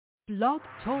Blog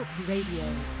Talk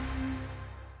Radio.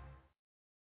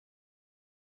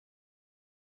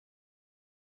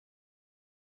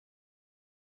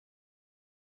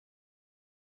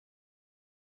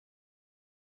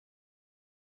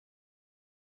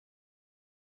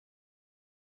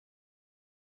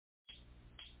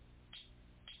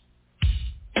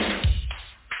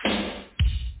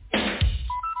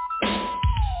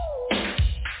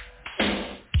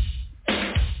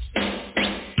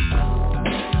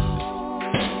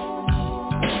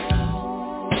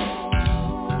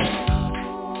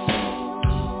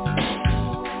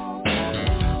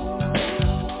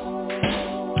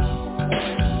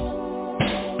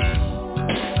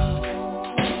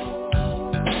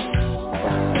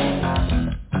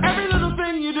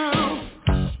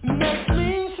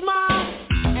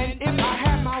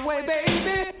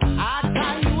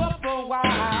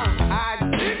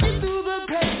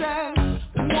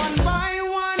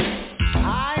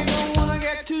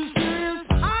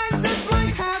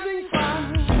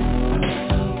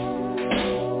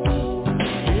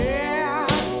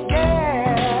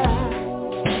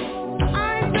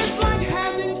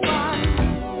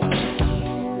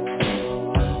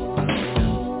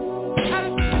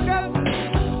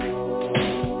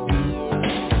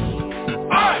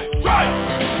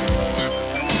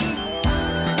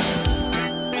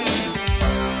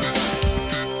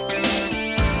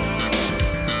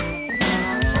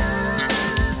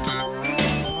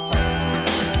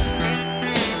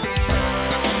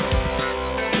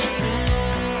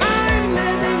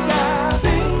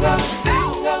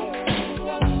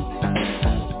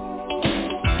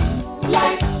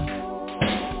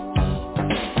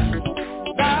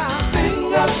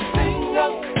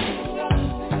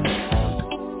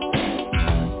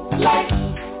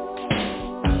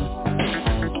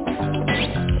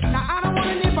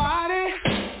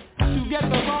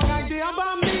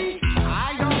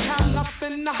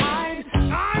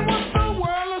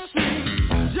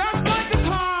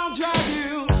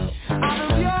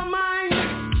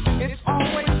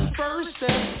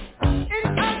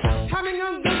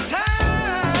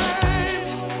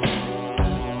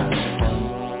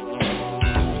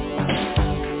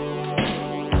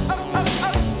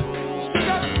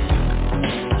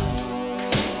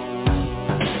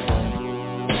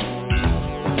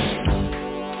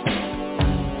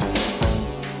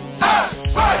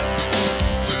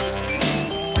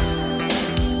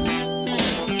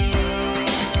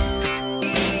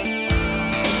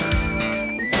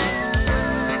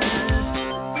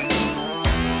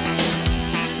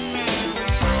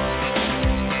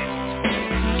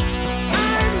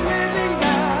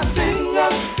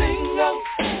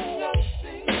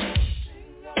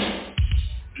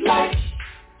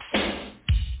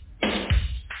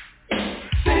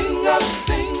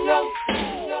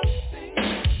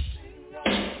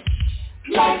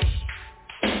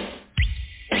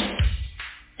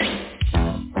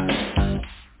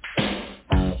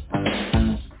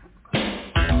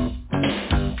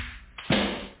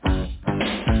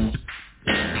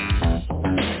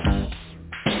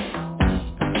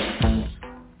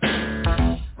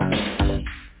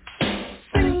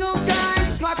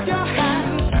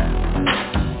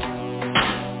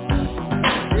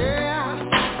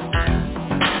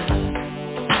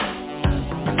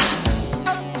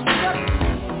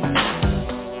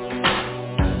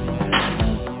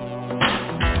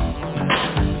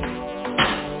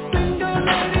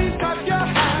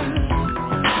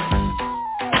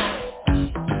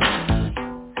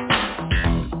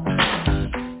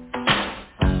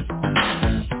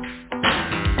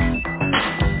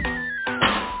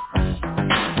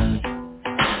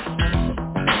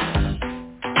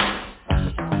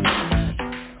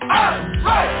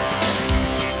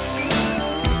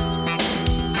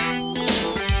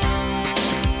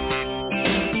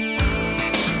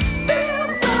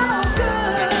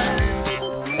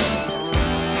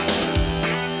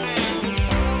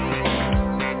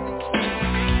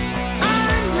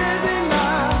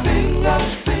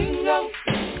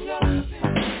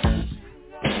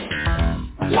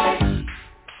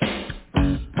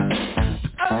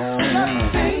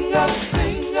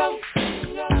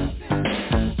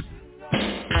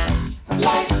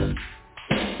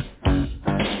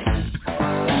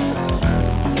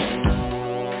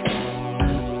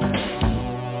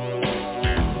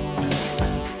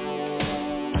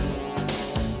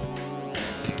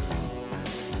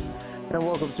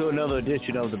 To another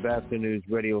edition of the Bachelor News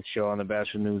Radio Show on the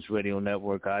Bachelor News Radio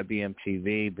Network, IBM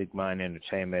TV, Big Mind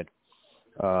Entertainment,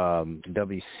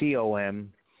 WCOM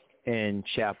in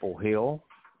Chapel Hill.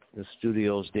 The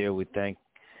studios there, we thank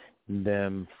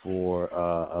them for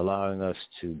allowing us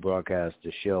to broadcast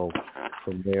the show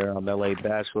from there. I'm LA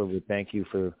Bachelor. We thank you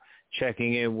for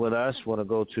checking in with us. Want to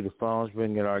go to the phones,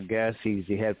 bring in our guest. He's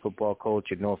the head football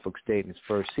coach at Norfolk State in his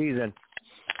first season.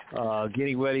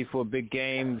 Getting ready for a big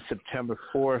game September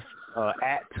 4th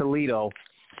at Toledo.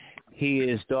 He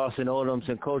is Dawson Odoms.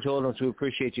 And Coach Odoms, we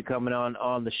appreciate you coming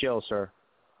on the show, sir.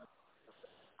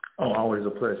 Oh, always a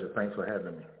pleasure. Thanks for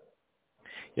having me.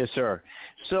 Yes, sir.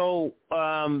 So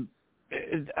I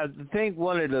think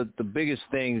one of the biggest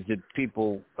things that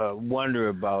people wonder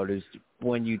about is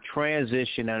when you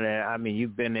transition, and I mean,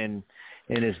 you've been in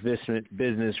this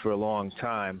business for a long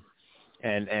time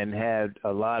and had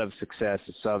a lot of success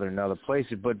at Southern and other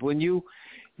places. But when you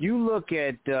look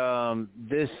at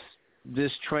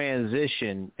this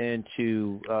transition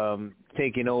into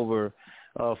taking over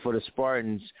for the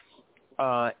Spartans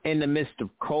in the midst of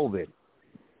COVID,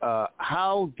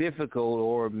 how difficult,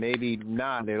 or maybe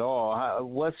not at all,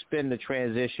 what's been the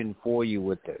transition for you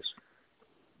with this?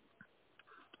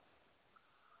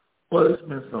 Well, it's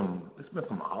been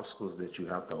some obstacles that you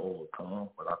have to overcome,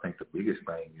 but I think the biggest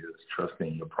thing is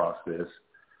trusting your process,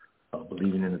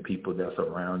 believing in the people that's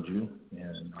around you.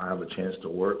 And I have a chance to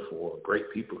work for great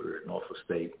people here at Norfolk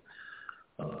State.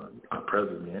 Our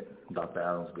president, Dr.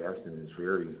 Adams-Gaston, is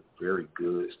very, very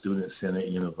good. Student-centered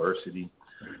university,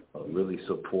 really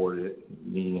supported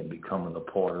me in becoming a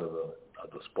part of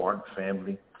the Spartan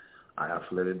family. Our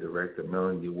athletic director,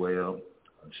 Melanie Webb,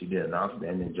 she did an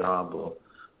outstanding job of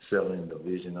selling the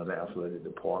vision of the athletic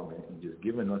department and just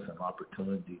giving us an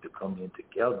opportunity to come in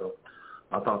together.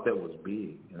 I thought that was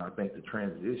big, and I think the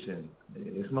transition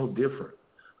is no different.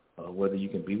 Whether you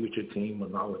can be with your team or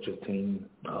not with your team,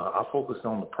 I focus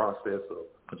on the process of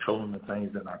controlling the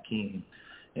things that I can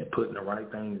and putting the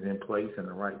right things in place and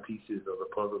the right pieces of the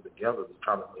puzzle together to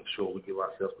try to make sure we give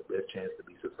ourselves the best chance to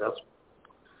be successful.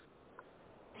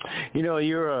 You know,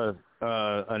 you're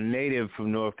a native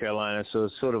from North Carolina, so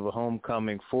it's sort of a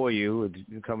homecoming for you.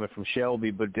 You're coming from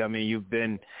Shelby, but I mean, you've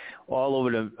been all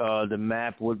over the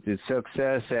map with the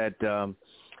success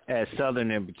at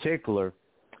Southern in particular.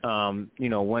 You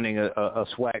know, winning a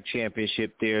SWAC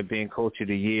championship there, being coach of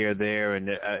the year there, and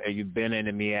you've been in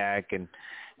the MEAC and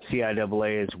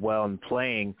CIAA as well, and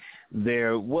playing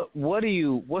there.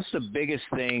 What's the biggest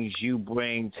things you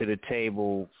bring to the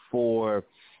table for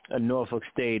Norfolk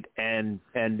State and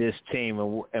this team,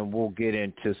 and we'll get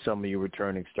into some of your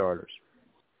returning starters?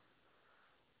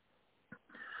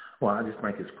 Well, I just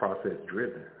think it's process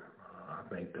driven.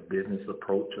 I think the business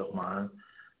approach of mine,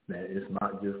 that it's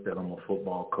not just that I'm a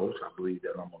football coach. I believe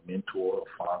that I'm a mentor,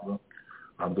 a father.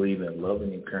 I believe in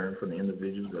loving and caring for the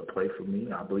individuals that play for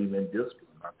me. I believe in discipline.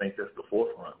 I think that's the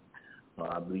forefront.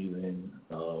 I believe in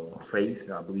faith.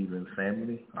 I believe in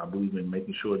family. I believe in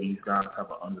making sure these guys have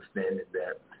an understanding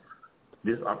that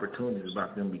this opportunity is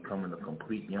about them becoming a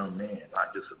complete young man,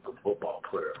 not just a good football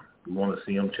player. We want to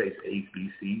see them chase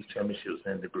HBCUs, championships,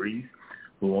 and degrees.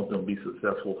 We want them to be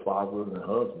successful fathers and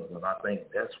husbands, and I think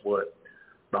that's what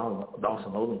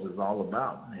Dawson Odoms is all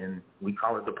about, and we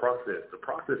call it the process. The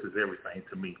process is everything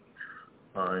to me,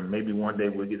 and maybe one day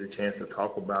we'll get a chance to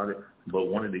talk about it, but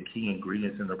one of the key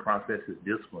ingredients in the process is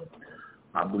discipline.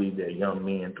 I believe that young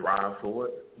men thrive for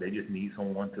it. They just need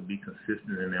someone to be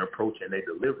consistent in their approach and their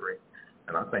delivery,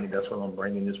 and I think that's what I'm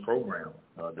bringing this program.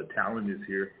 The talent is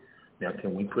here. Now,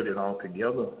 can we put it all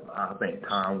together? I think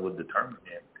time will determine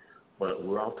that, but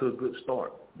we're off to a good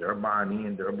start. They're buying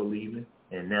in, they're believing.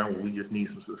 And now we just need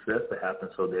some success to happen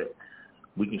so that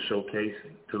we can showcase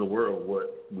to the world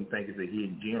what we think is a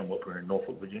hidden gem up here in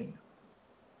Norfolk, Virginia.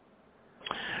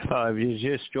 If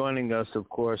you're just joining us, of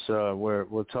course,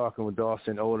 we're talking with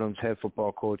Dawson Odoms, head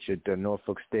football coach at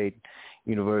Norfolk State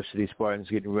University. Spartans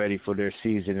getting ready for their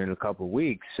season in a couple of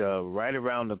weeks, right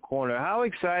around the corner. How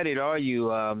excited are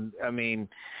you? I mean,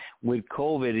 with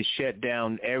COVID, it shut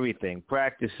down everything,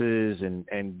 practices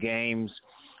and games.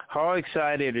 How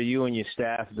excited are you and your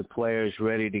staff, the players,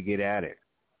 ready to get at it?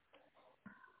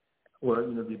 Well,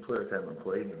 you know, these players haven't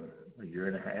played in a year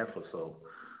and a half or so.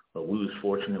 But we was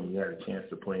fortunate we had a chance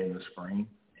to play in the spring,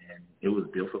 and it was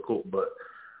difficult. But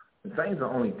things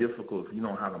are only difficult if you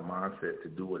don't have the mindset to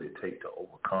do what it takes to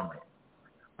overcome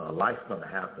it. Life's going to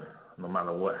happen. No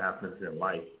matter what happens in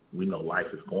life, we know life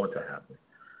is going to happen.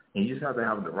 And you just have to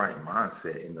have the right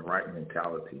mindset and the right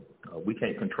mentality. We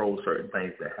can't control certain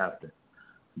things that happen.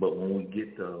 But when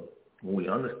we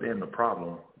understand the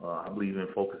problem, I believe in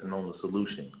focusing on the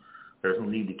solution. There's no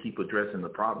need to keep addressing the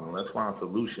problem. Let's find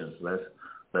solutions.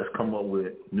 Let's come up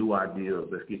with new ideas.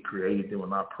 Let's get creative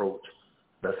in our approach.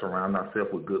 Let's surround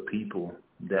ourselves with good people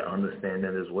that understand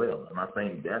that as well. And I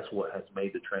think that's what has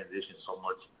made the transition so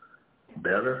much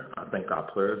better. I think our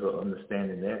players are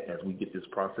understanding that as we get this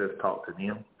process taught to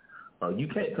them. You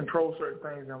can't control certain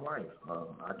things in life.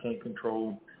 I can't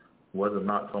control whether or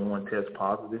not someone tests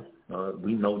positive.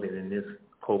 We know that in this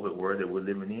COVID world that we're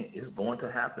living in, it's going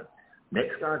to happen.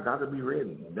 Next guy got to be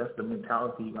ready, and that's the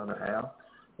mentality you got to have,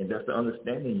 and that's the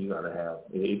understanding you got to have.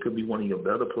 It could be one of your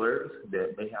better players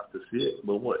that may have to sit,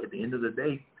 but at the end of the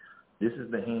day, this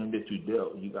is the hand that you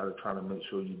dealt. You got to try to make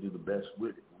sure you do the best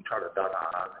with it. We try to dot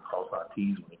our I's and cross our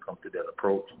T's when it comes to that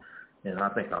approach, and I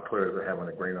think our players are having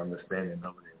a great understanding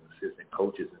of it, and assistant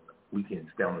coaches, and we can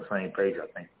stay on the same page. I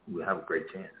think we'll have a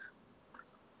great chance.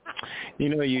 You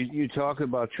know, you talk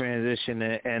about transition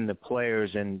and the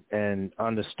players and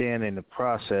understanding the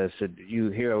process. You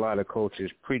hear a lot of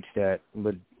coaches preach that,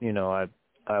 but, you know, I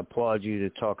applaud you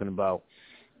to talking about,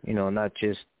 you know, not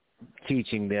just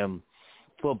teaching them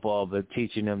football, but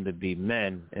teaching them to be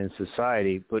men in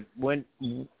society. But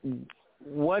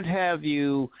what have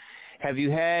you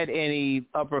had any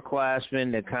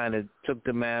upperclassmen that kind of took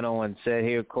the mantle and said,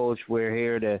 here, coach, we're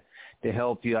here to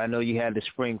help you? I know you had the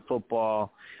spring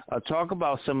football. Talk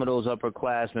about some of those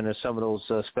upperclassmen or some of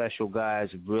those special guys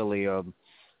that really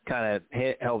kind of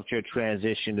helped your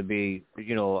transition to be,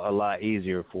 you know, a lot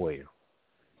easier for you.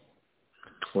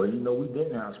 Well, you know, we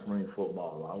didn't have spring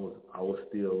football. I was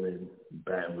still in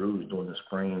Baton Rouge during the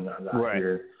spring. I got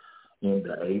here in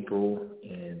the April,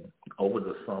 and over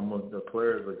the summer, the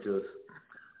players are just,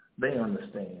 they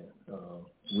understand.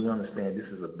 We understand this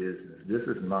is a business. This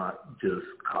is not just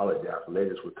college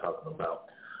athletics we're talking about.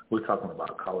 We're talking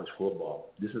about college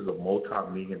football. This is a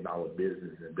multi-million-dollar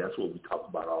business, and that's what we talk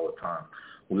about all the time.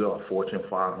 We are a Fortune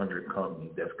 500 company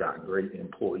that's got great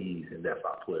employees, and that's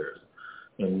our players.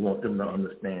 And we want them to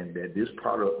understand that this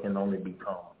product can only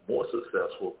become more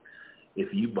successful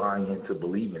if you buy into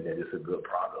believing that it's a good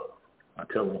product. I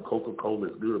tell them Coca-Cola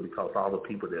is good because all the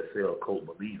people that sell Coke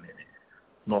believe in it.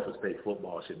 Norfolk State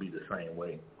football should be the same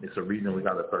way. It's a reason we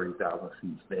got a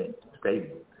 30,000-seat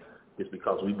stadium. It's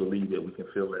because we believe that we can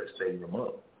fill that stadium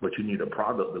up. But you need a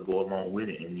product to go along with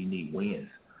it, and you need wins.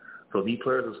 So these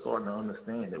players are starting to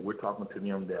understand that we're talking to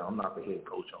them that I'm not the head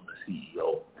coach, I'm the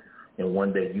CEO. And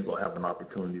one day you're going to have an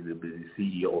opportunity to be the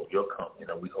CEO of your company.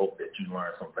 And we hope that you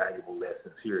learn some valuable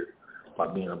lessons here by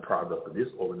being a product of this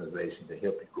organization to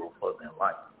help you grow further in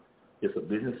life. It's a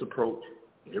business approach.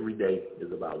 Every day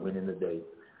is about winning the day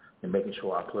and making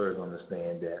sure our players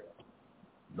understand that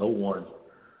no one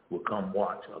will come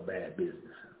watch a bad business.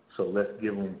 So let's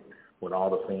give them what all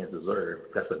the fans deserve.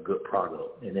 That's a good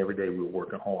product. And every day we're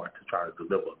working hard to try to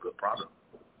deliver a good product.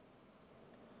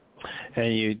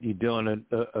 And you're doing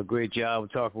a great job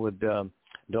talking with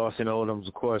Dawson Odoms.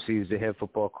 Of course, he's the head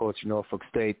football coach at Norfolk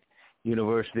State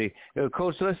University.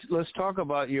 Coach, let's talk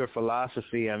about your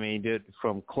philosophy. I mean,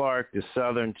 from Clark to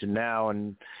Southern to now,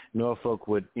 and Norfolk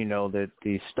with, you know,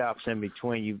 the stops in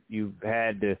between. You've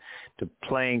had the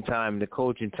playing time, the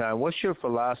coaching time. What's your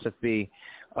philosophy?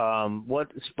 What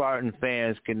Spartan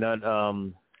fans cannot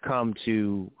come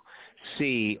to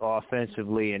see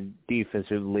offensively and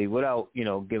defensively without, you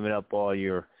know, giving up all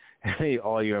your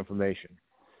information?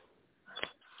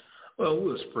 Well,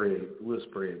 we'll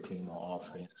spread team on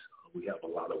offense. We have a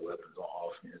lot of weapons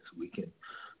on offense. We can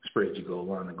spread you goal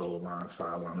line to goal line,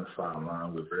 sideline to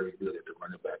sideline. We're very good at the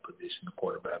running back position, the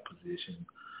quarterback position.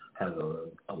 Has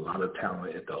a lot of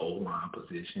talent at the O-line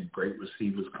position. Great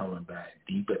receivers coming back,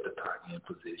 deep at the tight end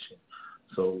position.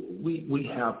 So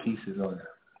we have pieces on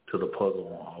to the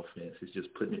puzzle on offense. It's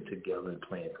just putting it together and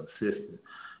playing consistent.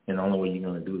 And the only way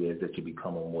you're going to do that is that you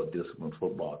become a more disciplined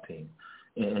football team.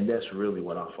 And that's really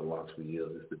what our philosophy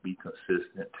is to be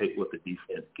consistent, take what the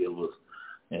defense gives us,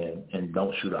 and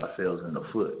don't shoot ourselves in the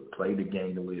foot. Play the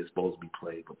game the way it's supposed to be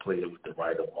played, but play it with the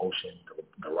right emotion,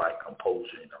 the right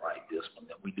composure, and the right discipline.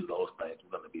 If we do those things,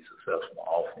 we're going to be successful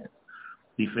on offense.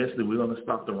 Defensively, we're going to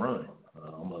stop the run.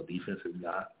 I'm a defensive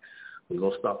guy. We're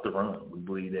going to stop the run. We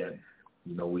believe that,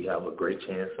 you know, we have a great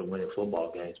chance of winning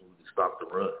football games when we stop the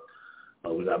run.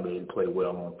 We got to be able to play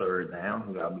well on third down.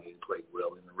 We got to be able to play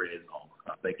well in the red zone.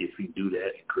 I think if you do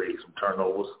that and create some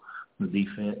turnovers in the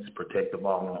defense, protect the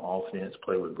ball on offense,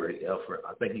 play with great effort,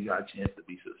 I think you got a chance to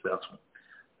be successful.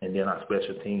 And then our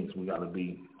special teams, we got to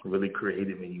be really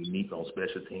creative and unique on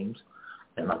special teams.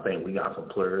 And I think we got some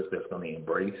players that's going to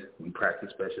embrace. We practice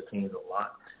special teams a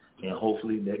lot. And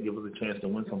hopefully that gives us a chance to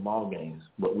win some ball games.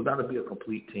 But we got to be a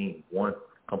complete team. One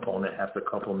component has to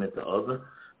complement the other.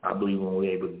 I believe when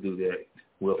we're able to do that,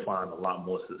 we'll find a lot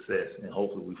more success, and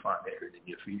hopefully we find that here in the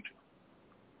near future.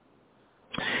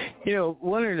 You know,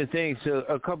 one of the things,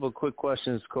 a couple of quick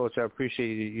questions, Coach. I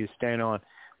appreciate you staying on.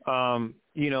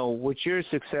 You know, with your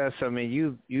success, I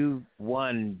mean, you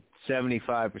won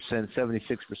 75%, 76%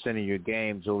 of your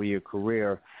games over your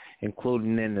career,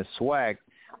 including in the SWAC.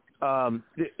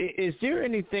 Is there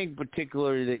anything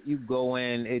particular that you go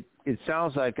in? It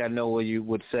sounds like I know what you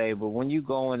would say, but when you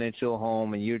go into a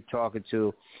home and you're talking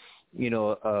to,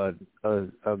 a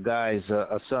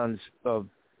son's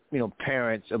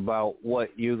parents about what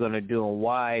you're going to do and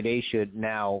why they should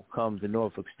now come to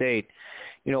Norfolk State,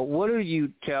 what do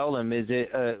you tell them? Is it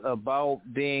about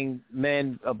being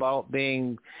men, about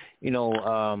being,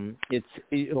 it's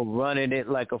running it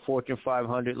like a Fortune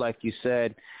 500, like you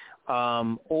said,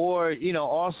 or,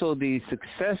 also the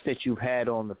success that you've had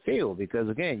on the field? Because,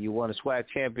 again, you won a SWAC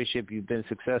championship. You've been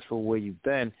successful where you've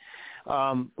been.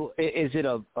 Is it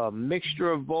a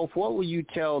mixture of both? What will you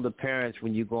tell the parents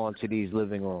when you go into these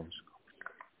living rooms?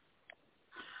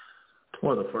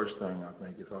 Well, the first thing I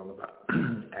think is all about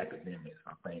academics.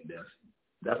 I think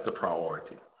that's the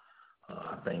priority.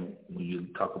 I think when you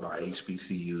talk about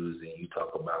HBCUs and you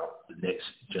talk about the next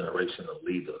generation of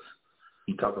leaders,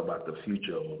 you talk about the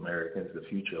future of Americans, the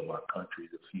future of our country,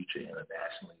 the future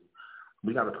internationally.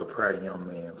 We got to prepare a young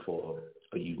man for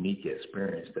a unique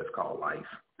experience that's called life.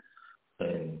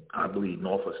 And I believe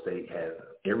Norfolk State has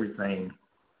everything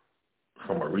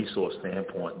from a resource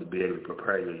standpoint to be able to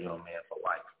prepare your young man for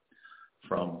life.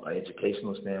 From an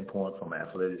educational standpoint, from an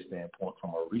athletic standpoint,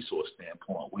 from a resource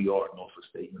standpoint, we are Norfolk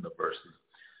State University.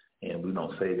 And we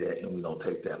don't say that and we don't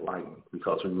take that lightly,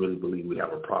 because we really believe we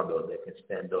have a product that can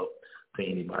stand up to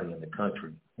anybody in the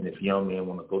country. And if young men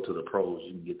want to go to the pros,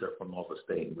 you can get there from Norfolk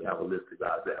State. We have a list of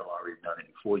guys that have already done it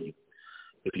before you.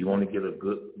 If you want to get a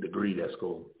good degree that's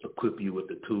going to equip you with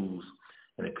the tools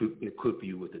and equip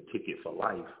you with the ticket for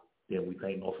life, then we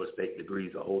think Norfolk State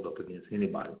degrees are hold up against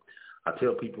anybody. I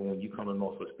tell people, when you come to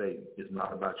Norfolk State, it's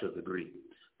not about your degree.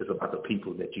 It's about the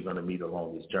people that you're going to meet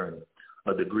along this journey.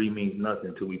 A degree means nothing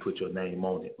until we put your name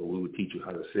on it, but we will teach you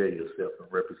how to sell yourself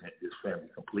and represent this family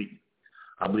completely.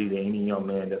 I believe that any young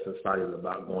man that's excited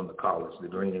about going to college, the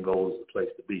green and gold is the place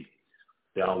to be.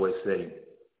 They always say,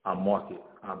 our market,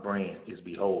 our brand is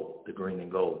behold, the green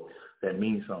and gold. That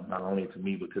means something not only to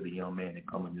me, but to the young man that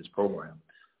come in this program.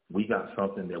 We got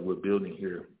something that we're building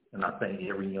here, and I think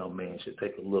every young man should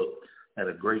take a look at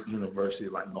a great university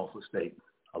like Norfolk State.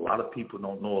 A lot of people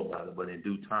don't know about it, but in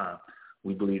due time,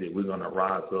 we believe that we're going to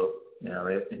rise up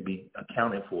and be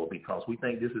accounted for, because we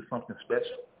think this is something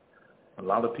special. A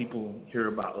lot of people hear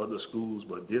about other schools,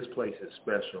 but this place is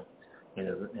special,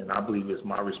 and I believe it's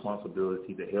my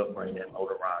responsibility to help bring that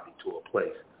notoriety to a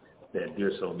place that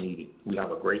they're so needed. We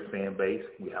have a great fan base.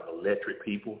 We have electric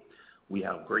people. We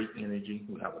have great energy.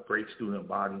 We have a great student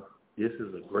body. This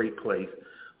is a great place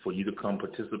for you to come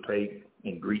participate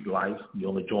in Greek life. You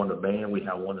only join the band. We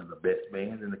have one of the best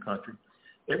bands in the country.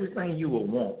 Everything you will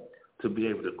want to be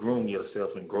able to groom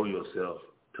yourself and grow yourself,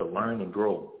 to learn and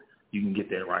grow, you can get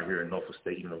that right here at Norfolk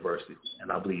State University.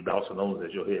 And I believe Dawson Owens,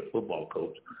 as your head football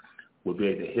coach, will be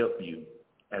able to help you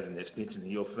as an extension of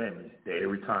your family, that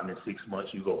every time in 6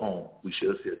 months you go home, we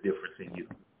should see a difference in you.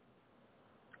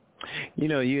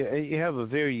 You have a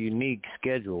very unique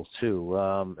schedule, too,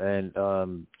 and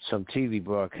some TV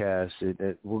broadcasts.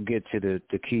 We'll get to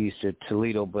the keys to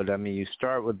Toledo, but, you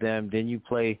start with them, then you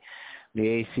play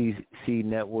the ACC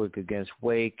network against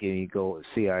Wake, and you go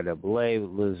CIAA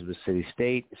with Elizabeth City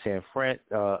State, St.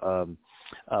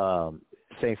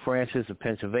 Francis of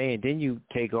Pennsylvania. Then you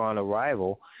take on a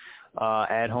rival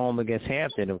at home against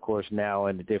Hampton, of course, now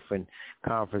in a different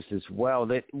conference as well.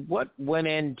 What went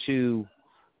into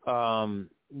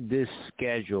this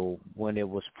schedule when it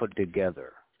was put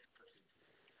together?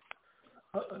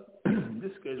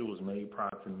 This schedule was made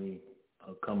prior to me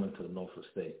coming to Norfolk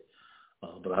State.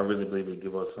 But I really believe it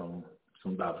give us some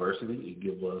diversity. It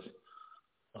give us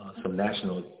some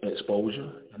national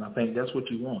exposure. And I think that's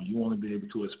what you want. You want to be able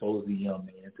to expose the young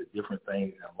man to different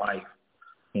things in life.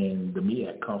 And the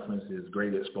MEAC conference is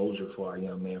great exposure for our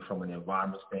young man from an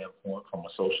environment standpoint, from a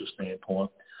social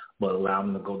standpoint, but allow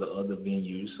them to go to other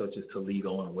venues such as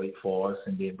Toledo and Wake Forest,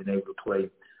 and then being able to play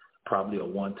probably a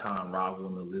one-time rival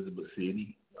in Elizabeth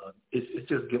City. It's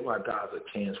just give our guys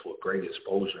a chance for great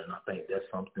exposure, and I think that's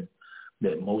something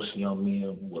that most young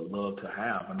men would love to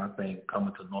have, and I think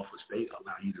coming to Norfolk State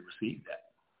allow you to receive that.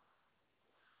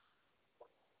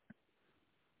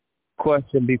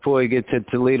 Question before we get to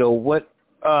Toledo. What,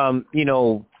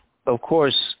 of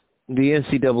course, the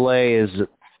NCAA is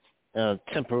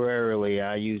temporarily,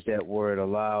 I use that word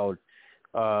allowed,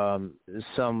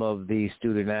 some of the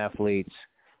student athletes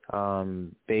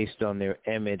based on their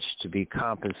image to be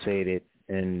compensated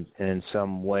in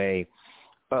some way.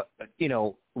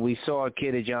 We saw a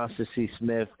kid at Johnson C.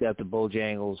 Smith got the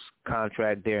Bojangles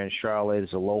contract there in Charlotte.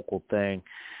 It's a local thing.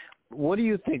 what do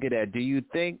you think of that? Do you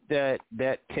think that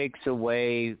takes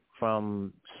away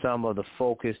from some of the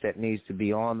focus that needs to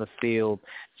be on the field,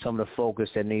 some of the focus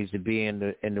that needs to be in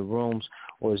the rooms,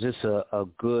 or is this a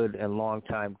good and long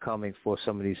time coming for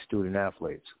some of these student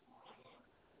athletes?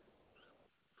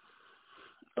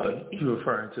 You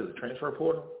referring to the transfer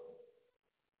portal?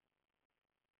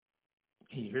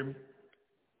 Can you hear me?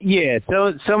 Yeah,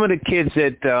 so some of the kids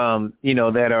that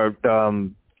that are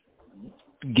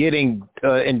getting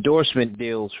endorsement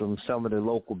deals from some of the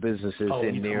local businesses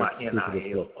in there.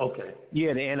 NIL. Okay.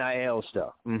 Yeah, the NIL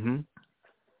stuff. Mm-hmm.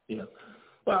 Yeah.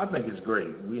 Well, I think it's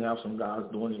great. We have some guys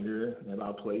doing it here at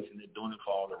our place, and they're doing it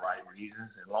for all the right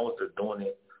reasons. As long as they're doing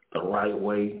it the right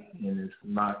way and it's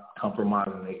not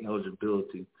compromising their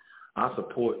eligibility, I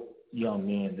support young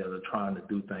men that are trying to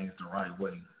do things the right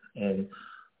way. And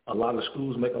a lot of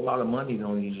schools make a lot of money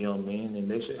on these young men, and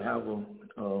they should have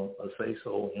a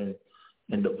say-so in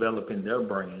developing their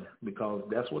brand, because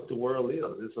that's what the world is.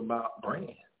 It's about brand.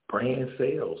 Brand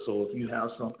sales. So if you have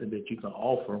something that you can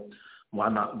offer, why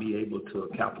not be able to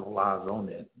capitalize on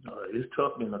that? It's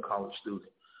tough being a college student,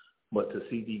 but to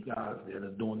see these guys that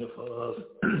are doing it for us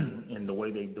and the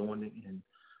way they're doing it and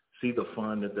see the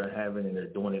fun that they're having and they're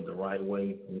doing it the right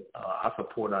way, I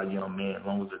support our young men as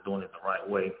long as they're doing it the right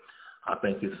way. I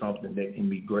think it's something that can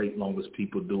be great as long as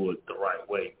people do it the right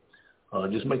way.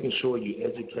 Just making sure you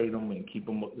educate them and keep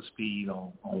them up to speed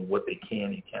on what they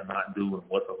can and cannot do and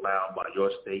what's allowed by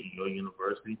your state and your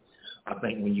university. I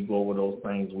think when you go over those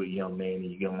things with young men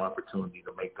and you give them opportunity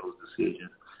to make those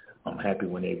decisions, I'm happy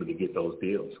when they're able to get those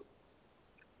deals.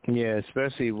 Yeah,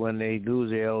 especially when they lose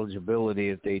their eligibility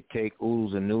if they take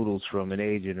oodles and noodles from an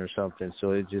agent or something.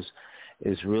 So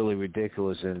it's really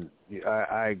ridiculous, and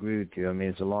I agree with you. I mean,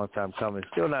 it's a long time coming.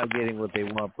 Still not getting what they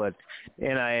want, but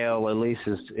NIL at least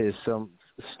is some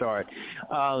start.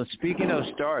 Speaking of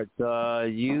starts,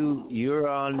 you're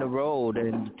on the road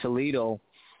in Toledo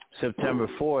September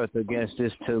 4th against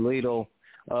this Toledo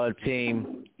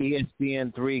team,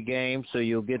 ESPN3 game, so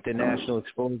you'll get the national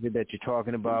exposure that you're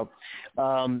talking about.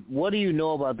 What do you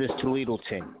know about this Toledo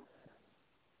team?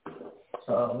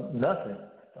 Nothing.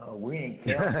 We ain't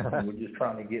counting. We're just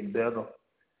trying to get better.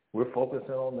 We're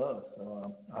focusing on us.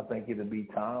 I think it'll be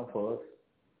time for us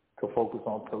to focus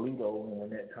on Toledo, and when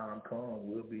that time comes,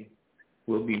 we'll be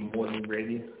more than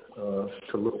ready to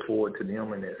look forward to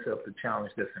them and accept the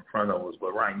challenge that's in front of us.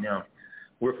 But right now,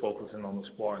 we're focusing on the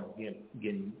sport and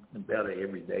getting better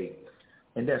every day.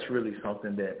 And that's really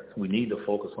something that we need to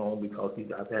focus on, because these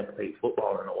guys haven't played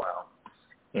football in a while.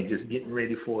 And just getting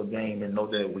ready for a game and know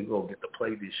that we're going to get to play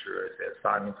this year is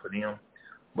exciting for them.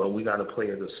 But we got to play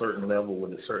at a certain level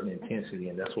with a certain intensity,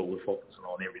 and that's what we're focusing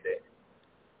on every day.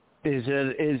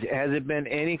 Has it been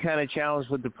any kind of challenge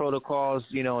with the protocols,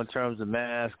 in terms of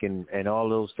mask and all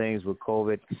those things with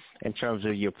COVID, in terms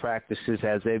of your practices?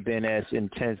 Has they been as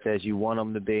intense as you want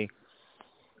them to be?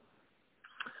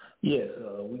 Yes,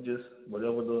 we just,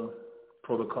 whatever the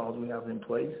protocols we have in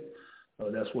place,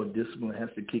 that's where discipline has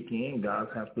to kick in. Guys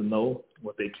have to know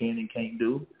what they can and can't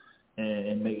do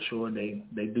and make sure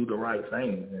they do the right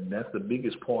thing. And that's the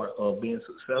biggest part of being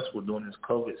successful during this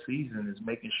COVID season, is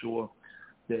making sure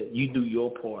that you do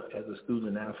your part as a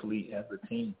student athlete, as a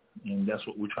team. And that's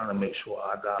what we're trying to make sure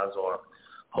our guys are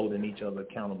holding each other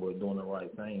accountable and doing the right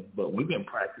thing. But we've been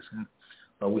practicing.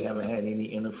 We haven't had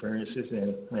any interferences,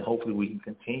 and hopefully we can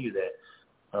continue that.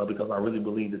 Because I really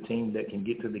believe the team that can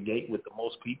get to the gate with the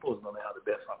most people is going to have the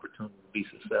best opportunity to be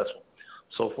successful.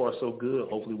 So far, so good.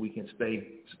 Hopefully we can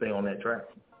stay on that track.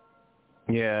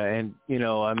 Yeah, and,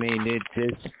 I mean,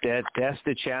 that's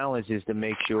the challenge, is to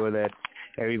make sure that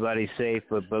everybody's safe.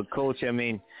 But Coach, I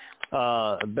mean,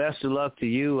 best of luck to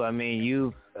you. I mean,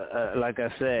 you've, like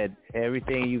I said,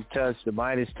 everything you've touched, the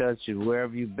Midas touched,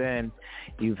 wherever you've been,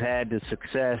 you've had the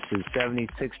success, the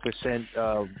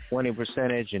 76% winning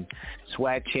percentage, and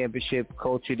SWAC championship,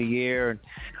 coach of the year,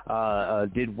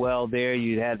 did well there.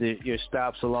 You had your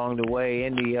stops along the way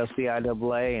in the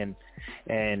LCIAA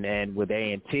and with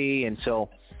A&T, and so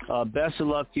best of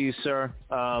luck to you, sir.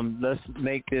 Let's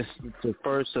make this the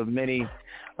first of many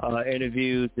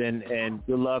interviews, and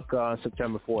good luck on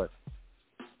September 4th.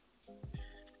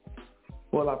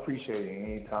 Well, I appreciate it.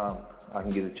 Anytime I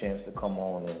can get a chance to come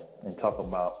on and talk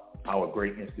about our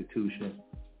great institution,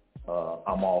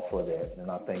 I'm all for that.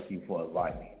 And I thank you for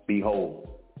inviting me. Behold,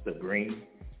 the green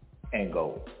and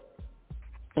gold.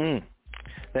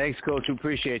 Thanks, Coach. We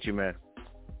appreciate you, man.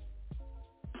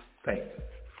 Thanks.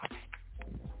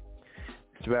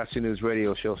 Sebastian News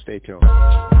Radio Show. Stay tuned.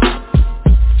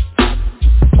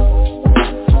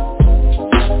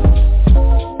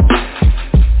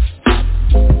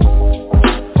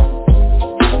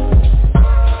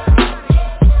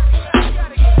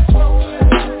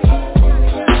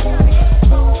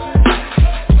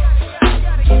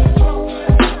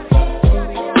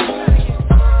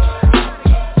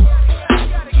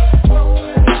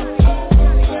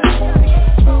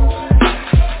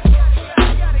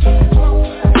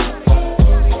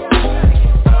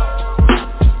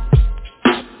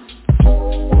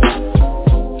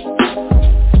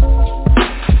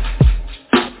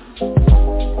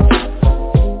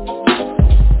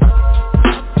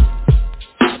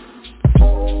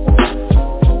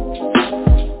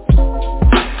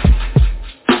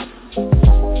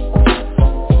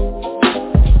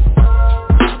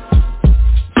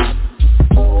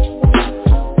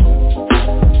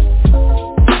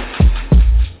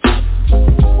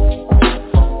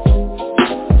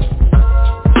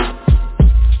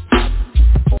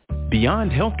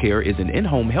 Beyond Healthcare is an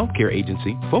in-home healthcare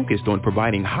agency focused on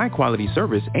providing high-quality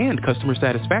service and customer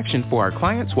satisfaction for our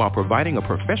clients while providing a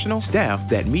professional staff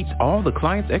that meets all the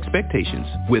client's expectations.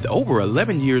 With over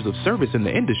 11 years of service in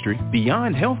the industry,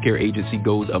 Beyond Healthcare Agency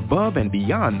goes above and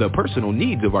beyond the personal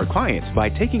needs of our clients by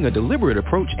taking a deliberate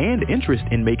approach and interest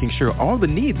in making sure all the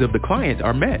needs of the client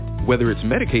are met. Whether it's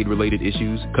Medicaid-related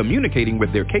issues, communicating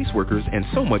with their caseworkers, and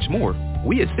so much more,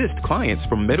 we assist clients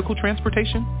from medical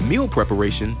transportation, meal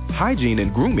preparation, hygiene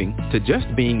and grooming, to just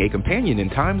being a companion in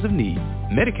times of need.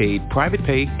 Medicaid, private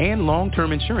pay, and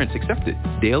long-term insurance accepted.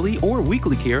 Daily or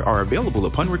weekly care are available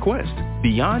upon request.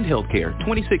 Beyond Healthcare,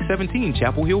 2617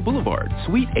 Chapel Hill Boulevard,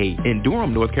 Suite 8 in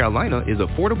Durham, North Carolina is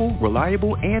affordable,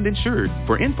 reliable, and insured.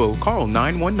 For info, call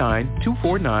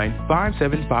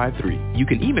 919-249-5753. You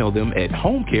can email them at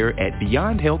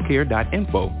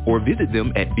homecare@beyondhealthcare.info or visit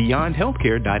them at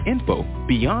beyondhealthcare.info.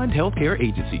 Beyond Healthcare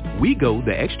Agency. We go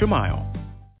the extra mile.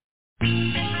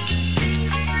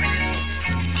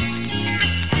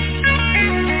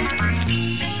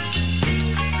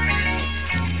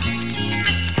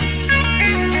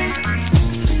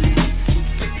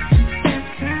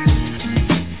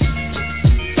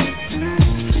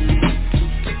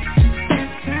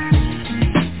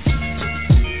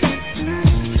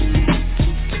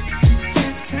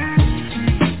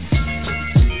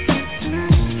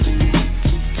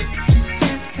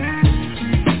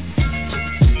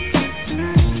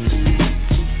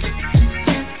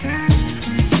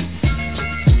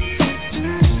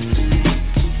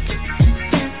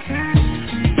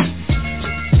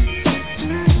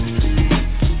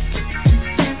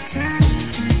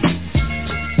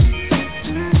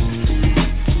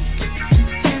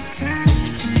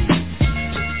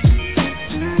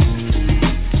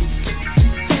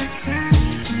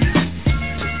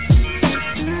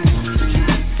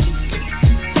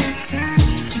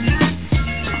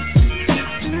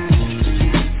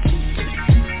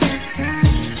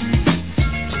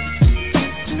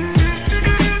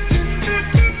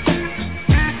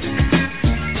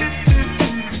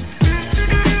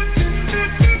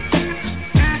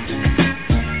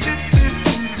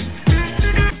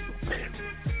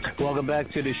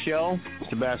 Back to the show. It's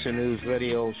the Bachelor News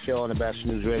Radio show on the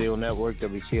Bachelor News Radio Network,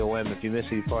 WCOM. If you miss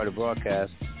any part of the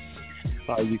broadcast,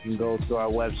 you can go to our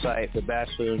website,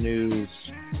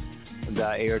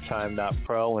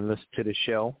 thebachelornews.airtime.pro, and listen to the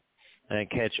show and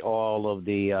catch all of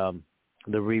the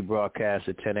rebroadcast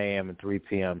at 10 a.m. and 3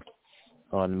 p.m.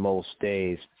 on most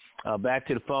days. Back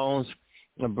to the phones.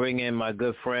 I'll bring in my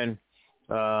good friend,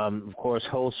 of course,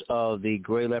 host of the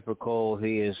Gray Leopard Code.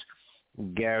 He is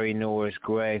Gary Norris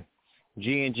Gray.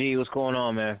 G&G, what's going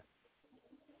on, man?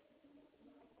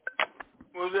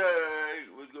 What's up?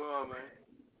 What's going on, man?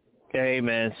 Hey,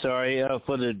 man, sorry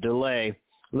for the delay.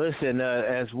 Listen,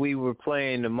 as we were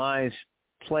playing, the mind's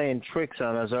playing tricks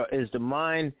on us. Is the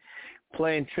mind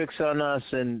playing tricks on us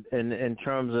in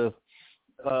terms of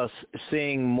us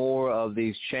seeing more of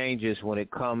these changes when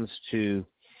it comes to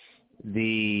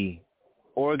the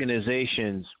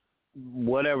organizations,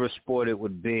 whatever sport it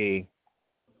would be,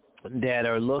 that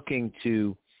are looking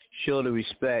to show the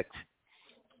respect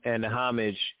and the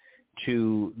homage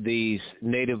to these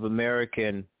Native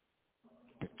American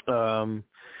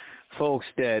folks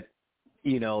that,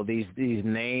 you know, these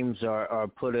names are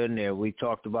put in there. We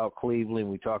talked about Cleveland,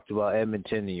 we talked about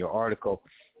Edmonton in your article,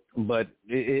 but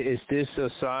is this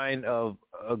a sign of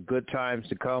good times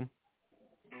to come?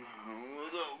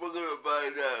 We're going to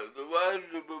find out. The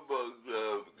Washington Football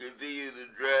Club continue to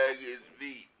drag its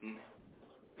feet.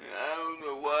 I don't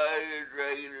know why they're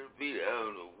dragging their feet. I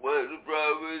don't know what the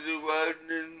problem is in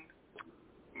Washington,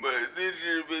 but this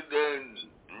should have been done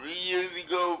 3 years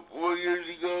ago, 4 years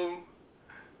ago.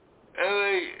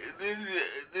 And this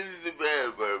is the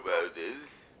bad part about this.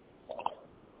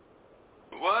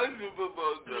 The Washington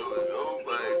Football Club is owned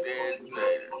by Dan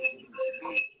Snyder.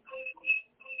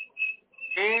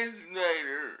 Dan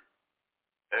Snyder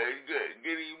is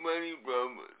getting money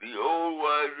from the old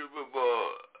Washington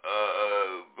football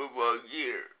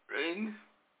gear, right?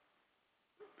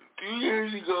 2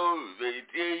 years ago, they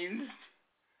changed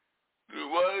the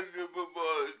Washington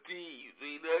football team.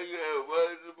 They now got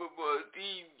Washington football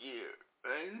team gear,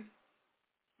 right?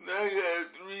 Now you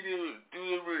have two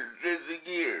different sets of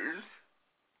gears.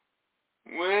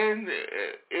 When the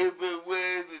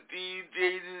team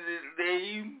changes its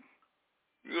name,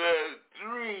 you have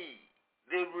 3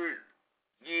 different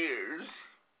gears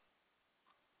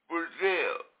for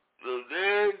sale. So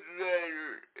Dan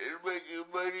Snyder is making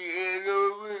money hand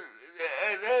over,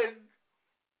 and that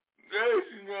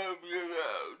should not be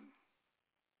allowed.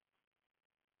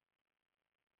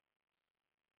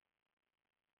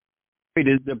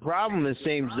 The problem, it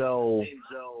seems, though,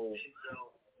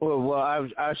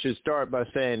 I should start by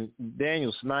saying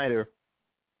Daniel Snyder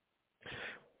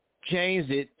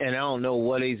changed it, and I don't know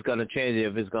what he's going to change it,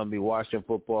 if it's going to be Washington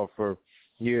football for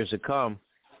years to come.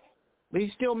 But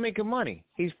he's still making money.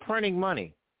 He's printing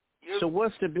money. So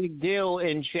what's the big deal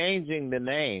in changing the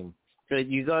name? That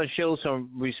you got to show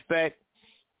some respect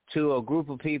to a group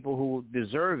of people who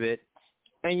deserve it,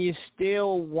 and you're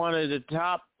still one of the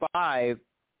top 5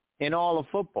 in all of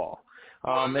football,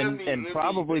 and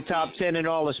probably top 10 in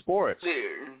all the sports.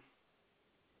 There.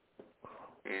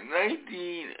 In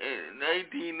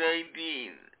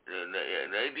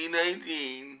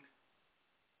 1919,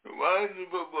 the Washington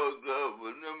Football Club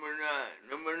was number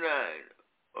nine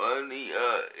on the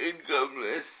income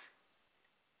list.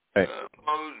 Right.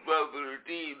 Most popular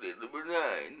team at number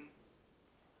 9.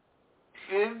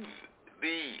 Since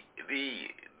the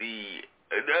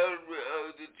announcement of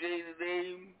the change of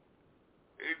name,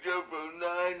 it jumped from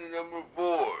 9 to number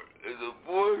 4. It's the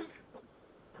 4th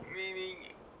leading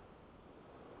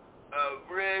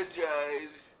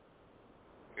franchise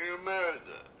in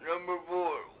America. Number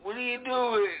 4. What are you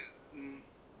doing?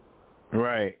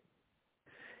 Right.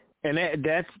 And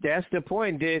that's the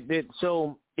point.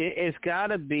 So it's got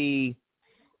to be,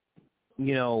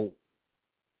 you know,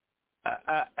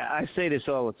 I say this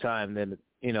all the time that,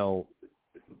 you know,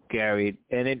 Gary,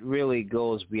 and it really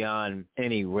goes beyond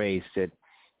any race, that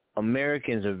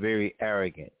Americans are very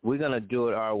arrogant. We're going to do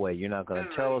it our way. You're not going to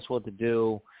tell us what to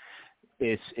do.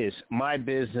 It's my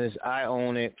business. I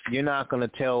own it. You're not going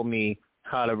to tell me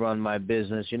how to run my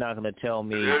business. You're not going to tell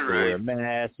me to wear a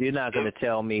mask. You're not going to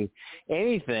tell me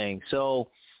anything. So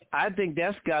I think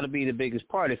that's got to be the biggest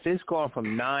part. If it's gone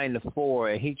from 9 to 4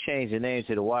 and he changed the name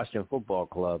to the Washington Football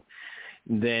Club,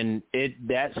 then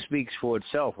that speaks for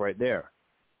itself right there.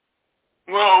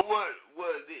 Well, what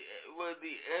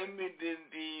the Edmonton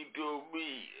team told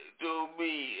me, told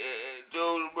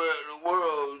about the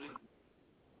world,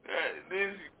 that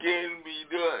this can be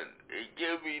done. It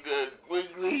can be done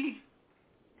quickly.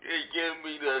 It can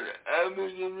be done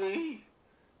amicably.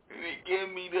 And it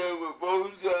can be done with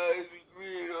both sides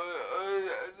agreeing on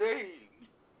a name.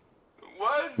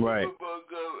 Why the football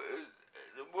club is,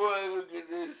 the more I look at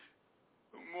this,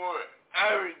 the more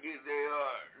arrogant they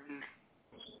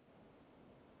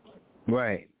are.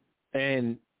 Right.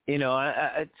 And, you know,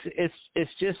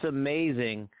 it's just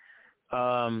amazing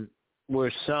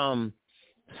where some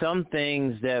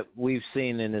things that we've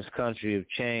seen in this country have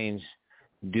changed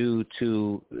due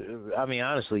to, I mean,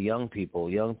 honestly, young people,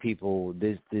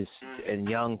 this and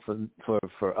young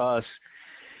for us,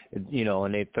 you know,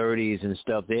 in their 30s and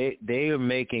stuff, they are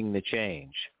making the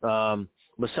change.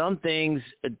 But some things,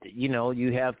 you know,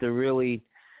 you have to really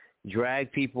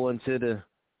drag people into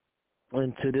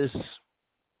this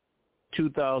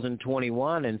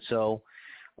 2021, and so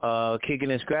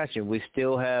kicking and scratching. We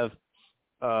still have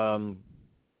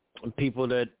people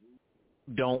that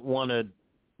don't want to,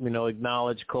 you know,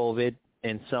 acknowledge COVID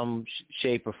in some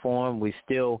shape or form. We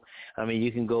still, I mean,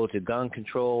 you can go to gun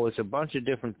control. It's a bunch of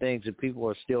different things that people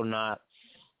are still not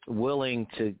willing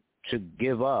to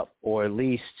give up, or at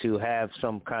least to have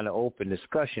some kind of open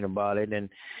discussion about it. And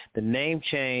the name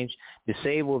change,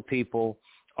 disabled people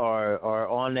are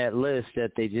on that list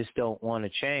that they just don't want to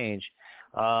change.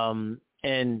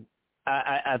 And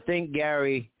I think,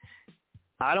 Gary,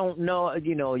 I don't know,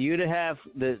 you know, you'd have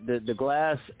the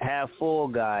glass half full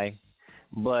guy,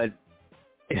 but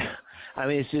I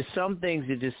mean, it's just some things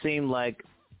that just seem like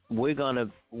we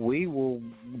will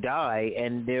die,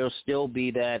 and there'll still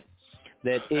be that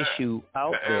issue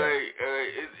out there.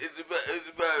 It's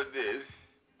about this.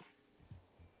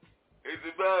 It's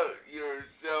about your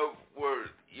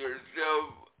self-worth, your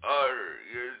self-honor,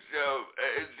 your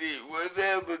see, what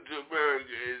happened to America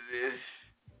is this.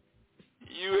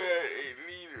 You had a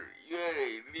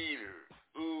leader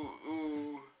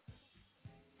who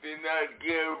did not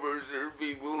care for certain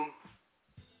people,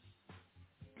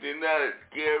 did not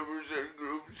care for certain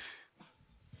groups.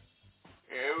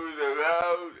 It was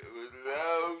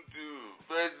allowed to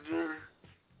fester,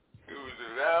 it was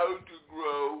allowed to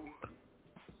grow,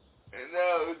 and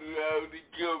now it's allowed to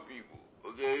kill people,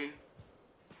 okay?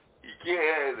 You can't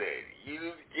have that. You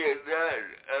just cannot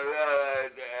allow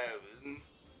that to happen.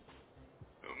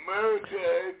 America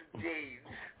had to change.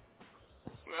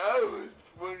 When I was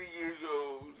 20 years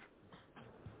old,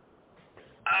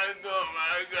 I thought when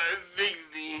I got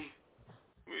 60,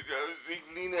 which I'm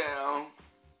 60 now,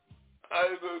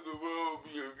 I thought the world would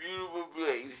be a beautiful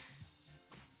place.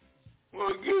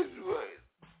 Well, guess what?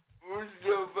 We're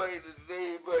still fighting the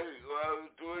same fight when I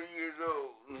was 20 years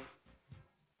old.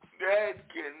 That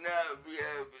cannot be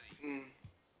happening.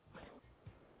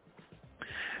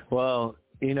 Well,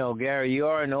 Gary, you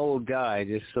are an old guy.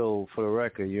 Just so for the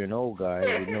record, you're an old guy.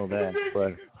 We know that,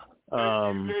 but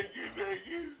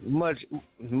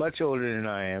much older than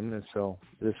I am, and so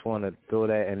just want to throw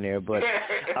that in there. But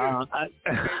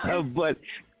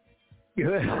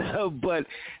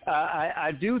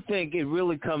I do think it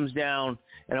really comes down,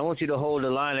 and I want you to hold the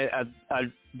line.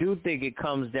 I do think it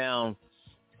comes down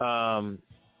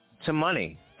to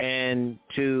money and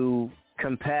to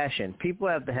compassion. People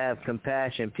have to have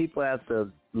compassion. People have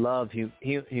to love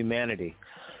humanity.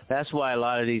 That's why a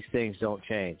lot of these things don't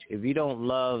change. If you don't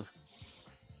love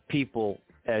people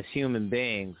as human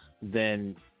beings,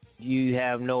 then you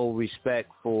have no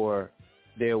respect for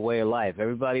their way of life.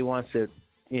 Everybody wants to,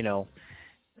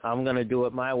 I'm going to do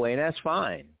it my way, and that's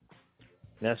fine.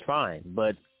 That's fine.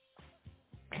 But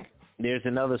there's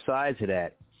another side to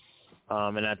that.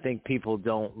 And I think people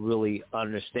don't really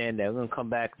understand that. We're going to come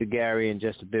back to Gary in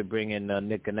just a bit, bring in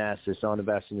Nick Anastas on the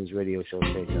Boston News Radio Show.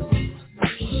 Stay tuned.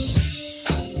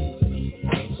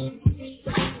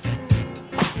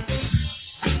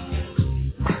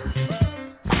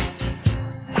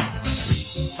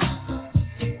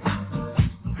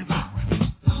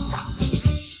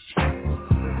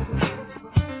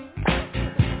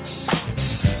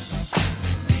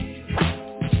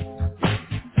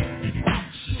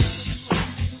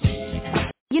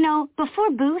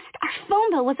 Before Boost, our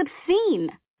phone bill was obscene.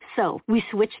 So we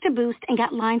switched to Boost and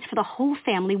got lines for the whole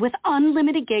family with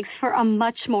unlimited gigs for a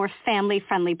much more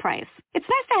family-friendly price. It's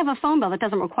nice to have a phone bill that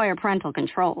doesn't require parental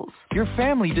controls. Your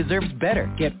family deserves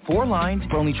better. Get 4 lines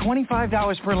for only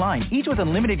 $25 per line, each with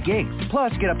unlimited gigs.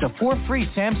 Plus, get up to 4 free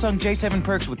Samsung J7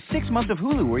 perks with 6 months of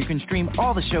Hulu, where you can stream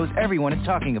all the shows everyone is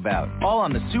talking about. All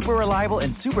on the super reliable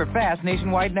and super fast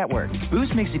nationwide network.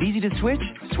 Boost makes it easy to switch.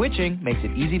 Switching makes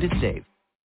it easy to save.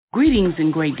 Greetings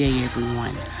and great day,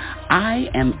 everyone. I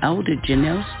am Elder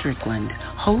Janelle Strickland,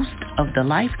 host of the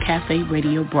Life Cafe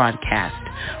radio broadcast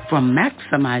from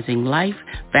Maximizing Life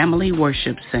Family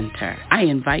Worship Center. I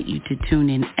invite you to tune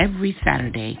in every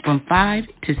Saturday from 5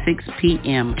 to 6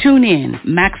 p.m. Tune in,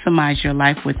 maximize your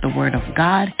life with the Word of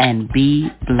God, and be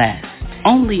blessed.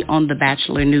 Only on the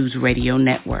Bachelor News Radio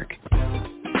Network.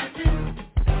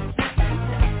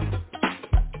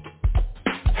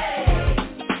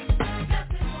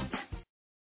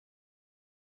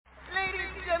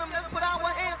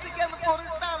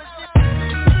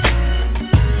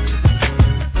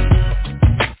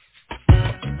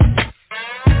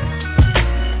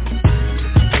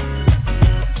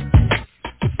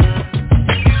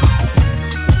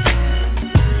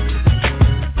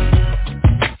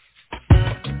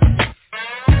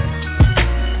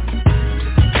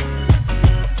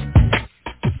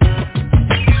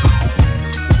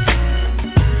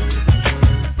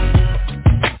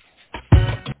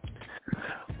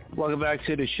 Welcome back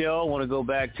to the show. I want to go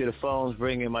back to the phones,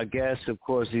 bring in my guest. Of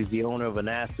course, he's the owner of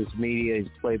Anastas Media. He's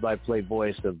play-by-play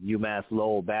voice of UMass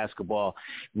Lowell basketball,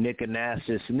 Nick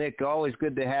Anastas. Nick, always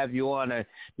good to have you on. I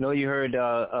know you heard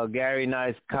Gary and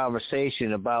I's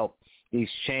conversation about these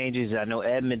changes. I know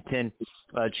Edmonton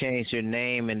changed their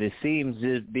name, and it seems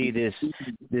to be this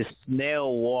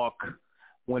snail walk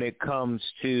when it comes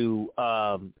to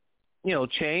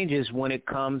changes when it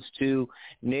comes to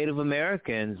Native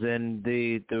Americans and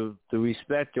the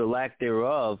respect or lack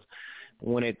thereof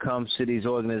when it comes to these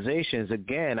organizations.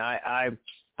 Again, I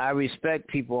respect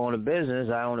people own a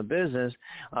business. I own a business,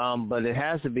 but it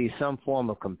has to be some form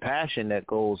of compassion that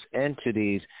goes into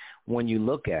these when you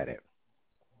look at it.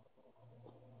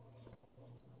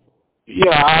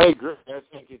 Yeah, I agree. I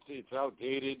think it's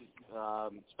outdated,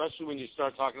 especially when you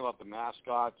start talking about the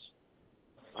mascots.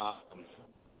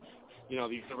 The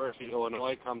University of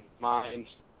Illinois comes to mind.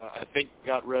 I think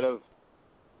got rid of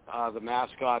the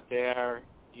mascot there,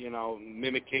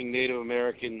 mimicking Native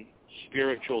American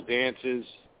spiritual dances,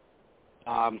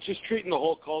 just treating the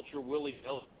whole culture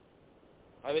willy-nilly.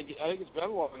 I think it's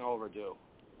been long overdue.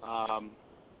 And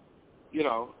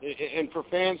for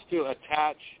fans to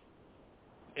attach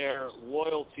their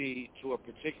loyalty to a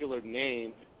particular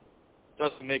name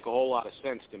doesn't make a whole lot of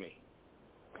sense to me.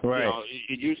 Right.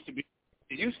 It used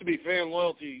to be fan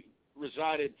loyalty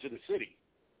resided to the city,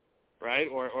 right,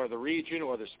 or the region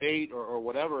or the state or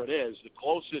whatever it is, the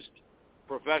closest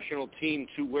professional team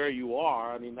to where you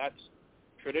are. I mean, that's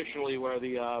traditionally where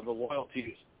the loyalty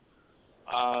is.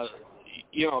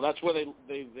 That's where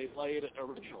they lay it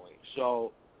originally.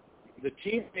 So the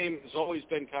team name has always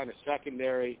been kind of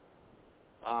secondary.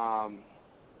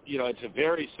 It's a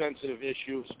very sensitive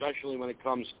issue, especially when it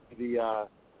comes to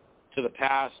the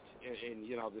past and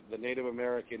the Native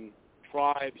American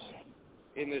tribes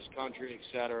in this country, et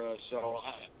cetera. So,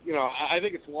 I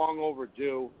think it's long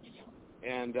overdue.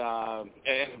 and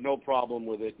no problem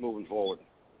with it moving forward.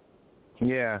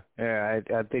 Yeah, I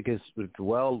think it's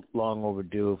well long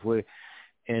overdue. If we're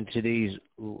into these,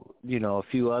 a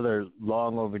few other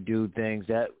long overdue things,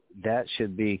 that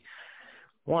should be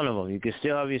one of them. You can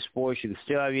still have your sports, you can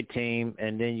still have your team,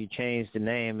 and then you change the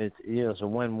name. It's a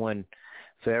win-win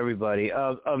for everybody.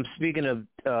 Speaking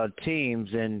of teams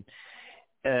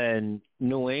and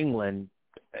New England,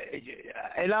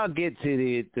 and I'll get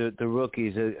to the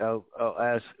rookies. I'll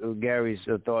ask Gary's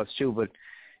thoughts too, but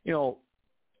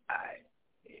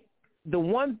the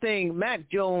one thing, Mac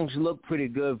Jones looked pretty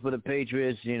good for the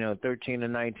Patriots. 13 or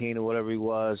 19 or whatever he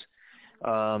was.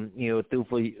 Threw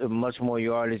for much more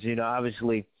yardage.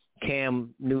 Obviously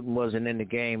Cam Newton wasn't in the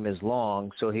game as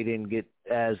long, so he didn't get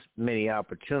as many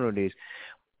opportunities.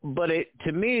 But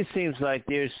to me, it seems like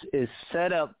it's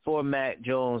set up for Mac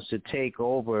Jones to take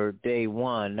over day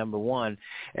one, number one.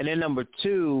 And then number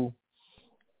two,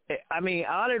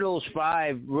 out of those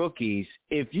 5 rookies,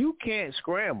 if you can't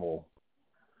scramble,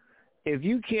 if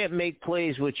you can't make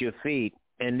plays with your feet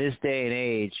in this day and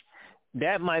age,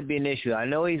 that might be an issue. I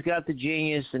know he's got the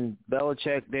genius and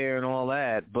Belichick there and all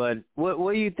that, but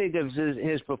what do you think of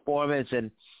his performance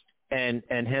and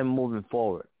him moving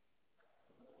forward?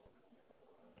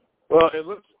 Well,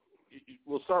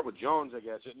 we'll start with Jones, I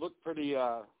guess. It looked pretty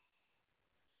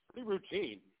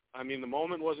routine. The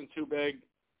moment wasn't too big.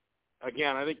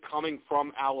 Again, I think coming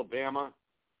from Alabama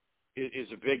is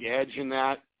a big edge in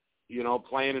that.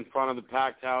 Playing in front of the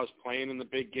packed house, playing in the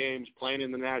big games, playing in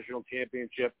the national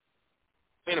championship.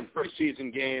 Playing a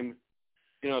preseason game,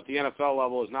 at the NFL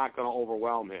level is not going to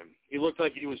overwhelm him. He looked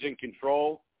like he was in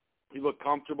control. He looked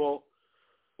comfortable.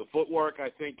 The footwork, I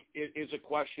think, is a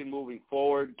question moving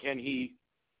forward. Can he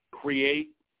create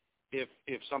if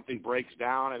something breaks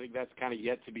down? I think that's kind of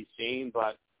yet to be seen.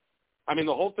 But, the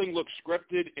whole thing looks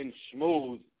scripted and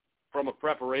smooth from a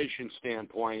preparation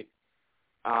standpoint.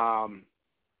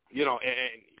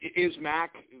 Is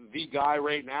Mac the guy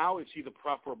right now? Is he the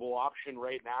preferable option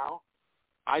right now?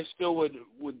 I still would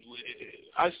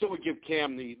give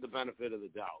Cam the benefit of the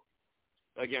doubt.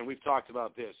 Again, we've talked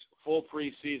about this. Full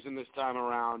preseason this time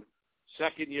around,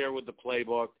 second year with the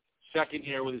playbook, second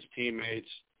year with his teammates.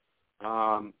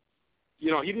 He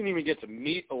didn't even get to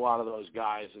meet a lot of those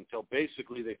guys until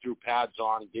basically they threw pads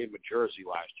on and gave him a jersey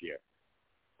last year.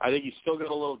 I think he's still got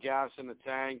a little gas in the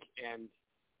tank, and,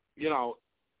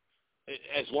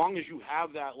 as long as you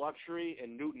have that luxury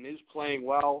and Newton is playing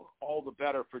well, all the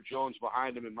better for Jones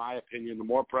behind him, in my opinion. The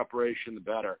more preparation, the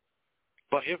better.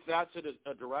 But if that's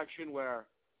a direction where,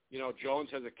 Jones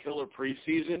has a killer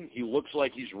preseason, he looks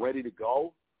like he's ready to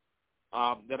go,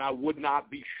 then I would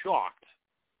not be shocked.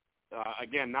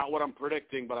 Again, not what I'm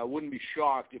predicting, but I wouldn't be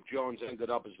shocked if Jones ended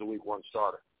up as the Week 1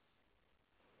 starter.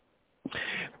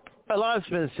 A lot's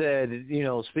been said,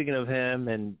 speaking of him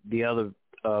and the other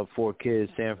 4 kids,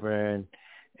 Sanford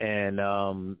and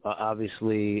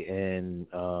obviously in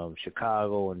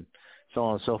Chicago and so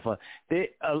on and so forth.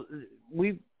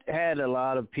 We've had a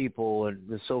lot of people, and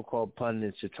the so-called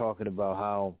pundits, are talking about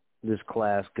how this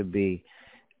class could be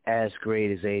as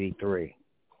great as 83.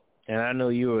 And I know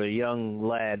you were a young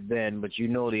lad then, but the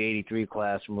 83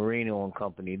 class, Marino and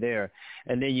company there.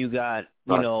 And then you got,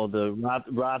 the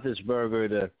Roethlisberger,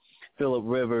 the Phillip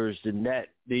Rivers, the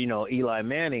Eli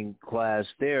Manning class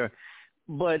there.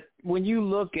 But when you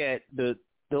look at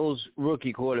those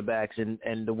rookie quarterbacks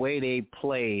and the way they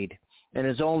played, and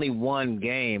it's only one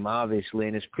game, obviously,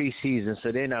 and it's preseason,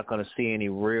 so they're not going to see any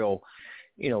real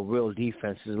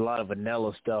defenses, a lot of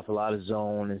vanilla stuff, a lot of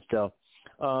zone and stuff.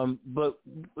 But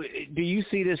do you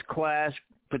see this class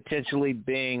potentially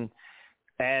being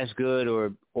as good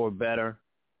or better?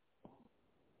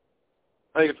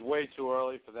 I think it's way too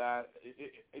early for that.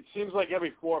 It seems like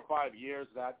every 4 or 5 years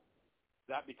that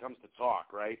becomes the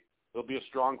talk, right? There'll be a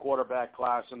strong quarterback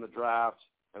class in the draft,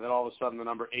 and then all of a sudden the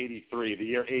number 83, the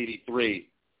year 83,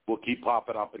 will keep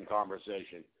popping up in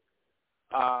conversation.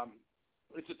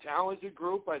 It's a talented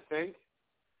group, I think.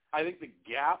 I think the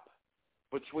gap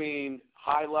between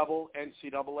high-level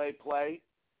NCAA play,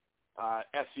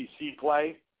 SEC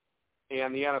play,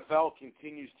 and the NFL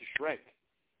continues to shrink.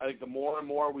 I think the more and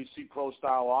more we see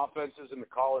pro-style offenses in the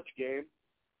college game,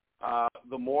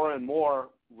 the more and more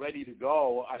ready to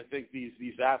go I think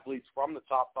these athletes from the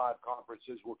top 5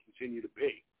 conferences will continue to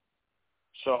be.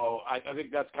 So I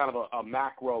think that's kind of a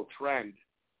macro trend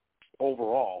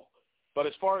overall. But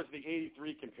as far as the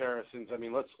 83 comparisons,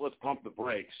 let's pump the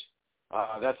brakes.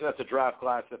 That's a draft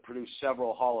class that produced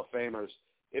several Hall of Famers.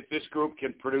 If this group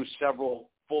can produce several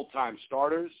full-time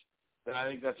starters, then I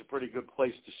think that's a pretty good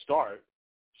place to start,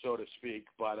 so to speak.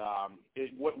 But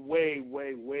it way,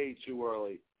 way, way too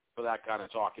early for that kind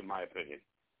of talk, in my opinion.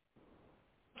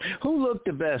 Who looked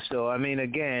the best, though? I mean,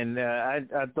 again, I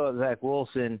thought Zach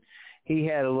Wilson, he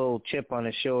had a little chip on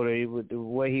his shoulder with the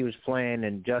way he was playing,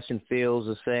 and Justin Fields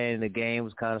was saying the game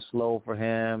was kind of slow for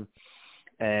him.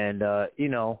 And,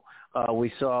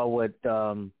 we saw what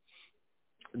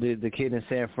the kid in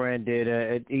San Fran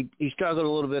did. He struggled a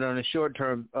little bit on the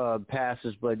short-term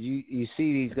passes, but you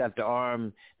see he's got the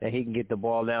arm that he can get the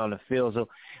ball down the field. So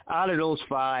out of those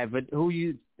five, but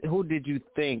who did you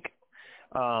think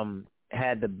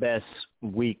had the best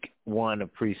week one of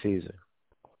preseason?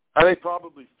 I think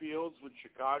probably Fields with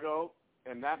Chicago,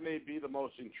 and that may be the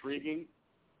most intriguing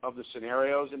of the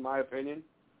scenarios, in my opinion,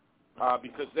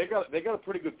 because they got a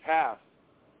pretty good path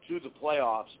to the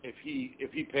playoffs if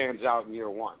he pans out in year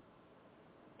one.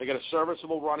 They got a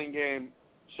serviceable running game,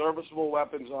 serviceable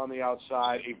weapons on the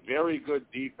outside, a very good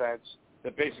defense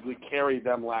that basically carried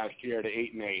them last year to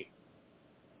 8-8.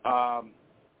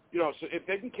 So if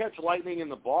they can catch lightning in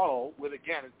the bottle with,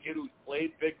 again, a kid who's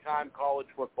played big-time college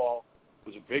football,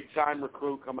 was a big-time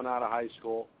recruit coming out of high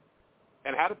school,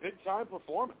 and had a big-time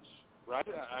performance, right?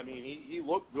 I mean, he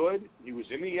looked good. He was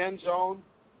in the end zone.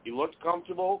 He looked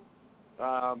comfortable.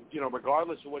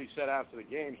 Regardless of what he said after the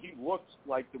game, he looked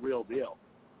like the real deal.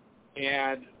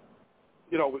 And,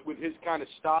 with his kind of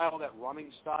style, that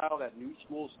running style, that new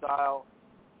school style,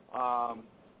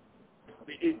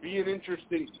 it'd be an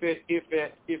interesting fit if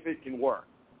it can work.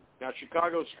 Now,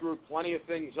 Chicago screwed plenty of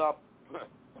things up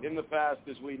in the past,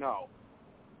 as we know.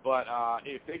 But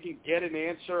if they can get an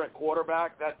answer at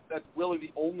quarterback, that's really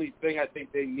the only thing I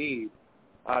think they need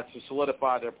to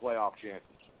solidify their playoff chances.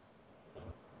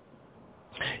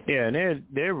 Yeah, and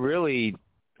they're really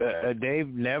they've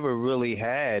never really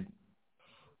had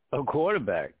a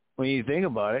quarterback when you think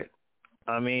about it.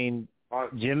 I mean,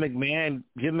 Jim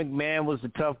McMahon was the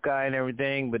tough guy and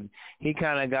everything, but he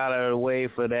kind of got out of the way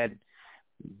for that.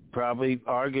 Probably,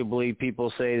 arguably,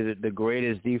 people say that the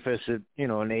greatest defensive,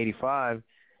 in '85.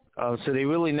 So they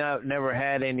really never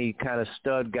had any kind of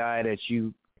stud guy that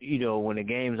when the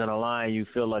game's on the line, you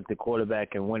feel like the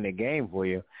quarterback can win the game for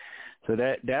you. So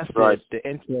that's right. The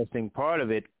interesting part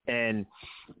of it. And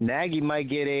Nagy might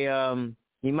get a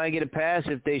pass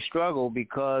if they struggle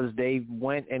because they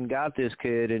went and got this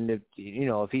kid. And if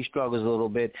he struggles a little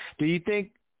bit, do you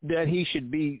think that he should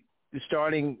be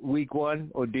starting week one,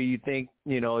 or do you think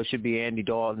it should be Andy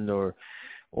Dalton or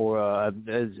I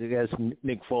guess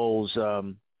Nick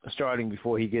Foles starting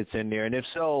before he gets in there? And if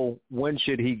so, when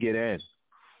should he get in?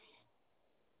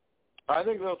 I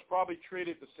think they'll probably treat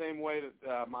it the same way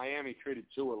that Miami treated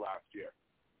Tua last year,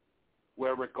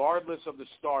 where regardless of the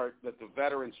start that the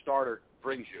veteran starter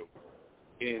brings you.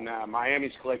 In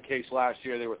Miami's case last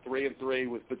year, they were 3-3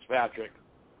 with Fitzpatrick.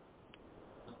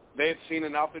 They had seen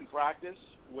enough in practice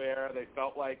where they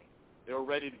felt like they were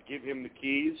ready to give him the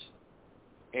keys,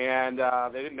 and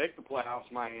they didn't make the playoffs,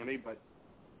 Miami, but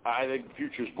I think the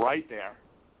future's bright there.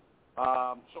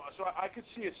 So I could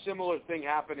see a similar thing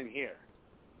happening here,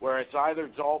 where it's either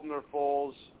Dalton or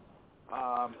Foles,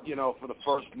 for the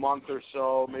first month or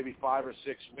so, maybe 5 or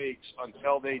 6 weeks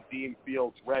until they deem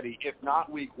Fields ready. If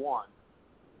not week one,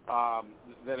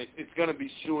 then it's going to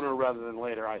be sooner rather than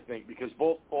later, I think, because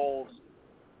both Foles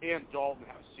and Dalton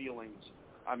have ceilings.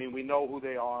 I mean, we know who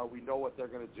they are. We know what they're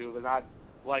going to do. They're not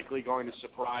likely going to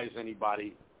surprise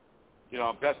anybody.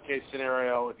 Best case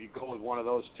scenario, if you go with one of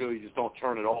those two, you just don't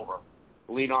turn it over.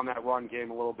 Lean on that run game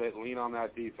a little bit, lean on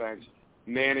that defense,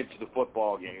 manage the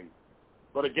football game.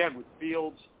 But again, with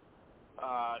Fields,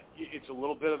 it's a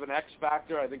little bit of an X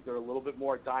factor. I think they're a little bit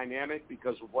more dynamic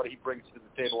because of what he brings to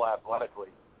the table athletically.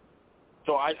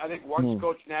 So I think once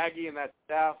Coach Nagy and that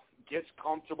staff gets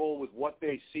comfortable with what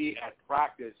they see at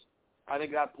practice, I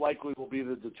think that likely will be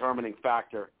the determining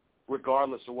factor,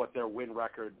 regardless of what their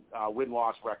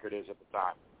win-loss record is at the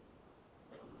time.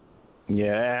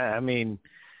 Yeah, I mean,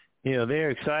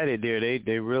 they're excited there.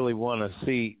 They really want to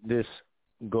see this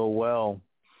go well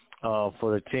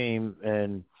for the team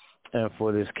and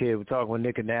for this kid. We're talking with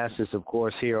Nick Anastas, of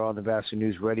course, here on the Bachelor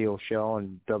News Radio Show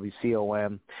on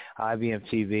WCOM, IBM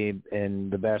TV, and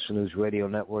the Bachelor News Radio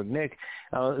Network. Nick,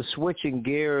 switching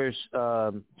gears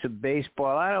to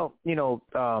baseball,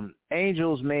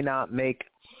 Angels may not make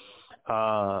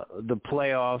the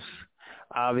playoffs,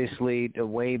 obviously, the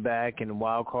way back and the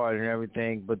wild card and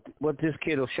everything, but what this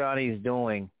kid Oshani is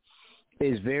doing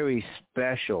is very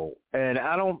special. And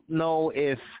I don't know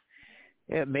if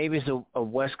maybe it's a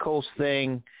West Coast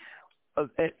thing,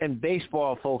 and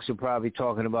baseball folks are probably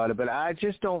talking about it, but I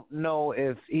just don't know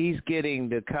if he's getting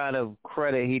the kind of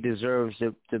credit he deserves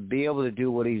to be able to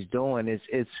do what he's doing.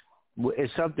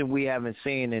 It's something we haven't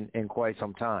seen in quite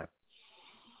some time.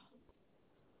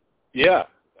 Yeah.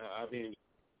 I mean,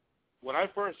 when I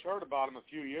first heard about him a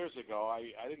few years ago,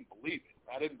 I didn't believe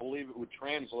it. I didn't believe it would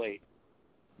translate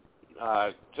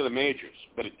to the majors,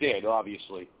 but it did,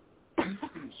 obviously.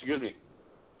 Excuse me.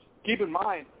 Keep in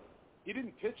mind, he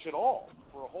didn't pitch at all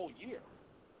for a whole year.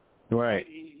 Right.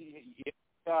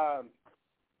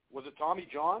 Was it Tommy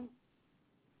John?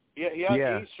 He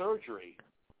had knee surgery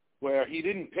where he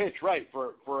didn't pitch, right,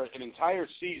 for an entire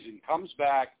season, comes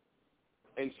back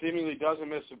and seemingly doesn't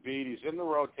miss a beat. He's in the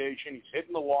rotation. He's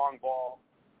hitting the long ball.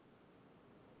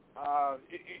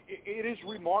 It is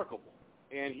remarkable.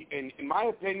 And in my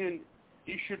opinion,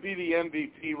 he should be the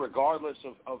MVP regardless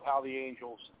of how the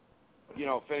Angels,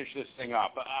 finish this thing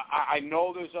up. I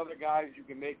know there's other guys you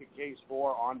can make a case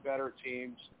for on better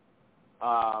teams.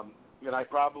 And I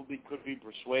probably could be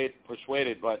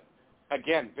persuaded. But,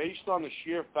 again, based on the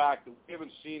sheer fact that we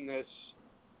haven't seen this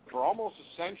for almost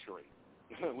a century,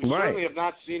 we certainly have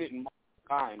not seen it in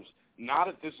modern times, not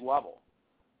at this level.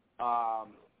 That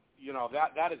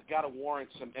has got to warrant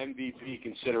some MVP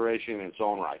consideration in its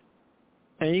own right.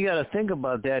 And you got to think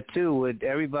about that, too.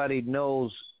 Everybody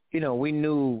knows, we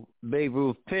knew Babe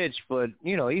Ruth pitched, but,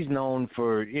 he's known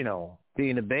for,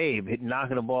 being a Babe,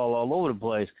 knocking the ball all over the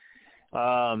place.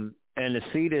 And to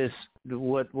see this,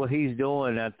 what he's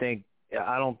doing, I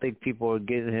don't think people are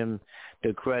giving him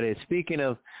the credit. Speaking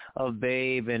of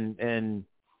Babe and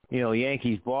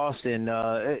Yankees, Boston,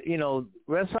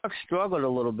 Red Sox struggled a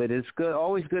little bit. It's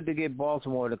always good to get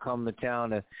Baltimore to come to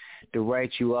town to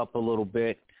write you up a little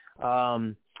bit.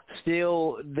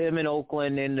 Still, them in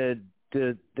Oakland in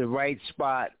the right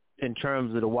spot in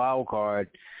terms of the wild card.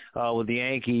 With the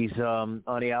Yankees on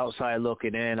the outside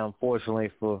looking in,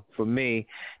 unfortunately for me.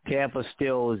 Tampa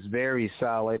still is very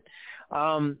solid.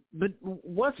 But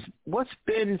what's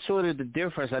been sort of the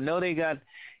difference? I know they got,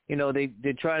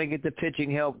 they're trying to get the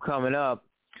pitching help coming up,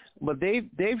 but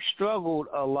they've struggled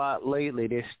a lot lately.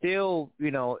 They're still,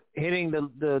 hitting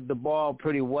the ball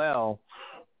pretty well.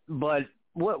 But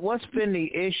what's been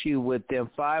the issue with them?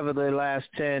 5 of their last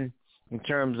 10 in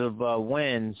terms of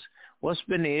wins. What's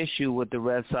been the issue with the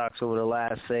Red Sox over the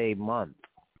last, say, month?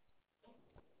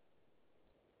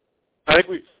 I think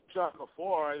we've talked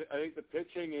before. I think the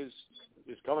pitching is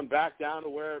coming back down to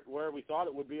where we thought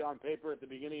it would be on paper at the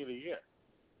beginning of the year.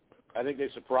 I think they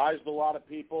surprised a lot of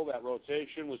people. That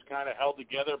rotation was kind of held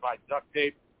together by duct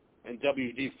tape and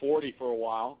WD-40 for a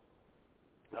while.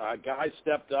 Guys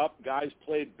stepped up. Guys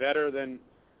played better than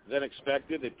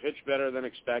expected. They pitched better than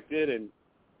expected, and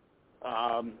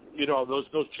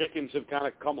those chickens have kind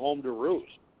of come home to roost.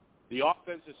 The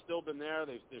offense has still been there.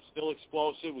 They're still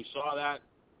explosive. We saw that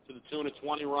to the tune of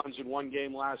 20 runs in one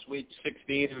game last week,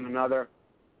 16 in another.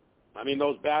 I mean,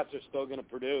 those bats are still going to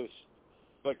produce.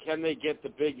 But can they get the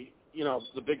big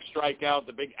strikeout,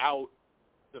 the big out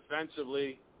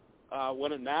defensively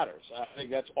when it matters? I think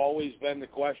that's always been the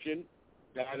question.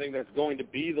 And I think that's going to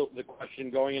be the question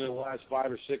going into the last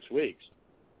 5 or 6 weeks.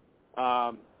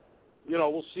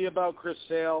 We'll see about Chris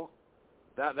Sale.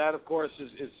 That of course,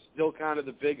 is still kind of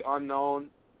the big unknown.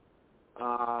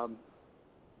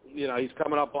 He's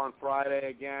coming up on Friday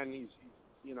again.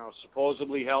 He's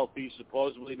supposedly healthy,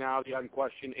 supposedly now the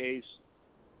unquestioned ace.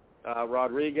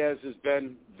 Rodriguez has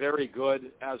been very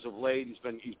good as of late.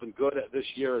 He's been good at this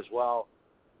year as well.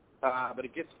 But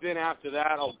it gets thin after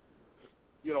that.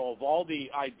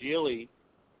 Evaldi ideally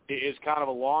is kind of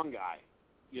a long guy.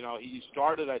 He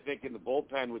started, I think, in the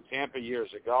bullpen with Tampa years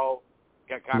ago.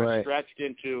 Got kind of stretched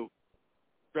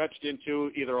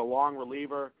into either a long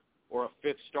reliever or a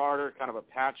fifth starter, kind of a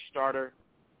patch starter.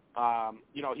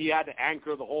 He had to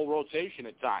anchor the whole rotation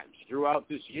at times throughout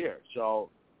this year. So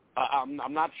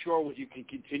I'm not sure what you can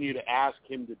continue to ask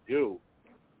him to do.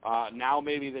 Now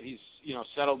maybe that he's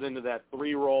settled into that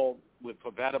 3 role with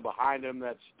Pivetta behind him,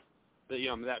 that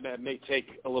may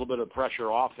take a little bit of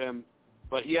pressure off him.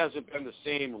 But he hasn't been the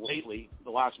same lately,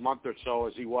 the last month or so,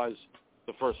 as he was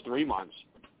the first 3 months.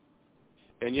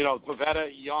 And, Pivetta,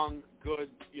 young, good,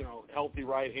 healthy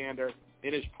right-hander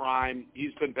in his prime.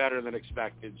 He's been better than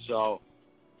expected. So,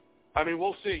 I mean,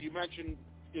 we'll see. You mentioned,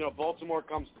 Baltimore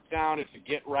comes to town. It's a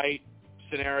get-right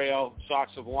scenario.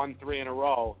 Sox have won 3 in a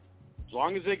row. As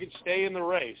long as they can stay in the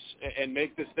race and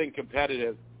make this thing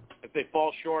competitive, if they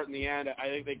fall short in the end, I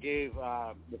think they gave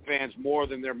the fans more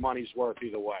than their money's worth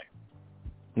either way.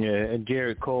 Yeah, and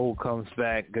Garrett Cole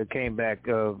came back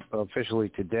officially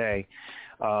today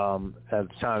at the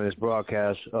time of this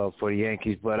broadcast for the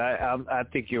Yankees. But I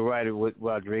think you're right with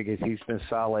Rodriguez. He's been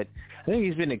solid. I think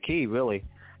he's been the key, really.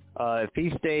 If he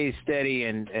stays steady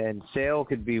and Sale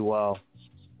could be well,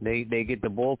 they get the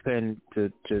bullpen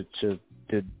to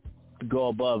go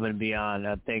above and beyond.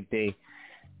 I think they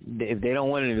if they don't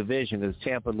win the division, because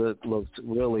Tampa looks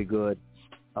really good,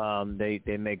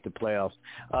 they make the playoffs.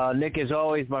 Nick, as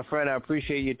always, my friend, I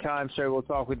appreciate your time, sir. We'll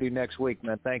talk with you next week,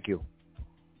 man. Thank you.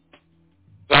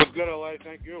 Sounds good, L.A.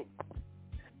 Thank you.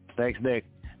 Thanks, Nick.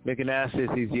 Nick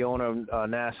Anastas, he's the owner of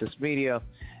Anastas Media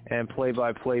and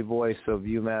play-by-play voice of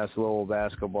UMass Lowell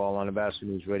basketball on the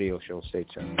Basketball News Radio Show. Stay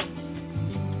tuned.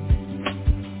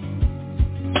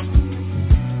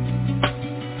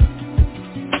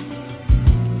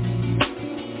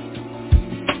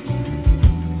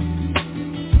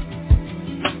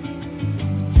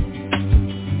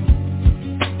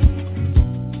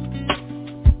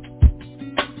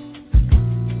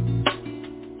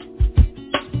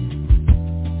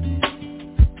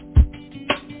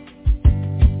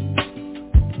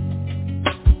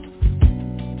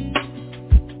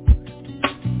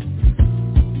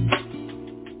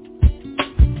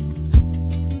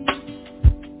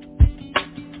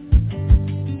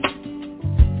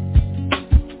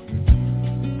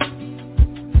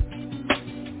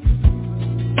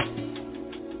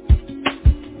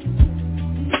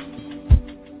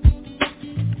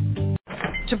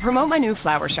 To promote my new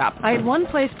flower shop, I had one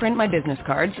place print my business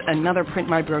cards, another print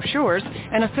my brochures,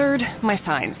 and a third, my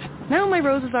signs. Now my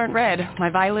roses aren't red, my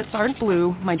violets aren't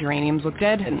blue, my geraniums look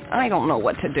dead, and I don't know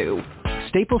what to do.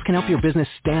 Staples can help your business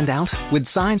stand out with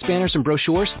signs, banners, and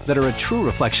brochures that are a true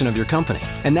reflection of your company.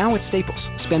 And now at Staples,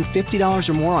 spend $50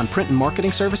 or more on print and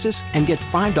marketing services and get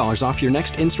 $5 off your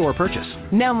next in-store purchase.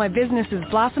 Now my business is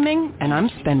blossoming, and I'm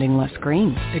spending less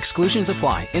green. Exclusions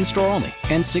apply. In-store only.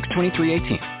 End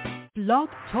 6/23/18. Blog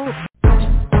Talk.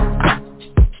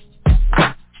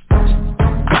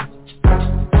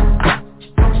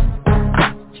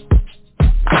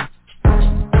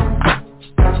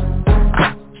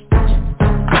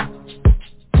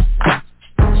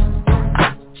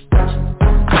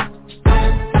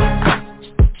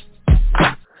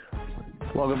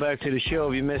 Welcome back to the show.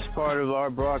 If you missed part of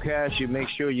our broadcast, you make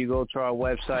sure you go to our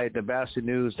website,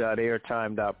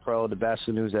 thebastardnews.airtime.pro,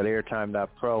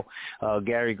 thebastardnews.airtime.pro.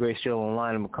 Gary Gray still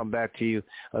online. I'm going to come back to you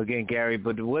again, Gary.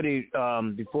 But what do you,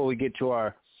 before we get to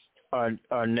our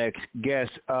next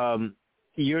guest,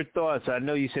 your thoughts? I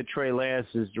know you said Trey Lance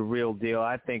is the real deal.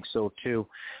 I think so, too.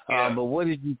 Yeah. But what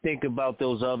did you think about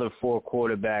those other four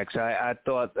quarterbacks? I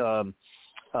thought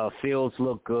Fields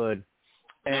looked good.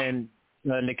 And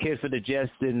the kid for the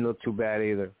Jets didn't look too bad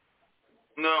either.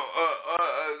 No,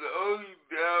 the only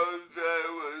downside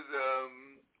was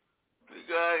the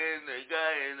guy in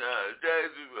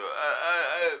Jacksonville.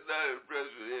 I am not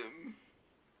impressed with him.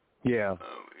 Yeah.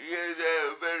 He has to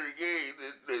have a better game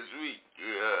this week.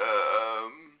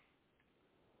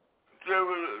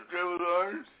 Trevor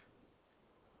Lawrence.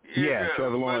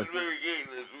 Trevor Lawrence. Much better game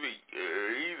this week.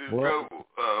 He's in trouble.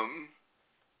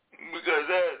 Because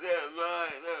that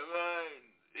line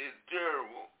is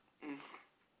terrible.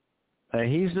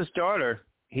 He's the starter.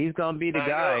 He's gonna be the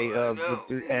guy, I know.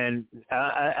 And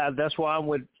I that's why I'm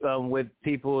with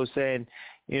people who are saying,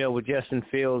 with Justin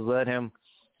Fields, let him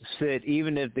sit,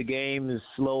 even if the game is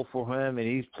slow for him, and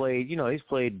he's played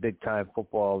big time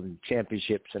football and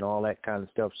championships and all that kind of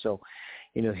stuff. So,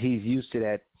 he's used to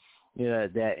that,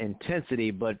 that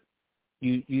intensity. But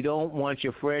you don't want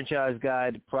your franchise guy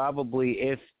to probably,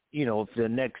 if the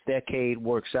next decade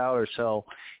works out or so,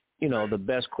 the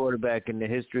best quarterback in the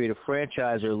history of the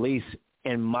franchise, or at least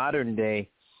in modern day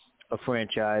a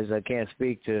franchise. I can't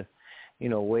speak to,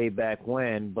 way back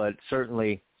when, but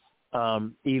certainly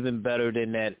even better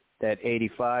than that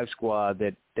 85 squad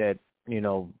that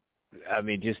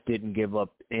just didn't give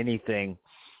up anything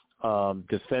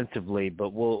defensively.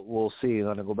 But we'll see. I'm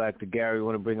going to go back to Gary. I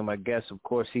want to bring in my guest. Of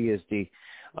course, he is the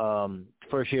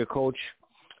first-year coach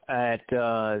at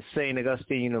St.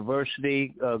 Augustine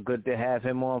University. Good to have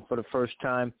him on for the first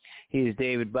time. He is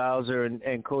David Bowser.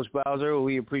 And Coach Bowser,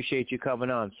 we appreciate you coming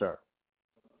on, sir.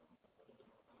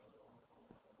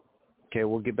 Okay,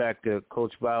 we'll get back to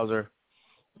Coach Bowser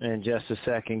in just a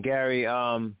second. Gary,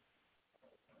 as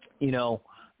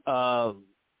I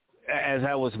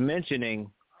was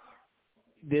mentioning,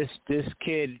 this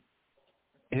kid,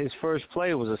 his first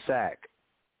play was a sack.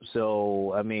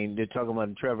 So, they're talking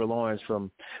about Trevor Lawrence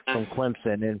from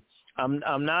Clemson. And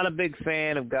I'm not a big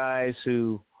fan of guys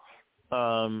who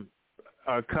are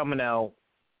coming out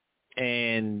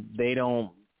and they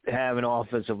don't have an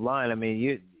offensive line.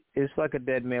 It's like a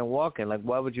dead man walking. Like,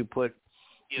 why would you put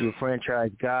your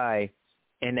franchise guy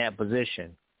in that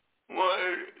position? Well,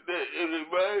 it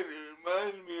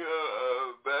reminds me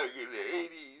of back in the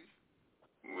 80s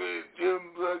when Jim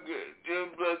Plunkett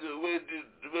went to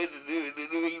the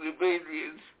New England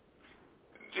Patriots.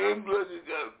 Jim Plunkett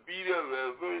got beat up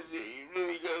at first. He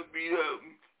really got beat up.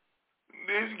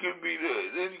 could be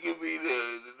the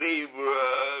name for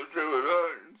Trevor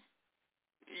Lawrence.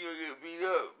 He's gonna get beat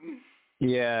up.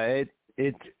 Yeah,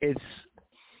 it's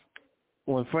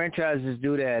when franchises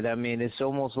do that. I mean, it's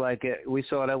almost like we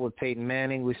saw that with Peyton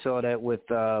Manning. We saw that with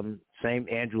same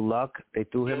Andrew Luck. They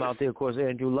threw him out there. Of course,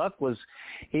 Andrew Luck was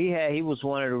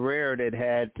one of the rare that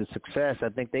had the success. I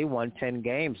think they won 10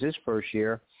 games this first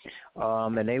year,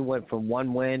 and they went from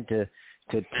 1 win to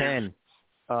 10.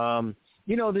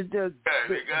 You know the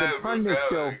pundits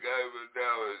still.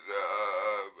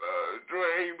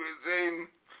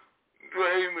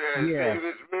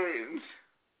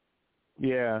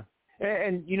 Yeah.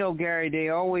 And you know, Gary, they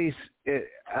always.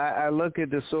 I look at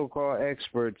the so-called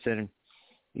experts, and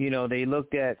you know, they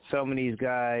looked at some of these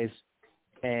guys,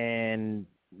 and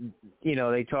you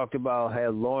know, they talked about how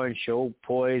Lawrence showed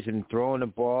poise and throwing the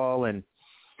ball, and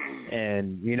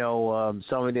you know,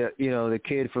 some of the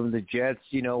kid from the Jets,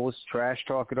 you know, was trash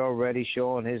talking already,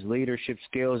 showing his leadership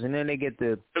skills, and then they get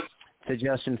to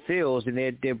Justin Fields, and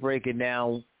they're breaking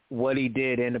down what he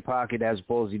did in the pocket as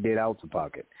opposed to he did out the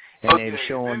pocket, and they're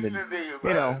showing This is the thing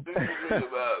about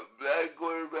black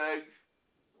quarterbacks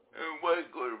and white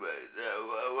quarterbacks.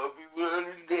 Now, what people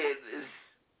understand is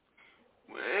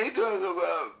when they talk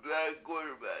about black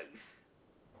quarterbacks,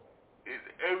 it's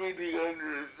everything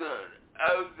under the sun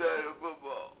outside of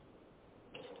football.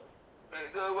 When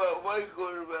they talk about white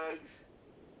quarterbacks,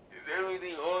 it's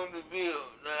everything on the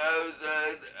field, not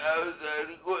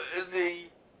outside the court. And then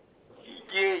you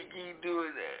can't keep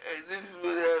doing that. And this is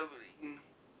what's happening.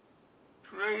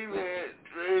 Trey Lance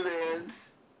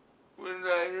for the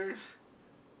Niners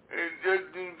and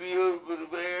Justin Fields for the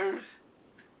Bears,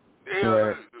 they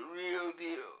are the real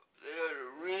deal. They are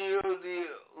the real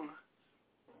deal.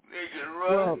 They can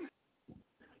run,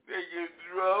 they can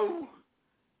throw,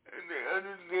 and they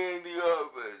understand the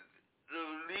offense. So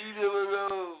leave them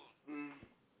alone.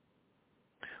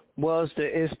 Well,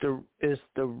 it's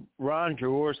the Ron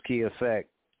Jaworski effect.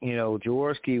 You know,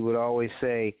 Jaworski would always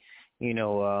say, you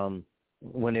know,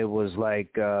 when it was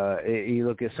like you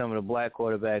look at some of the black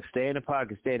quarterbacks, stay in the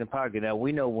pocket. Now,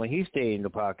 we know when he stayed in the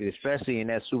pocket, especially in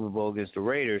that Super Bowl against the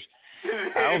Raiders,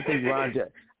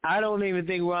 I don't even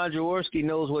think Ron Jaworski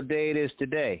knows what day it is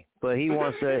today. But he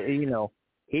wants to, you know,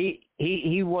 he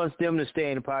wants them to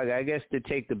stay in the pocket, I guess, to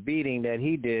take the beating that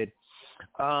he did.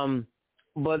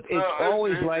 But it's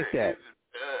always like that.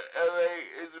 LA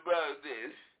is about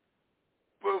this.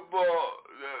 Football,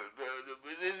 the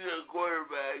position of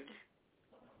quarterback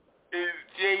is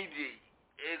changing.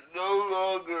 It's no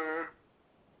longer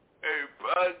a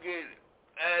pocket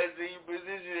passing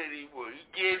position anymore. You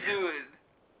can't do it.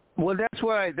 Well, that's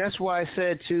why I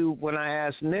said to when I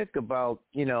asked Nick about,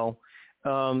 you know,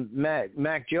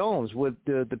 Mac Jones with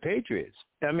the Patriots.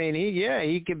 I mean,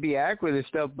 he can be accurate and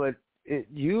stuff, but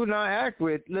you're not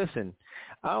accurate. Listen,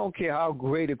 I don't care how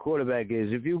great a quarterback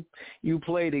is. If you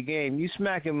play the game, you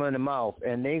smack him in the mouth,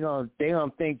 and they gonna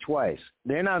think twice.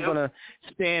 They're not gonna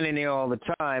stand in there all the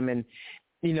time. And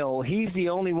you know, he's the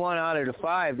only one out of the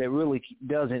 5 that really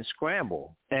doesn't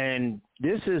scramble. And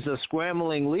this is a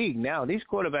scrambling league now. These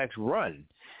quarterbacks run.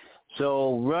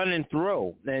 So run and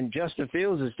throw. And Justin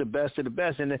Fields is the best of the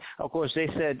best. And, of course, they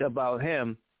said about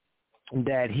him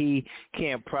that he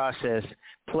can't process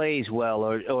plays well,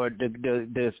 or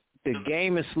the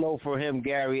game is slow for him,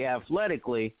 Gary,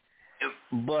 athletically,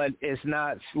 but it's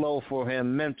not slow for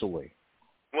him mentally.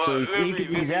 Well, so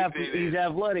he's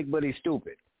athletic, but he's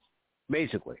stupid,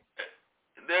 basically.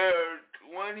 There are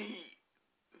 24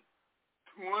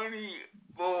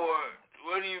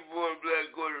 black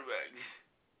quarterbacks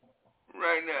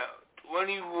right now.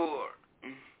 24.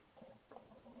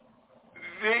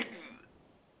 6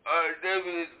 are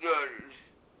definite starters.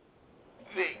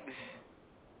 6.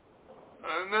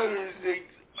 Another 6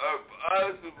 are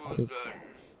possible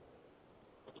starters.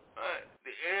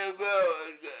 The NFL,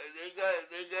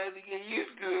 they got to get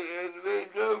used to it as they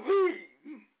go be.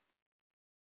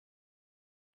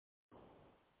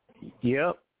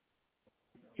 Yep.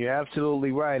 You're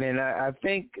absolutely right. And I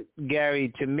think,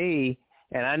 Gary, to me,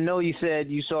 and I know you said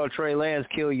you saw Trey Lance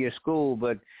kill your school,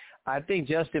 but I think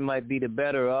Justin might be the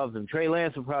better of them. Trey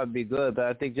Lance will probably be good, but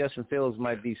I think Justin Fields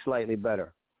might be slightly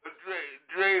better.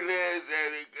 Trey Lance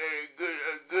had a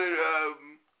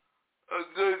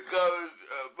good college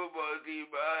football team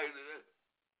behind it,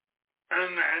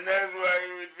 and that's why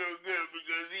he was so good,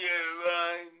 because he had a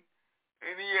line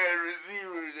and he had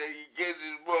receivers that could catch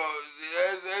his balls.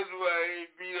 That's why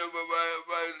he beat up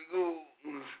by school.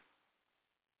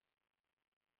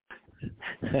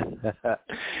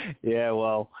 Yeah,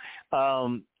 well,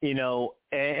 you know,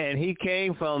 and he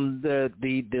came from the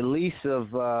least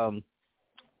of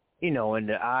in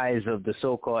the eyes of the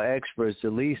so-called experts, the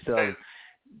least of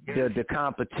the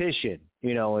competition,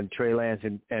 and Trey Lance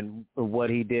and what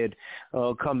he did.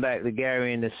 Come back to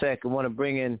Gary in a second. I want to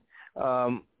bring in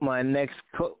my next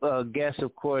guest.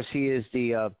 Of course, he is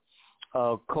the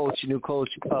new coach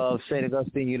of St.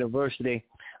 Augustine University.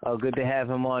 Good to have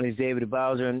him on. He's David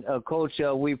Bowser. And, Coach,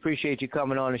 we appreciate you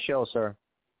coming on the show, sir.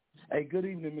 Hey, good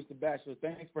evening, Mr. Batchelor.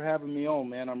 Thanks for having me on,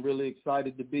 man. I'm really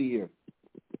excited to be here.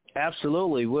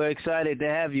 Absolutely. We're excited to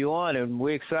have you on, and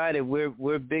we're excited.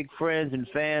 We're big friends and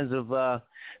fans of the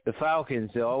Falcons.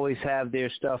 They always have their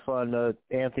stuff on.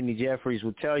 Anthony Jeffries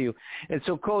will tell you. And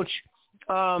so, Coach,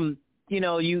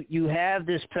 you have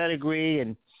this pedigree,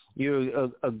 and you're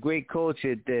a great coach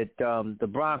at the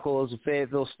Broncos of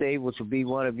Fayetteville State, which will be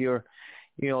one of your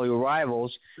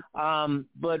rivals.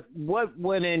 But what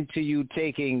went into you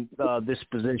taking this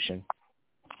position?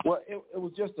 Well, it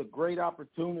was just a great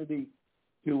opportunity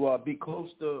to be close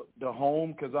to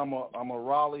home, because I'm a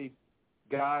Raleigh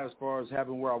guy as far as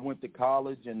having where I went to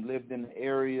college and lived in the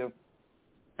area.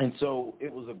 And so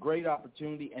it was a great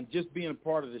opportunity, and just being a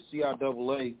part of the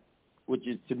CIAA, which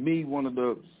is to me one of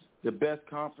the best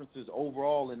conferences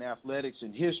overall in athletics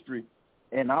and history.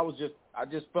 And I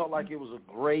just felt like it was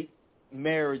a great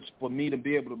marriage for me to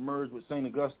be able to merge with St.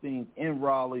 Augustine in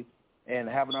Raleigh and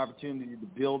have an opportunity to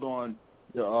build on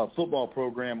the football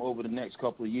program over the next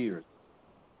couple of years.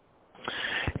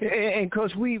 And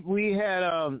Coach, we had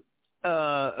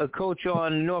a coach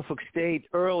on Norfolk State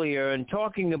earlier and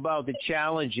talking about the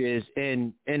challenges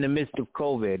in the midst of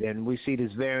COVID, and we see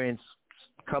this variance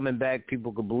coming back.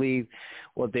 People can believe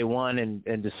what they want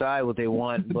and decide what they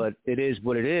want, but it is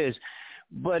what it is.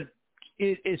 But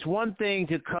it's one thing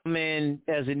to come in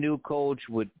as a new coach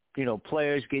with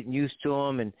players getting used to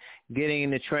them and getting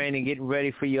into training, getting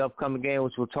ready for your upcoming game,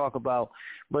 which we'll talk about.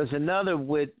 But it's another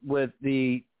with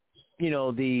the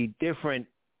the different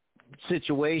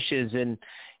situations and,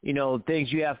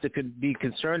 things you have to be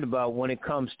concerned about when it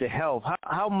comes to health.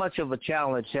 How much of a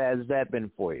challenge has that been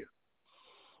for you?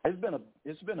 It's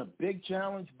been a big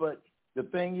challenge, but the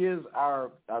thing is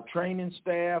our training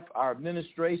staff, our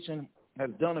administration has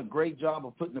done a great job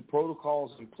of putting the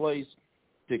protocols in place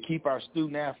to keep our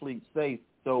student athletes safe.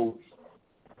 So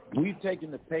we've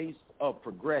taken the pace of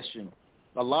progression.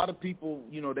 A lot of people,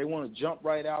 they want to jump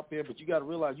right out there, but you got to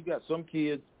realize you got some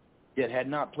kids that had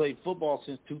not played football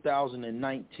since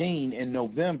 2019 in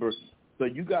November. So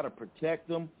you got to protect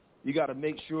them. You got to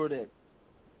make sure that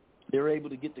they're able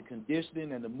to get the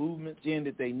conditioning and the movements in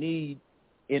that they need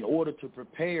in order to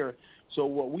prepare. So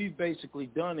what we've basically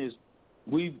done is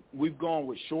we've gone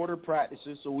with shorter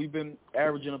practices. So we've been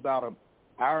averaging about an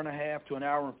hour and a half to an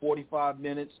hour and 45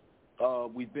 minutes.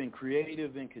 We've been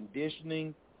creative in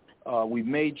conditioning. We've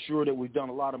made sure that we've done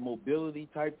a lot of mobility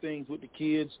type things with the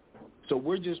kids. So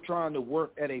we're just trying to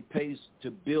work at a pace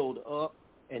to build up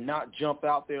and not jump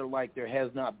out there like there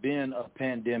has not been a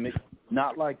pandemic,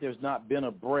 not like there's not been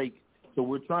a break. So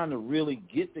we're trying to really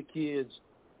get the kids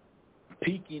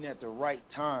peaking at the right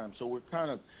time. So we're kind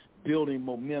of building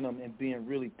momentum and being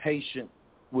really patient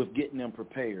with getting them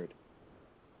prepared.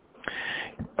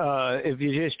 If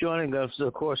you're just joining us,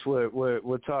 of course,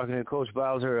 we're talking to Coach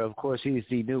Bowser. Of course, he's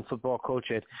the new football coach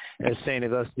at St.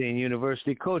 Augustine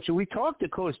University. Coach, we talked to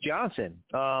Coach Johnson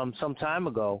some time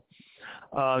ago,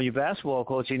 your basketball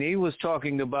coach, and he was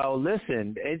talking about,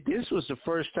 listen, this was the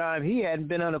first time he hadn't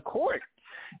been on a court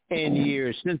in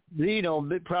years since,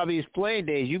 probably his playing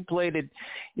days. You played at,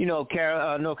 North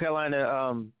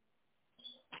Carolina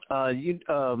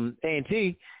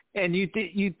A&T, and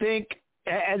you think,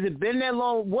 has it been that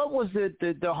long? What was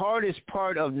the hardest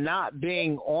part of not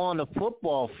being on a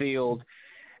football field,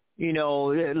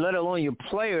 let alone your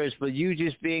players, but you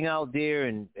just being out there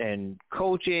and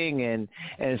coaching and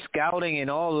scouting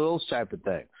and all of those type of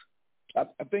things? I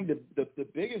think the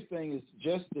biggest thing is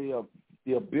just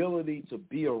the ability to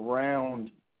be around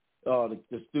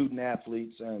the student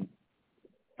athletes and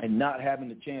not having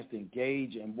the chance to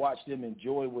engage and watch them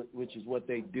enjoy which is what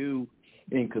they do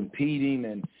in competing.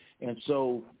 And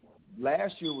so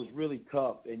last year was really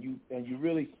tough, and you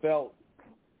really felt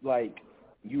like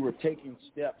you were taking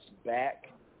steps back.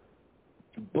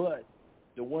 But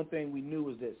the one thing we knew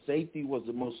is that safety was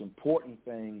the most important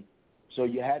thing, so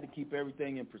you had to keep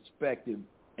everything in perspective.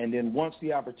 And then once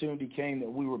the opportunity came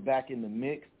that we were back in the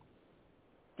mix,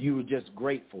 you were just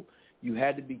grateful. You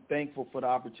had to be thankful for the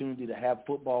opportunity to have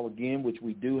football again, which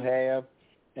we do have.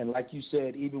 And like you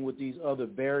said, even with these other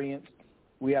variants,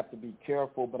 we have to be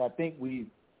careful. But I think we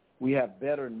have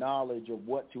better knowledge of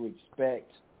what to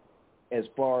expect as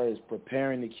far as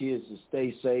preparing the kids to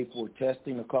stay safe. We're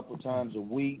testing a couple times a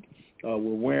week. We're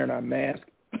wearing our mask,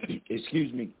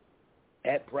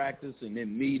 at practice and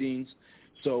in meetings.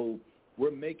 So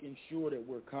we're making sure that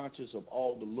we're conscious of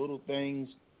all the little things,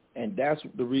 and that's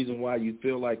the reason why you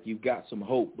feel like you've got some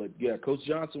hope. But, yeah, Coach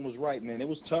Johnson was right, man. It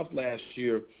was tough last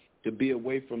year to be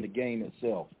away from the game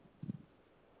itself.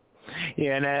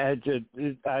 Yeah, and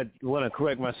I want to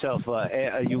correct myself.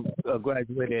 You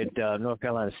graduated at North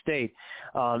Carolina State,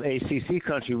 ACC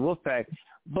country, Wolfpack.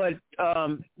 But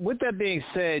with that being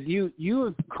said, you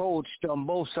have coached on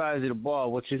both sides of the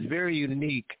ball, which is very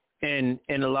unique in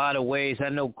a lot of ways. I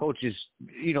know coaches,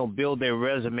 build their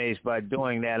resumes by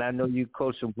doing that. I know you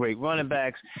coach some great running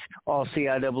backs, all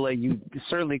CIAA. You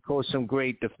certainly coach some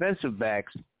great defensive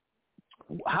backs.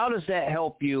 How does that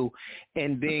help you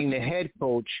in being the head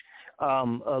coach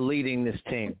leading this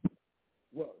team?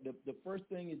 Well, the first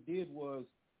thing it did was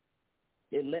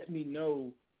it let me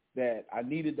know that I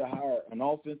needed to hire an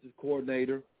offensive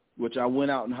coordinator, which I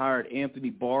went out and hired Anthony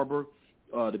Barber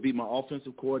to be my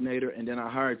offensive coordinator, and then I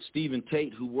hired Stephen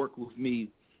Tate, who worked with me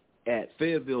at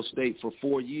Fayetteville State for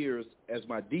 4 years as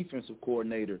my defensive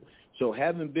coordinator. So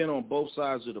having been on both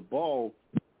sides of the ball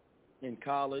in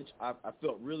college, I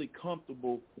felt really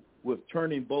comfortable with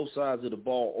turning both sides of the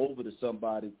ball over to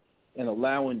somebody and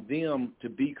allowing them to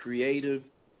be creative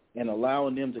and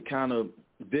allowing them to kind of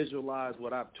visualize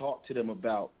what I've talked to them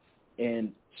about.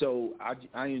 And so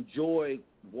I enjoy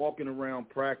walking around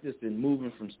practice and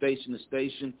moving from station to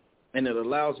station, and it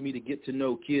allows me to get to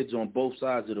know kids on both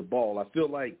sides of the ball. I feel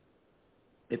like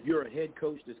if you're a head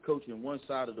coach that's coaching one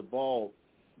side of the ball,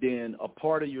 then a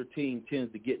part of your team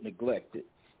tends to get neglected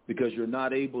because you're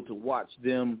not able to watch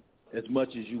them as much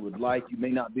as you would like. You may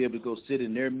not be able to go sit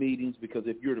in their meetings because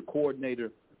if you're the coordinator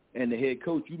and the head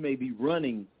coach, you may be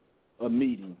running a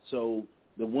meeting. So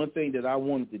the one thing that I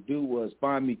wanted to do was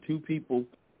find me two people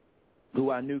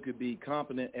who I knew could be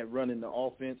competent at running the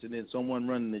offense and then someone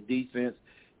running the defense,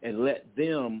 and let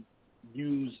them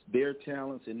use their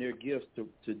talents and their gifts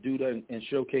to do that and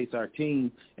showcase our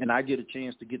team, and I get a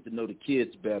chance to get to know the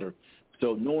kids better.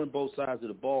 So knowing both sides of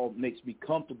the ball makes me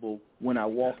comfortable when I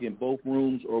walk in both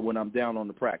rooms or when I'm down on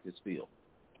the practice field.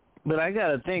 But I got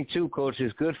to think, too, Coach,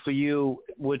 it's good for you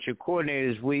with your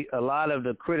coordinators. A lot of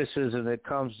the criticism that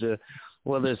comes to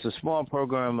whether it's a small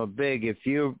program or big, if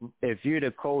you're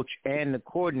the coach and the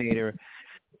coordinator,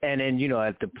 and then,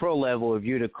 at the pro level, if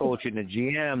you're the coach and the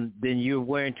GM, then you're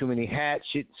wearing too many hats.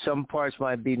 Some parts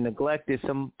might be neglected.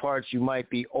 Some parts you might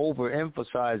be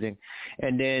overemphasizing.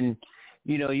 And then,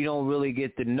 you don't really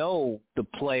get to know the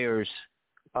players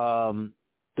the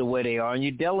way they are, and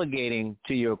you're delegating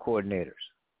to your coordinators.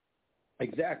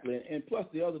 Exactly. And plus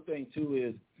the other thing, too,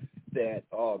 is that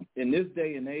in this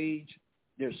day and age,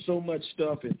 there's so much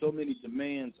stuff and so many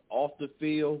demands off the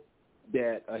field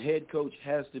that a head coach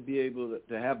has to be able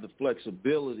to have the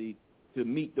flexibility to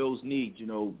meet those needs.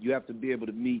 You have to be able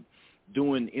to meet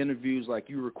doing interviews like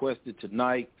you requested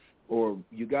tonight, or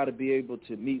you got to be able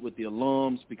to meet with the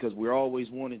alums because we're always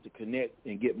wanting to connect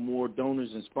and get more donors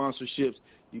and sponsorships.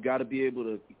 You got to be able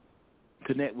to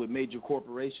connect with major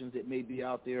corporations that may be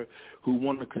out there who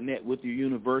want to connect with your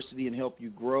university and help you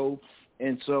grow.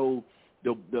 And so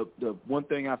the one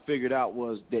thing I figured out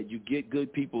was that you get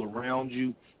good people around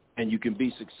you and you can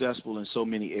be successful in so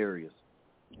many areas.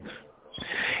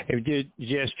 If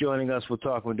you're just joining us, we're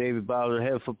talking with David Bowser,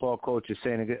 head football coach at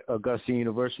St. Augustine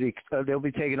University. They'll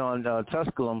be taking on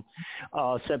Tusculum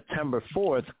September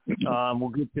 4th. We'll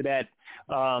get to that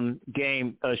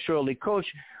game shortly. Coach,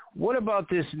 what about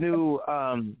this new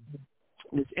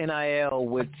this NIL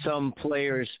with some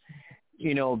players,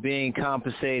 being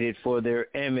compensated for their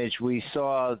image?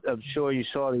 I'm sure you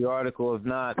saw the article. If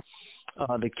not,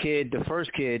 the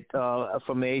first kid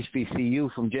from the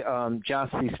HBCU, from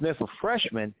Johnson C. Smith, a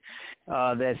freshman,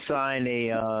 that signed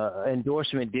a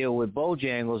endorsement deal with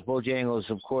Bojangles. Bojangles,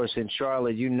 of course, in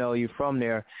Charlotte. You're from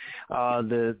there.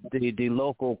 The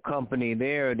local company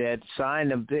there that signed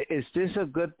them. Is this a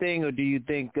good thing, or do you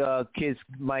think kids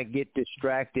might get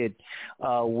distracted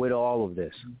with all of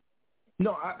this?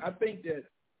 No, I think that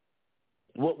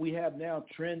what we have now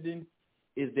trending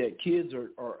is that kids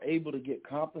are able to get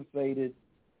compensated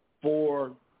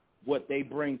for what they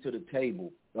bring to the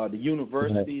table. The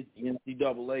universities, the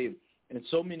NCAA, and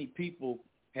so many people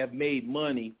have made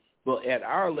money. But at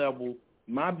our level,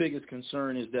 my biggest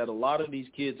concern is that a lot of these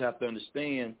kids have to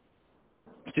understand,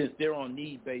 since they're on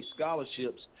need-based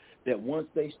scholarships, that once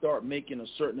they start making a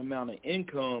certain amount of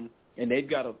income and they've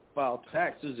got to file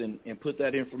taxes and put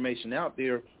that information out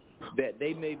there, that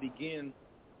they may begin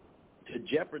to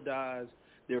jeopardize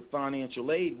their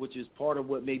financial aid, which is part of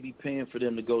what may be paying for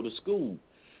them to go to school.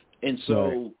 And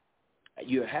so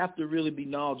you have to really be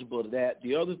knowledgeable of that.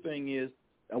 The other thing is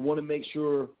I want to make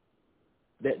sure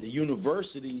that the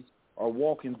universities are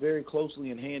walking very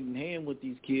closely and hand in hand with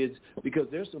these kids, because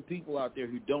there's some people out there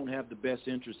who don't have the best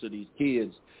interests of these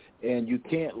kids, and you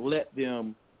can't let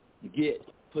them get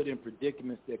put in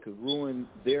predicaments that could ruin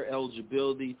their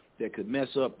eligibility, that could mess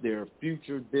up their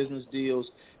future business deals.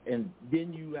 And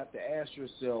then you have to ask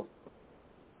yourself,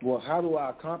 well, how do I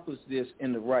accomplish this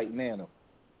in the right manner?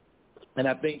 And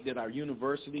I think that our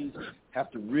universities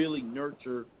have to really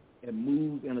nurture and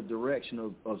move in a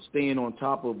direction of staying on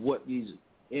top of what these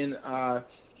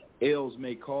NILs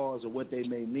may cause or what they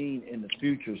may mean in the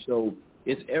future. So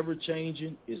it's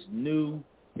ever-changing, it's new,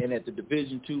 and at the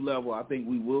Division II level, I think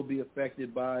we will be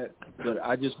affected by it, but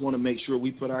I just want to make sure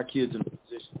we put our kids in a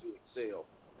position to excel.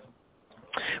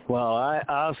 Well,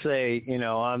 I'll say,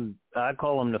 I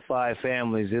call them the five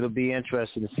families. It'll be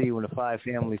interesting to see when the five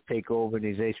families take over and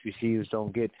these HBCUs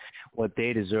don't get what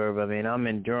they deserve. I mean, I'm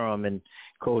in Durham, and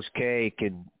Coach K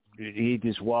he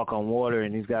just walk on water,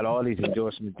 and he's got all these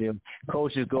endorsement deals.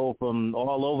 Coaches go from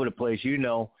all over the place,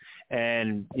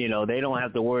 and, they don't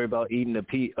have to worry about eating a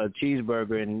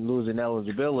cheeseburger and losing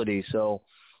eligibility. So,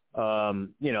 I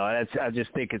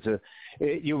just think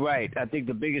you're right. I think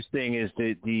the biggest thing is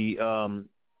that the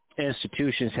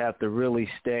institutions have to really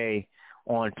stay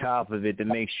on top of it to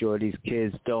make sure these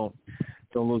kids don't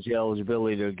lose their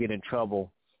eligibility or get in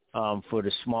trouble for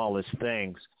the smallest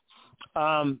things.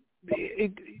 Go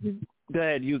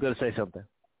ahead. You got to say something.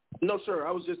 No, sir.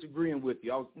 I was just agreeing with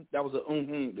you. That was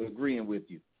agreeing with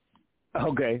you.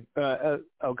 Okay.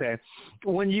 Okay.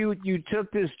 When you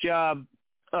took this job,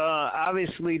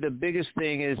 obviously the biggest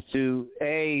thing is to,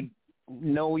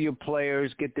 know your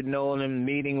players, get to know them,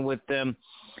 meeting with them.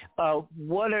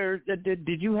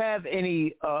 Did you have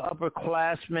any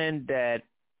upperclassmen that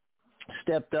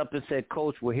stepped up and said,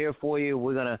 Coach, we're here for you.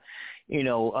 We're going to,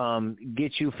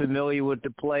 get you familiar with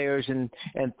the players and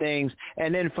things.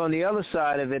 And then from the other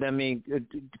side of it, I mean,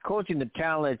 coaching the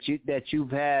talent that you've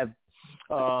had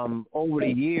over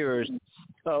the years,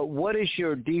 what is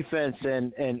your defense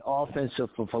and offensive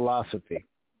philosophy?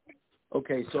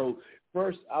 Okay, so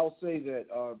first I'll say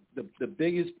that the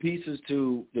biggest pieces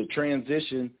to the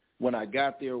transition when I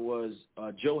got there was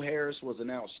Joe Harris was an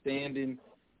outstanding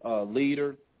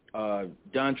leader.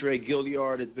 Dontre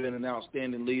Gilliard has been an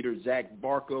outstanding leader. Zach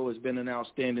Barco has been an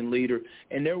outstanding leader.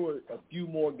 And there were a few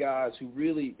more guys who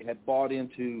really had bought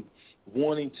into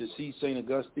wanting to see St.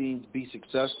 Augustine's be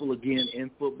successful again in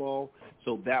football.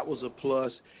 So that was a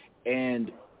plus.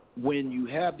 And when you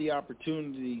have the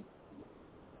opportunity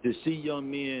to see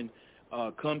young men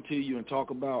come to you and talk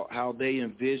about how they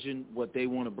envision what they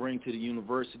want to bring to the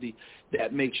university,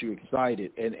 that makes you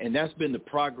excited. And that's been the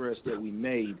progress that we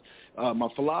made. My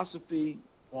philosophy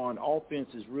on offense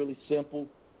is really simple,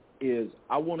 is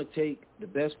I want to take the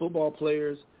best football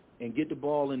players and get the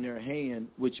ball in their hand,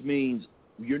 which means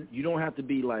you don't have to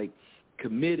be like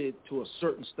committed to a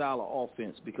certain style of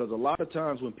offense, because a lot of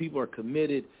times when people are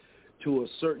committed to a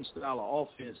certain style of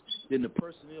offense, then the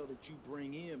personnel that you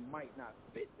bring in might not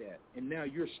fit that. And now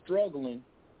you're struggling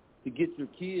to get your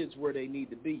kids where they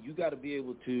need to be. You got to be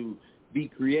able to be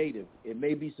creative. It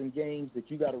may be some games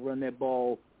that you got to run that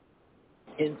ball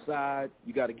inside.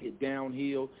 You got to get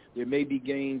downhill. There may be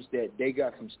games that they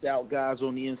got some stout guys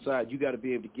on the inside. You got to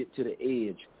be able to get to the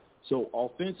edge. So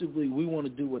offensively, we want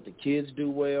to do what the kids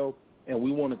do well, and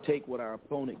we want to take what our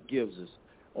opponent gives us.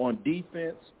 On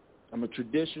defense, I'm a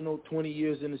traditional 20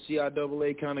 years in the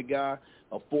CIAA kind of guy,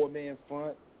 a four-man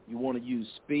front. You want to use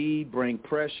speed, bring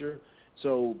pressure.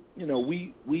 So,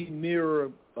 we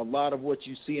mirror a lot of what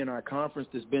you see in our conference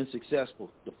that's been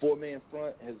successful. The four-man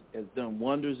front has done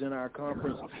wonders in our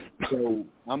conference. So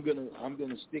I'm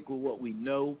gonna stick with what we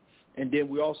know. And then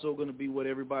we're also going to be what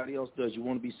everybody else does. You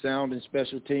want to be sound in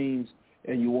special teams,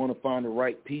 and you want to find the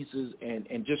right pieces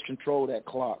and just control that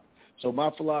clock. So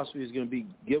my philosophy is going to be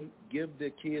give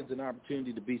the kids an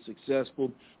opportunity to be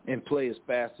successful and play as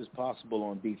fast as possible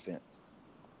on defense.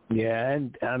 Yeah,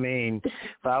 and, I mean,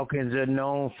 Falcons are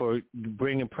known for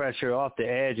bringing pressure off the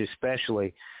edge,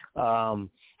 especially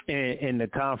in the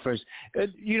conference.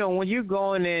 When you're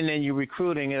going in and you're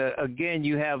recruiting, again,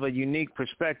 you have a unique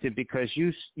perspective because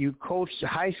you coached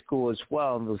high school as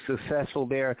well and were successful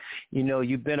there.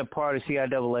 You've been a part of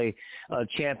CIAA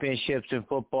championships in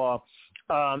football.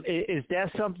 Is that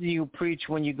something you preach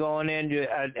when you're going in?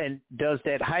 And does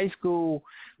that high school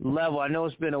level, I know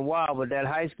it's been a while, but that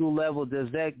high school level, does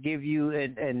that give you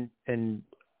an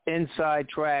inside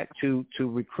track to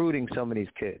recruiting some of these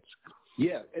kids?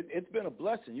 Yeah, it's been a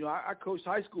blessing. I coached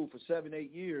high school for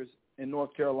 7-8 years in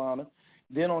North Carolina.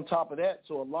 Then on top of that,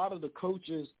 so a lot of the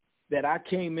coaches that I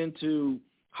came into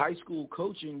high school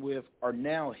coaching with are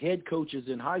now head coaches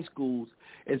in high schools,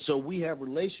 and so we have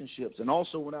relationships. And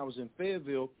also when I was in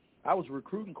Fayetteville, I was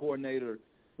recruiting coordinator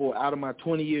for out of my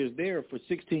 20 years there. For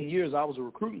 16 years, I was a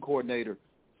recruiting coordinator.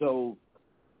 So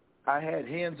I had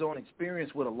hands-on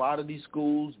experience with a lot of these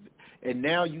schools, and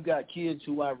now you got kids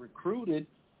who I recruited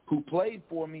who played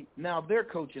for me. Now they're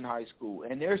coaching high school,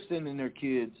 and they're sending their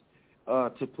kids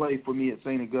to play for me at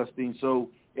St. Augustine. So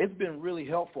it's been really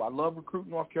helpful. I love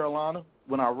recruiting North Carolina.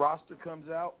 When our roster comes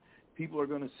out, people are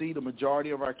going to see the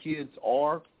majority of our kids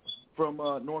are from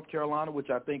North Carolina, which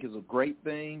I think is a great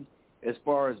thing as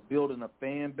far as building a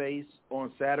fan base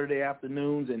on Saturday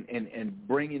afternoons and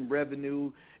bringing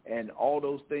revenue and all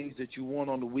those things that you want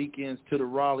on the weekends to the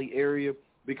Raleigh area,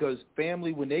 because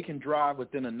family, when they can drive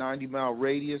within a 90-mile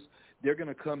radius, they're going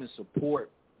to come and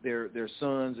support their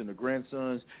sons and their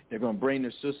grandsons. They're going to bring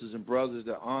their sisters and brothers,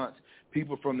 their aunts.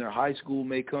 People from their high school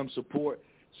may come support.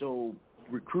 So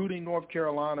recruiting North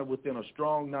Carolina within a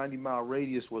strong 90-mile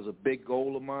radius was a big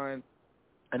goal of mine,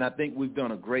 and I think we've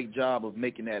done a great job of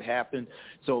making that happen.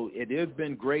 So it has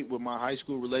been great with my high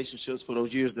school relationships for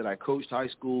those years that I coached high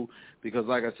school, because,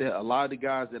 like I said, a lot of the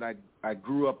guys that I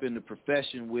grew up in the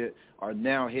profession with are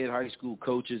now head high school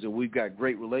coaches, and we've got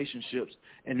great relationships,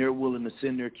 and they're willing to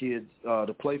send their kids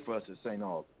to play for us at St.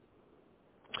 Aug.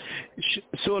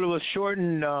 Sort of a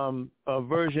shortened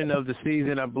version of the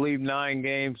season, I believe 9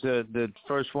 games, the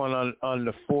first one on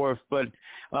the 4th, but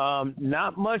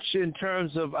not much in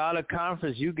terms of out of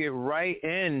conference. You get right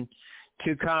in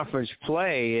to conference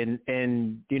play and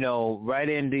right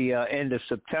in the end of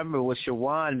September with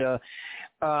Shawanda.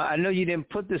 I know you didn't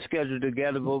put the schedule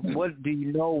together, but what do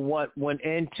you know what went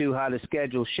into how the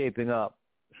schedule's shaping up?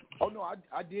 Oh, no,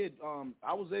 I did.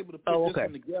 I was able to put this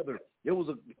one together. It was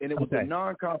a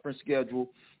non-conference schedule,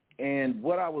 and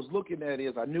what I was looking at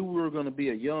is I knew we were going to be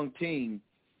a young team,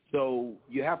 so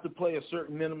you have to play a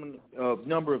certain minimum of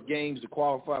number of games to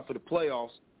qualify for the playoffs.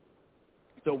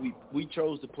 So we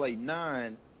chose to play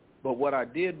 9, but what I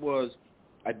did was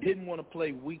I didn't want to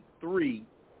play week 3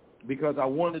 because I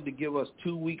wanted to give us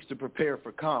 2 weeks to prepare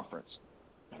for conference.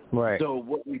 Right. So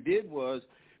what we did was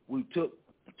we took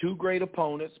 2 great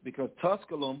opponents, because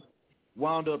Tusculum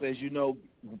wound up, as you know,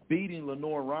 beating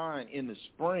Lenore Ryan in the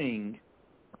spring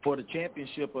for the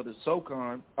championship of the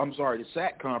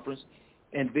SAC conference.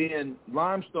 And then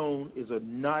Limestone is a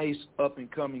nice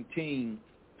up-and-coming team,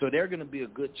 so they're going to be a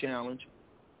good challenge.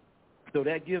 So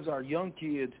that gives our young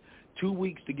kids 2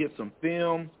 weeks to get some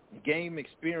film, game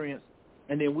experience,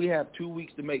 and then we have 2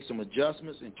 weeks to make some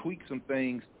adjustments and tweak some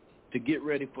things to get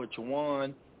ready for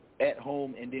Chowan at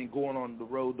home, and then going on the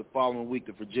road the following week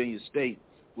to Virginia State,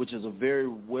 which is a very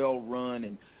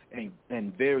well-run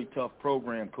and very tough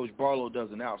program. Coach Barlow does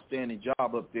an outstanding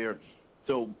job up there.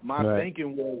 So my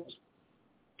thinking was,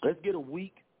 let's get a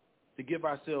week to give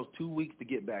ourselves 2 weeks to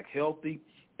get back healthy,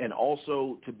 and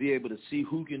also to be able to see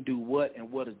who can do what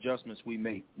and what adjustments we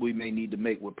may need to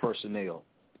make with personnel.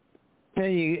 Yeah,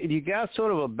 you got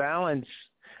sort of a balance.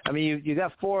 I mean, you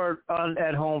got 4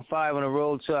 at home, 5 on the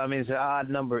road, so I mean it's an odd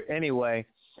number anyway.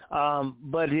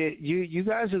 But you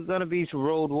guys are going to be some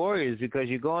road warriors, because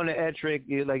you're going to Ettrick,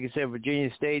 like you said,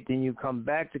 Virginia State, then you come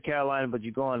back to Carolina, but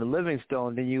you go on to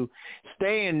Livingstone, then you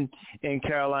stay in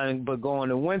Carolina, but go on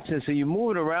to Winston. So you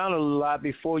move it around a lot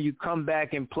before you come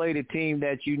back and play the team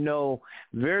that you know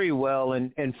very well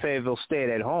in Fayetteville State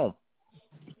at home.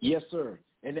 Yes, sir.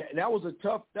 And that was a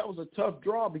tough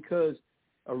draw, because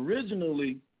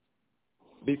originally,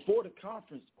 before the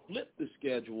conference flipped the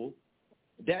schedule,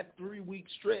 that 3-week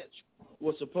stretch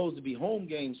was supposed to be home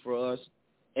games for us,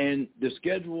 and the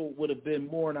schedule would have been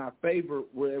more in our favor,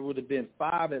 where it would have been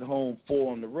 5 at home,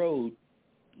 4 on the road.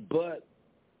 But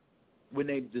when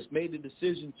they just made the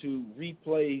decision to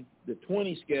replay the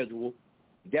 20 schedule,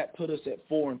 that put us at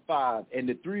 4 and 5. And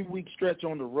the 3-week stretch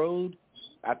on the road,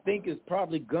 I think, is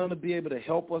probably going to be able to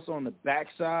help us on the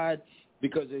backside,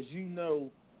 because, as you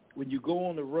know, when you go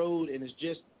on the road and it's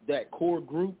just that core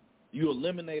group, you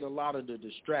eliminate a lot of the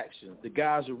distractions. The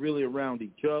guys are really around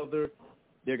each other.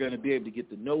 They're going to be able to get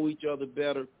to know each other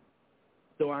better.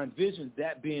 So I envision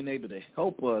that being able to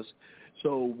help us.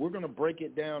 So we're going to break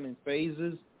it down in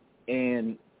phases,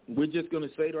 and we're just going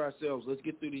to say to ourselves, let's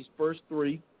get through these first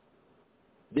 3.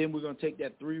 Then we're going to take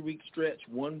that 3-week stretch,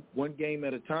 one game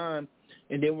at a time,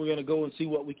 and then we're going to go and see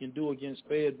what we can do against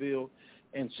Fayetteville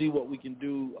and see what we can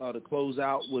do to close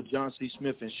out with John C.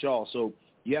 Smith and Shaw. So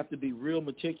you have to be real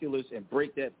meticulous and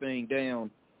break that thing down,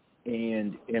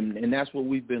 and that's what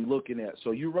we've been looking at.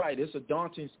 So you're right, it's a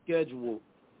daunting schedule,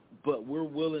 but we're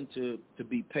willing to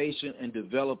be patient and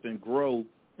develop and grow,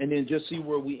 and then just see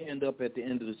where we end up at the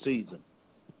end of the season.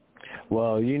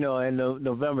 Well, and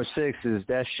November 6th is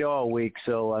that Shaw week,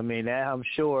 so I mean, I'm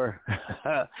sure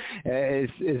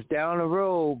it's down the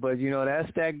road, but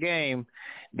that's that game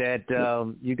that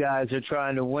you guys are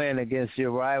trying to win against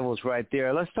your rivals right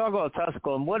there. Let's talk about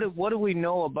Tusculum. What do we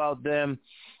know about them,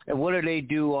 and what do they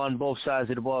do on both sides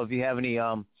of the ball? If you have any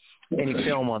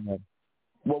film on them.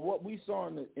 Well, what we saw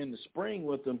in the spring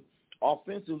with them,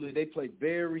 offensively, they play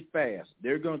very fast.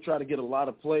 They're going to try to get a lot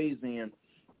of plays in,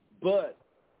 but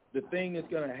the thing that's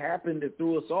going to happen that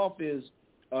threw us off is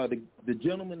the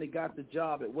gentleman that got the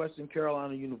job at Western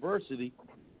Carolina University,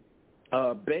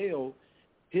 Bale,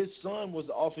 his son was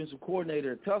the offensive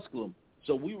coordinator at Tusculum.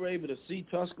 So we were able to see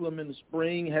Tusculum in the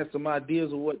spring, had some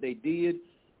ideas of what they did,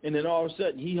 and then all of a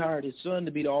sudden he hired his son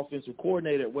to be the offensive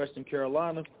coordinator at Western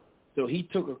Carolina. So he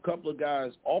took a couple of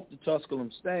guys off the Tusculum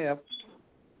staff.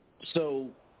 So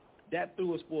that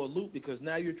threw us for a loop because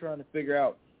now you're trying to figure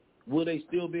out, will they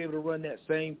still be able to run that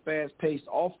same fast-paced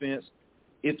offense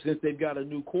since they've got a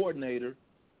new coordinator?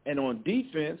 And on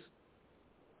defense,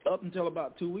 up until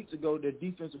about 2 weeks ago, their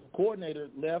defensive coordinator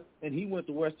left, and he went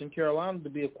to Western Carolina to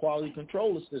be a quality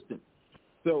control assistant.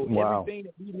 So everything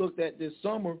that we looked at this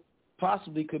summer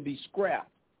possibly could be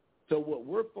scrapped. So what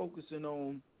we're focusing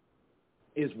on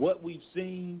is what we've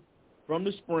seen from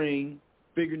the spring,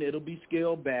 figuring it'll be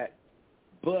scaled back,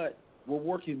 but we're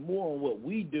working more on what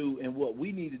we do and what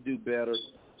we need to do better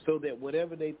so that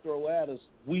whatever they throw at us,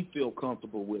 we feel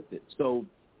comfortable with it. So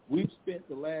we've spent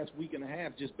the last week and a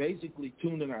half just basically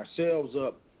tuning ourselves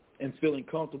up and feeling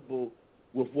comfortable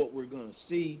with what we're going to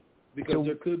see because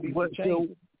there could be some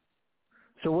changes.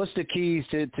 So what's the keys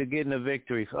to getting a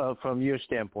victory from your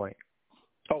standpoint?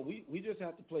 Oh, we just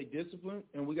have to play discipline,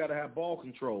 and we got to have ball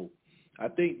control. I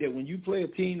think that when you play a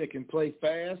team that can play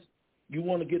fast, you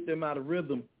want to get them out of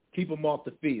rhythm, keep them off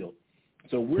the field.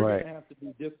 So we're going to have to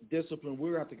be disciplined.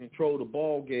 We're going to have to control the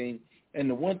ball game. And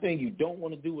the one thing you don't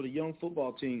want to do with a young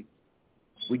football team,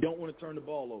 we don't want to turn the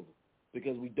ball over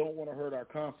because we don't want to hurt our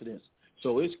confidence.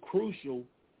 So it's crucial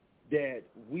that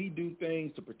we do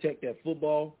things to protect that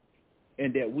football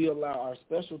and that we allow our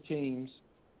special teams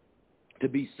to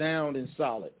be sound and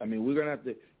solid. I mean, we're going to have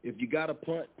to, if you got to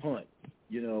punt.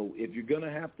 If you're going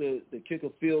to have to kick a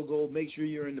field goal, make sure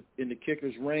you're in the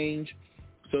kicker's range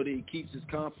so that he keeps his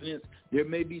confidence. There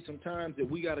may be some times that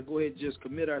we got to go ahead and just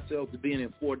commit ourselves to being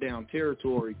in 4-down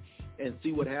territory and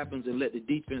see what happens and let the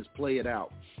defense play it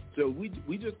out. So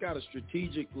we just got to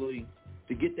strategically,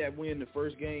 to get that win the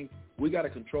first game, we got to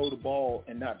control the ball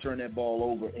and not turn that ball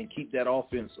over and keep that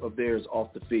offense of theirs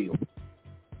off the field.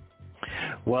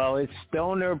 Well, it's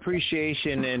Donor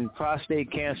Appreciation and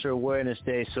Prostate Cancer Awareness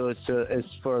Day, so it's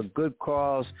for a good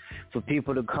cause for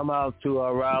people to come out to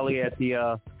our rally at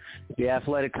the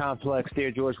athletic complex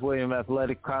there, George William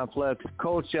Athletic Complex.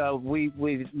 Coach,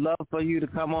 we'd love for you to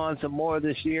come on some more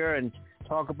this year and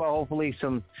talk about hopefully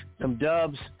some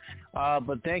dubs.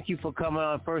 But thank you for coming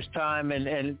on first time,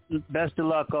 and best of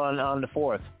luck on the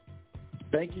 4th.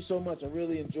 Thank you so much. I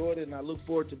really enjoyed it, and I look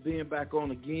forward to being back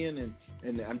on again.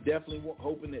 And I'm definitely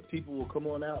hoping that people will come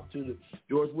on out to the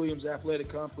George Williams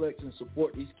Athletic Complex and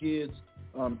support these kids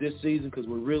this season because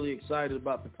we're really excited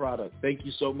about the product. Thank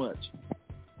you so much.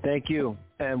 Thank you.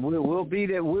 And we'll be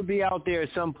there. We'll be out there at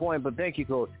some point, but thank you,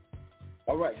 Coach.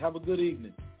 All right. Have a good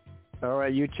evening. All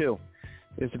right. You too.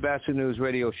 It's the Bachelor News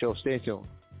Radio Show. Stay tuned.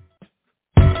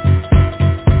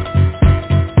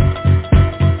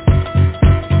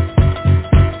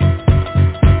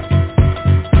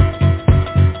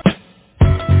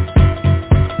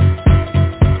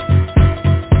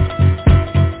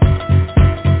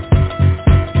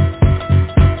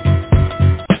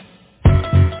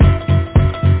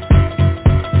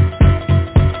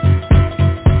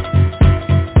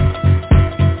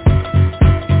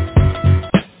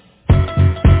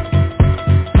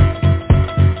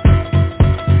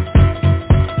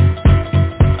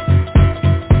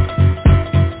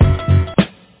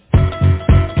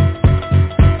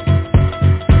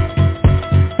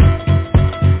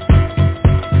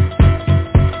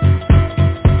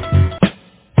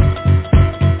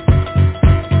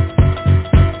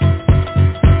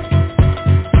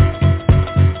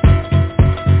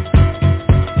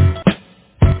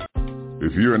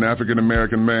 If you're an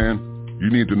African-American man, you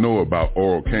need to know about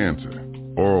oral cancer.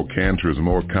 Oral cancer is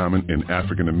more common in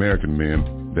African-American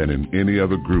men than in any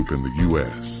other group in the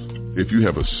U.S. If you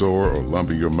have a sore or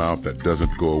lump in your mouth that doesn't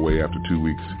go away after 2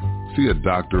 weeks, see a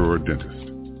doctor or a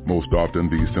dentist. Most often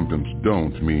these symptoms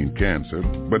don't mean cancer,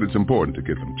 but it's important to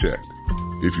get them checked.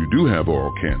 If you do have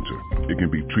oral cancer, it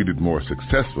can be treated more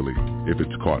successfully if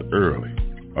it's caught early.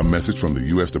 A message from the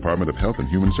U.S. Department of Health and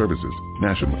Human Services,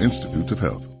 National Institutes of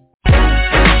Health.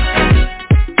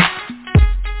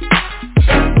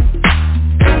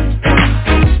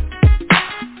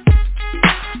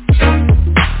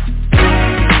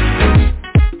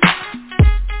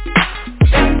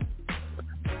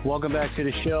 Welcome back to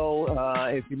the show.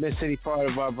 If you missed any part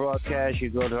of our broadcast, you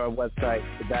go to our website,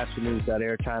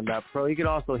 thebaskernews.airtime.pro. You can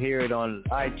also hear it on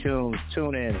iTunes,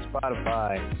 TuneIn,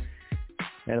 Spotify,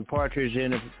 and a partridge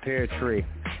in a pear tree.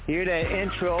 Hear that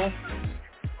intro.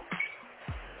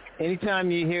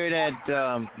 Anytime you hear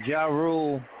that Ja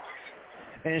Rule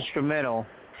instrumental,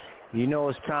 you know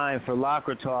it's time for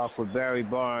Locker Talk with Barry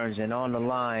Barnes, and on the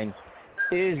line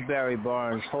is Barry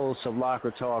Barnes, host of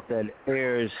Locker Talk that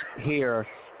airs here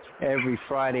every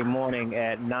Friday morning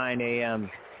at 9 a.m.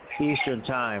 Eastern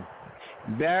Time.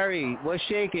 Barry, what's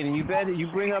shaking? You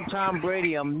bring up Tom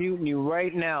Brady, I'm muting you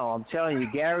right now. I'm telling you,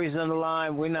 Gary's on the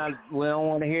line. We don't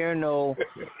want to hear no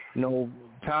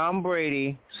Tom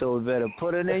Brady, so we better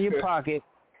put it in your pocket.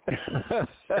 Right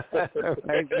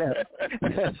now.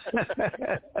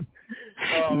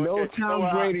 No Tom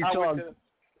Brady talk.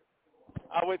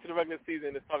 I'll wait till the regular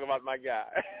season to talk about my guy.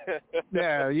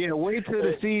 Wait till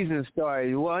the season starts.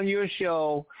 You on your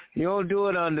show. You don't do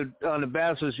it on the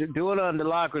Bachelor show. Do it on the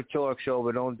Locker Talk show,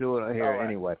 but don't do it here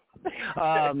anyway.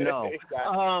 No.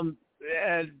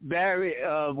 Barry,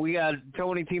 we got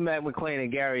Tony T. Mac McClain and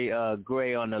Gary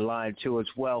Gray on the line too as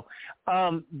well.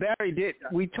 Barry,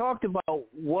 we talked about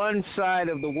one side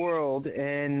of the world,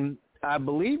 and I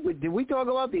believe did we talk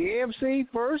about the AFC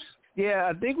first?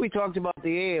 Yeah, I think we talked about the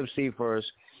AFC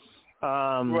first.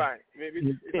 Right.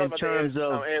 Maybe in terms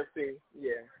of AFC,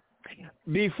 yeah.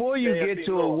 Before you AFC get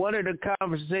to it, one of the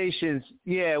conversations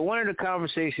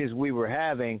we were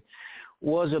having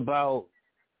was about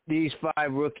these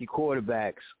 5 rookie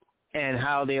quarterbacks and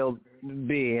how they'll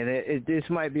be. And this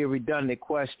might be a redundant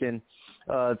question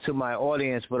to my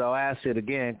audience, but I'll ask it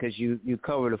again because you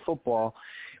cover the football.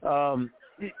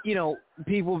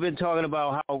 People have been talking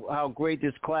about how great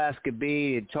this class could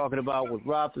be, and talking about with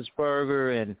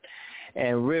Roethlisberger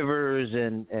and Rivers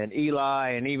and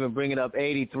Eli, and even bringing up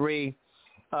 83.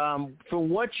 From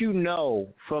what you know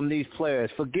from these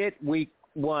players, forget week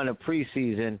 1 of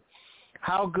preseason,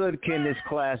 how good can this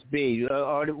class be?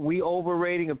 Are we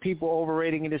overrating? Are people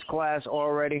overrating in this class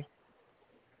already?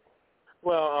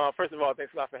 Well, first of all,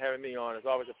 thanks a lot for having me on. It's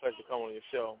always a pleasure to come on your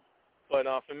show. But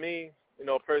for me,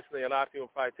 personally, a lot of people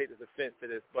probably take this offense to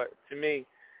this, but to me,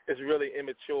 it's really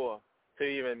immature to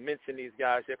even mention these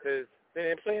guys yet because they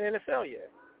didn't play in the NFL yet.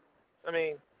 I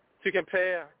mean, to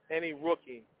compare any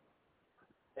rookie,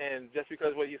 and just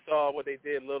because what you saw, what they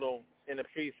did little in the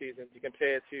preseason, to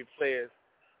compare it to players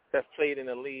that's played in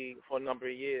the league for a number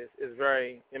of years is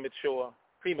very immature,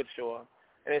 premature,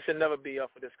 and it should never be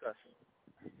up for discussion.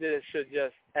 It should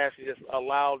just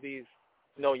allow these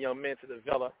young men to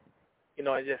develop, and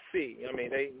just see.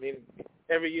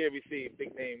 Every year we see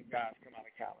big-name guys come out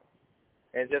of college.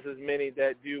 And just as many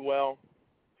that do well,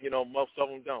 most of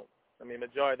them don't.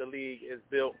 Majority of the league is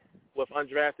built with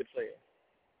undrafted players.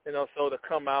 So to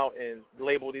come out and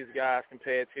label these guys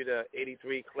compared to the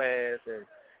 83 class and,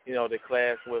 the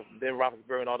class with Ben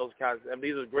Roethlisberger and all those guys,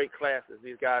 these are great classes.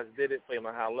 These guys did it, played on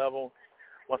a high level,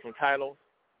 won some titles.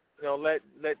 Let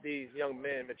these young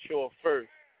men mature first.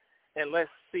 And let's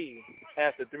see,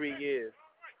 after 3 years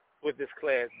with this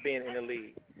class being in the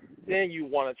league, then you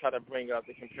want to try to bring up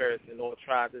the comparison or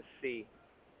try to see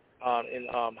how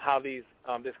this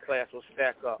class will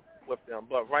stack up with them.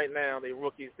 But right now, they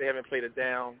rookies. They haven't played it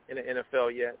down in the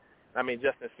NFL yet.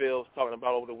 Justin Fields talking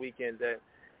about over the weekend that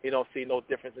he don't see no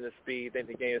difference in the speed. Think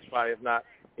the game is probably not,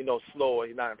 slower.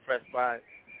 He's not impressed by it.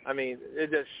 It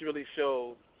just really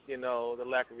shows, the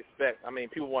lack of respect.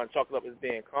 People want to chalk it up as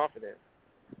being confident.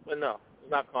 But no,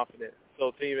 it's not confident.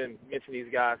 So to even mention these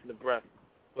guys in the breath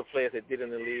with players that did in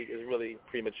the league is really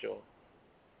premature.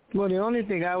 Well, the only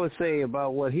thing I would say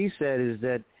about what he said is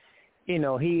that,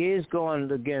 he is going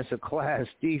against a class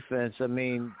defense.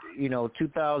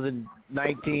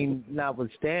 2019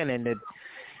 notwithstanding, that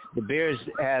the Bears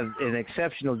have an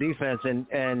exceptional defense,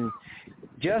 and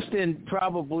Justin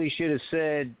probably should have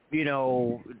said, he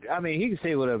can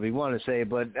say whatever he want to say,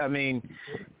 but, you're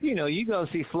going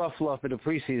to see fluff in the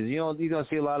preseason. You're going to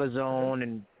see a lot of zone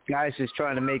and guys just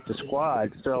trying to make the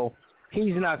squad. So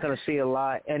he's not going to see a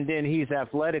lot. And then he's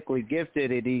athletically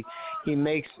gifted, and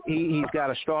he's got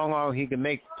a strong arm. He can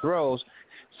make throws.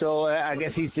 So I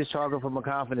guess he's just talking from a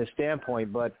confidence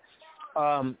standpoint. But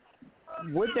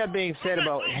with that being said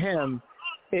about him,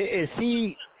 is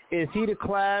he the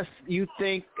class you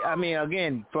think,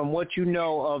 again, from what you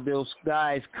know of those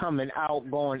guys coming out,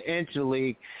 going into the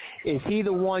league, is he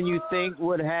the one you think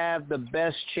would have the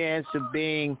best chance of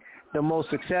being the most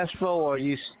successful,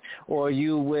 or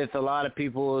you with a lot of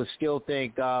people who still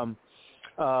think the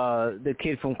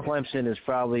kid from Clemson is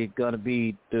probably going to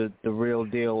be the real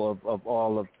deal of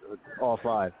all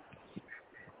 5?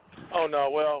 Oh no,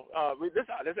 well, this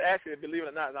actually, believe it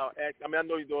or not, I mean, I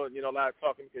know you're doing, a lot of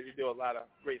talking because you do a lot of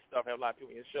great stuff, have a lot of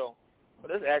people in your show. But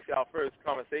this is actually our first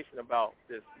conversation about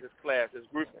this class, this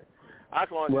grouping. I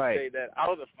just wanted to say that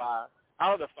out of the five,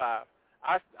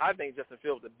 I think Justin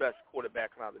Fields is the best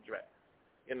quarterback coming out of the draft.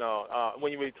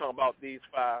 When you really talk about these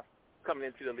five coming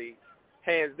into the league,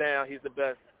 hands down, he's the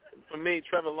best. For me,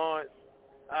 Trevor Lawrence,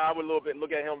 I would a little bit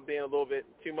look at him being a little bit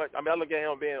too much. I mean, I look at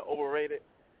him being overrated.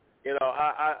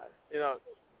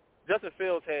 Justin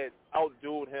Fields had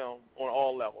outdueled him on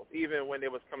all levels, even when they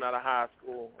was coming out of high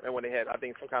school and when they had, I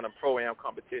think, some kind of pro-am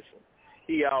competition.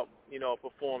 He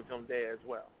performed him there as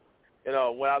well.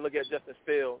 When I look at Justin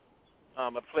Fields,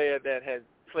 a player that has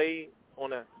played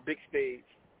on a big stage,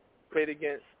 played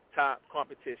against top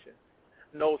competition,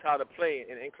 knows how to play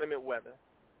in inclement weather,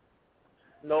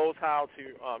 knows how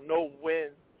to know when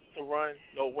to run,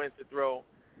 know when to throw.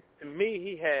 To me,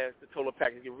 he has the total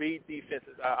package. He can read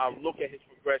defenses. I look at his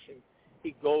progression.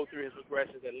 He goes through his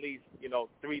progressions at least,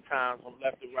 3 times from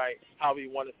left to right, how he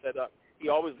want to set up. He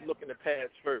always looking to pass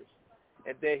first,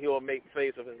 and then he'll make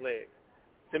plays with his legs.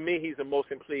 To me, he's the most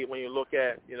complete when you look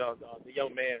at, the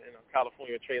young man in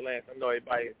California, Trey Lance. I know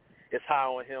everybody is high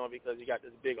on him because he got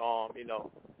this big arm.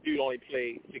 Dude only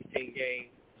played 16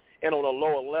 games and on a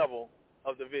lower level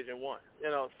of Division I.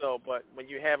 But when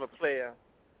you have a player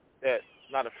that's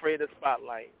not afraid of the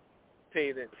spotlight,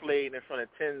 played in front of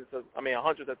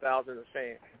hundreds of thousands of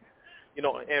fans,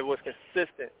 and was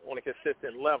consistent on a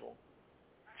consistent level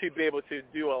to be able to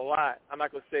do a lot. I'm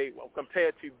not going to say,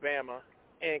 compared to Bama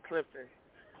and Clemson,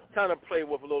 kind of play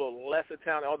with a little lesser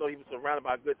talent, although he was surrounded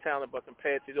by good talent, but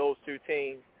compared to those two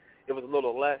teams, it was a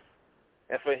little less.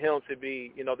 And for him to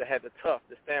be, to have the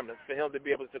stamina, for him to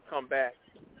be able to come back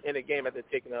in a game after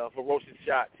taking a ferocious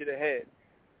shot to the head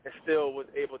and still was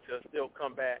able to still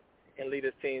come back and lead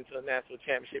his team to a national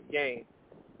championship game.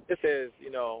 This is,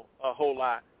 a whole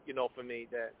lot, for me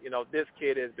that, this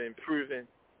kid has been proven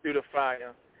through the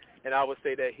fire, and I would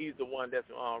say that he's the one that's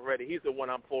ready. He's the one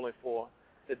I'm pulling for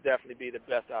to definitely be the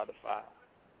best out of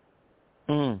the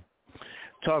 5.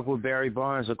 Talk with Barry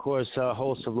Barnes, of course,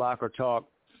 host of Locker Talk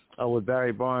with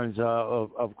Barry Barnes,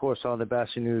 of course, on the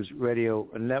Bastion News Radio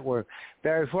Network.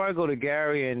 Barry, before I go to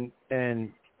Gary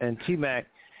and T-Mac,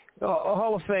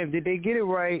 Hall of Fame, did they get it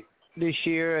right this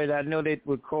year? And I know that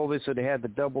with COVID, so they had the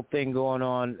double thing going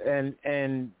on.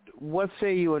 And what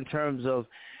say you in terms of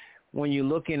when you're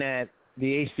looking at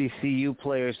the HBCU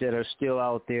players that are still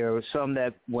out there, some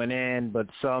that went in, but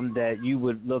some that you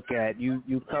would look at, you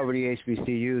cover the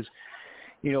HBCUs,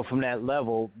 from that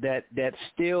level, that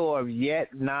still are yet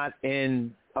not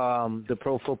in the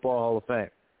Pro Football Hall of Fame?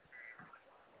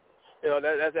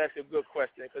 That's actually a good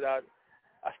question because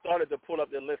I started to pull up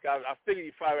the list. I figured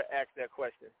you'd probably ask that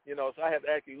question. So I have to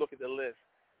actually look at the list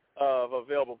of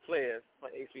available players for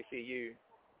HBCU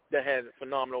that had a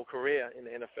phenomenal career in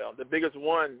the NFL. The biggest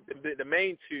one, the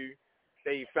main two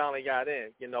that he finally got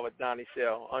in, with Donnie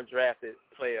Shell, undrafted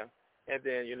player, and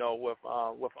then, with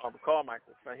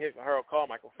Carmichael, Harold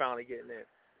Carmichael finally getting in.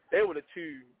 They were the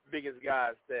two biggest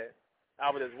guys that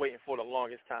I was just waiting for the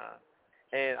longest time.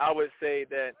 And I would say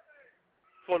that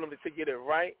for them to get it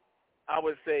right, I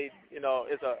would say,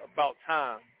 it's about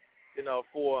time,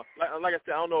 for, like I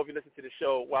said, I don't know if you listened to the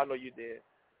show. Well, I know you did.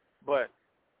 But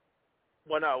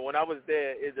when I was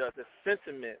there, the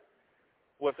sentiment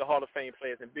with the Hall of Fame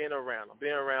players and being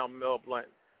around Mel Blount.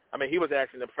 I mean, he was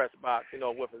actually in the press box,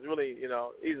 with us. Really,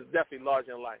 he's definitely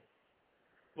larger than life.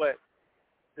 But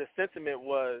the sentiment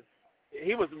was,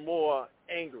 he was more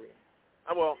angry.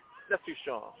 Well, that's too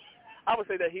strong. I would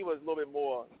say that he was a little bit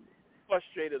more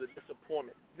frustrated or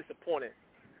disappointed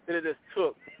that it just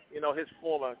took, his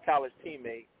former college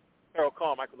teammate, Harold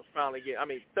Carmichael, to finally get,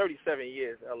 37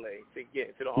 years in L.A. to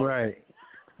get into the Hall of Fame.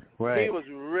 Right. He was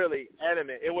really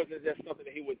adamant. It wasn't just something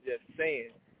that he was just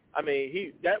saying.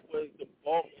 That was the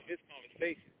bulk of his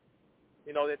conversation,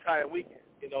 the entire weekend,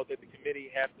 that the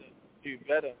committee have to do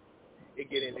better in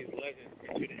getting these legends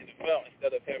into the NFL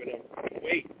instead of having them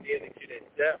wait nearly to their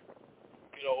death.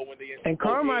 When they and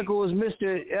Carmichael was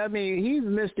Mr. He's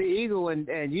Mr. Eagle, and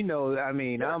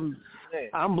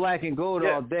I'm black and gold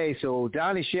all day, so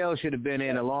Donnie Shell should have been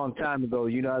in a long time ago.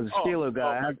 As a Steeler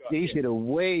guy, he should have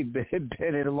way been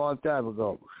in a long time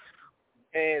ago.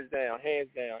 Hands down.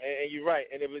 And you're right.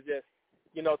 And it was just,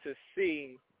 to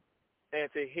see and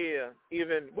to hear,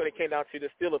 even when it came down to the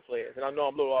Steeler players, and I know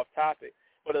I'm a little off topic,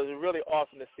 but it was really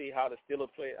awesome to see how the Steeler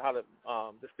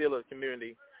the Steeler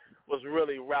community was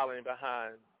really rallying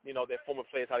behind, their former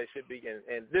players, how they should be.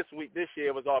 And this year,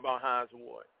 it was all about Hines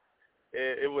Ward.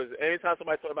 It was, anytime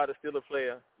somebody talked about a Steeler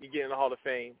player, you get in the Hall of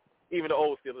Fame, even the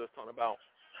old Steelers talking about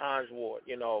Hines Ward,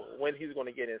 when he's going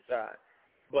to get inside.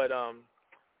 But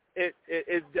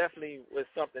it definitely was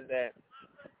something that's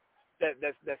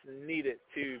needed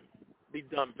to be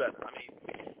done better. I mean,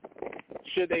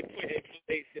 should they put in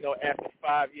place, after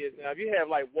 5 years? Now, if you have,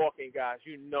 like, walking guys,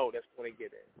 that's going to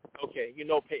get in. Okay,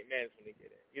 Peyton Manning's going to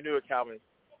get in. You knew that Calvin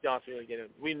Johnson was going to get in.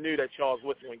 We knew that Charles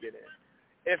Woodson was going to get in.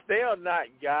 If they are not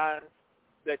guys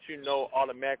that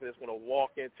automatically is going to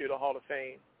walk into the Hall of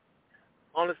Fame,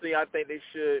 honestly, I think they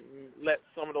should let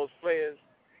some of those players,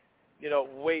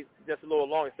 wait just a little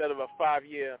longer instead of a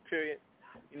 5-year period.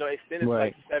 Extend it to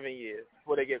like 7 years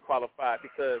before they get qualified,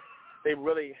 because they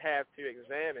really have to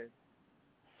examine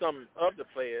some of the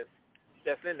players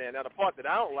that's in there. Now, the part that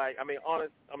I don't like,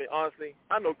 honestly,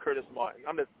 I know Curtis Martin.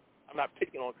 I'm not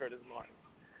picking on Curtis Martin.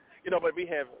 But we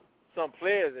have some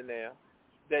players in there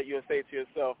that you'll say to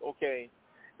yourself, okay,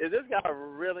 is this guy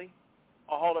really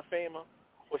a Hall of Famer,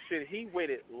 or should he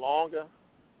waited longer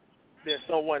than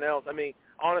someone else? I mean,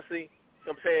 honestly,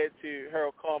 compared to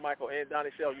Harold Carmichael and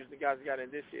Donnie Shell, using the guys who got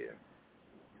in this year,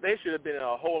 they should have been in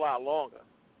a whole lot longer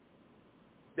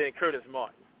than Curtis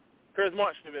Martin. Curtis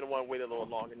Martin should have been the one waiting a little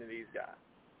longer than these guys.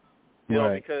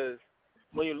 Because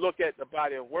when you look at the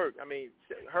body of work,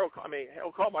 Harold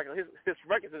Carmichael, his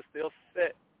records is still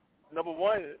set number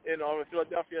one in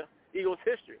Philadelphia Eagles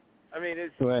history. I mean,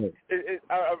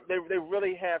 they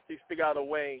really have to figure out a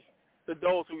way to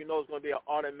those who is going to be an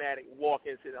automatic walk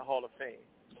into the Hall of Fame.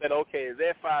 That, okay, is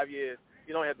there 5 years,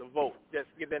 you don't have to vote. Just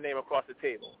get their name across the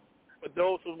table. But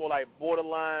those who are more like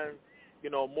borderline,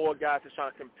 more guys that's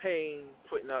trying to campaign,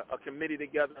 putting a committee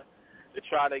together to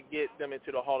try to get them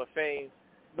into the Hall of Fame,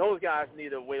 those guys need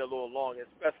to wait a little longer,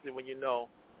 especially when you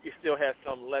still have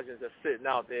some legends that's sitting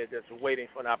out there just waiting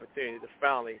for an opportunity to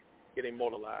finally get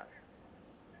immortalized.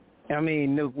 I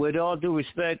mean, with all due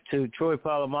respect to Troy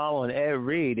Polamalu and Ed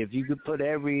Reed, if you could put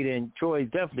Ed Reed and Troy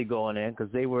definitely going in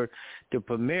because they were the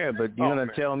premier. But you're going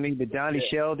to tell me that Donnie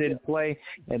Shell didn't play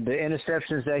and the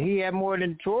interceptions that he had more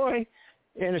than Troy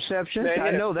interceptions? Man,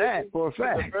 I know that for a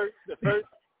fact.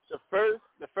 The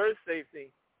first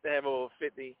safety to have over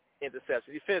 50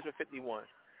 interceptions. He finished with 51.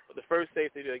 But the first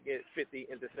safety to get 50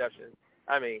 interceptions,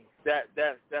 I mean, that's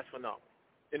phenomenal.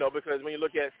 Because when you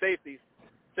look at safeties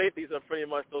are pretty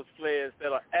much those players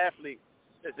that are athletes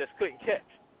that just couldn't catch.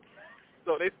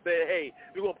 So they said, hey,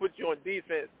 we're going to put you on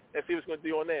defense and see what's going to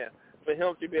do on there. For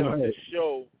him to be able to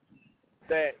show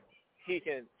that he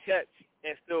can catch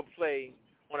and still play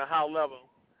on a high level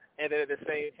and then at the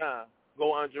same time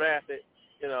go undrafted,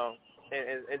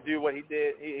 and do what he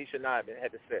did, he should not have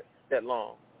had to sit that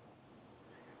long.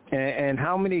 And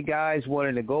how many guys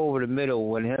wanted to go over the middle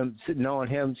when knowing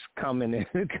him's coming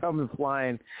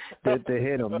flying to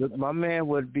hit him? My man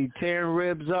would be tearing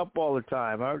ribs up all the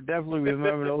time. I definitely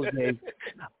remember those days.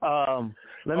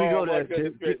 Let me go to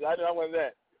I want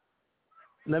that.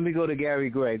 Let me go to Gary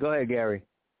Gray. Go ahead, Gary.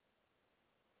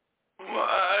 Well,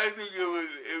 I think it was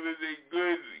a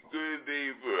good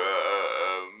day for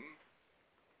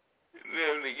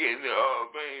them to get in the Hall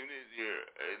of Fame this year.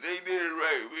 They did it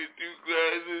right with 2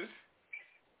 classes.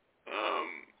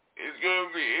 It's going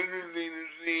to be interesting to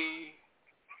see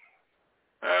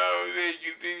how they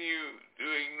continue to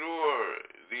ignore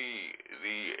the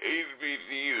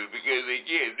HBCUs because they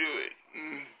can't do it.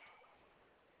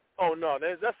 Oh, no,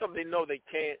 that's something they know they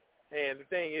can't. And the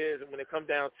thing is, when it comes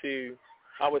down to,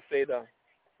 I would say, the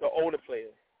older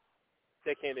players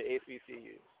that came to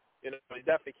HBCUs, they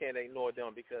definitely can't ignore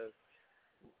them because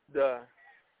the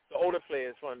older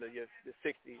players from the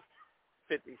 60s,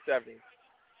 50s, 70s,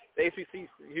 the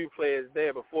HBCU players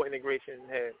there before integration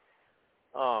had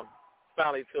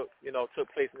finally took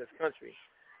place in this country,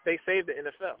 they saved the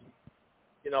NFL.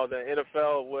 The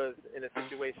NFL was in a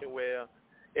situation where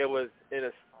it was in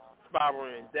a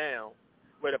spiraling down,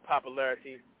 where the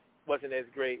popularity wasn't as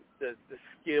great, the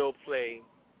skill play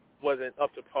wasn't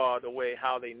up to par the way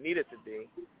how they needed to be,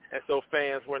 and so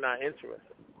fans were not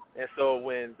interested. And so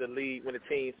when the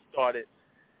team started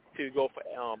to go for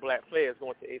black players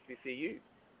going to HBCU,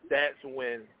 that's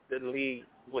when the league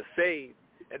was saved,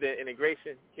 and then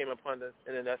integration came upon us,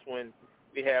 and then that's when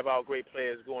we have our great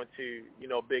players going to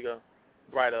bigger,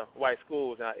 brighter white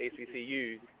schools and our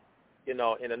HBCUs,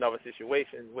 in another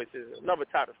situation, which is another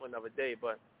topic for another day.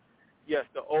 But yes,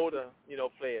 the older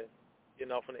players,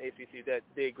 from the HBCU that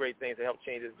did great things to help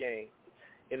change this game,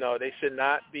 they should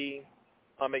not be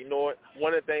ignored.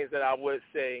 One of the things that I would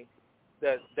say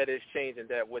that is changing,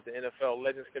 that with the NFL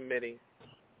Legends Committee,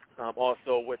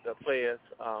 also with the Players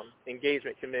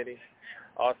Engagement Committee,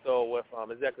 also with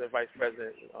Executive Vice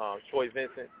President Troy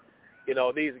Vincent,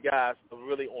 these guys are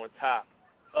really on top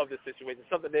of the situation,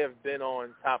 something they have been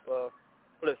on top of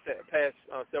for the past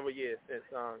several years since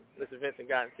Mr. Vincent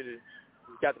got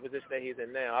the position that he's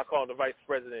in now. I call him the vice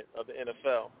president of the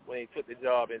NFL when he took the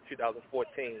job in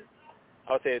 2014.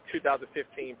 I would say in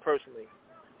 2015 personally,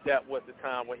 that was the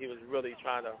time when he was really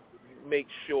trying to make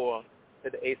sure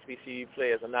that the HBCU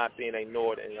players are not being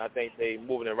ignored, and I think they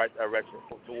moving in the right direction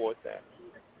towards that.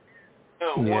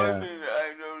 One thing that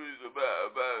I noticed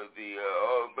about the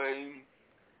Hall of Fame,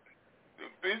 the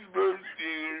Pittsburgh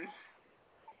Steelers,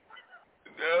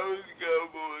 the Dallas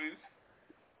Cowboys,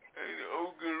 and the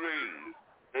Oakland Raiders,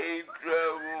 they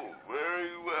travel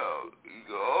very well. You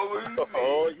can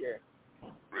always see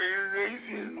Raider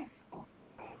Nation,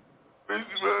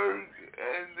 Pittsburgh,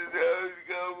 and the Dallas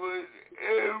Cowboys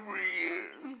every year.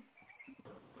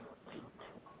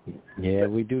 Yeah,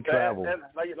 we do travel.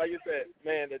 Like you said,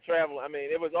 man, the travel, I mean,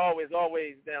 it was always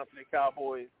down to the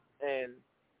Cowboys and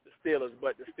the Steelers,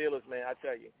 but the Steelers, man, I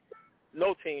tell you,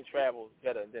 no team travels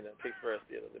better than the Pittsburgh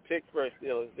Steelers. The Pittsburgh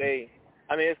Steelers,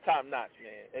 it's top-notch,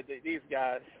 man. These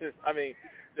guys, to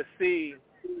see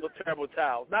the terrible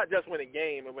towels, not just win a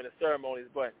game and win the ceremonies,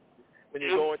 but when you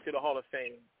go into the Hall of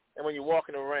Fame and when you're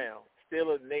walking around,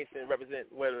 Steelers Nation represent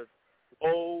whether it's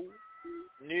old,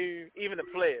 new, even the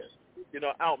players,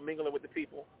 out mingling with the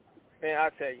people. Man, I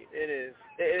tell you, it's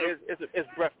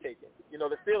breathtaking.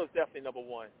 The Steelers definitely number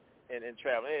one in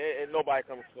traveling, and nobody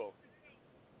comes close.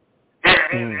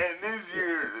 And this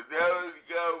year, the Dallas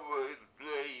Cowboys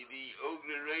play the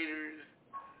Oakland Raiders.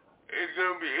 It's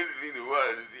going to be interesting to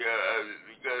watch to see how it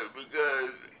happens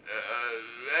because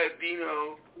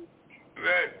Latino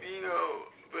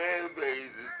fan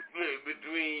base is split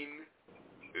between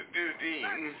the two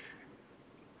teams.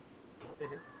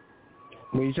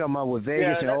 When you talking about with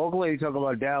Vegas and Oakland, or you talking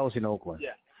about Dallas and Oakland?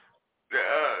 Yeah.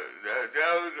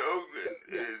 Dallas and Oakland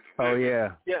is oh,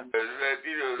 yeah. Yeah.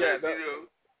 Latino.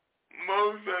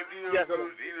 Most Latinos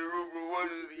don't see the room for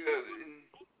one or the other.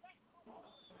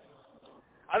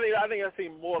 I think I see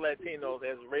more Latinos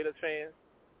as Raiders fans,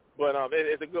 but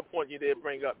it's a good point you did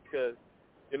bring up because,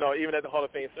 even at the Hall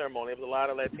of Fame ceremony, there was a lot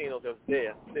of Latinos that was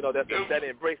there, that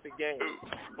embraced the game.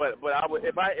 But I would,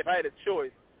 if I had a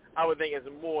choice, I would think it's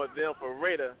more of them for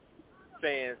Raider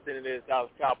fans than it is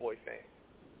Dallas Cowboy fans.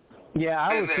 Yeah,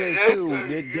 I would say too.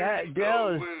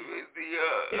 Dallas.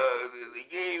 The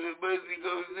game in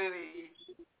Mexico City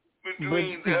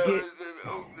between Dallas and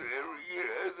Oakland every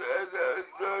year. That's how it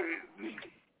started.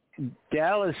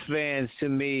 Dallas fans to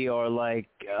me are like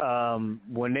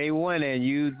when they win and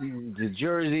the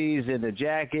jerseys and the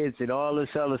jackets and all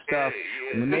this other stuff.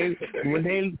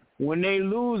 When they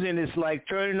lose and it's like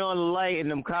turning on the light and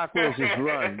them cockroaches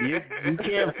run. You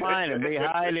can't find them. They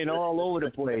hiding all over the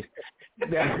place.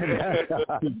 That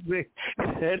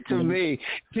to me.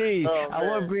 T, I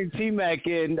want to bring T-Mac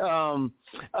in.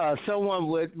 Someone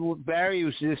with Barry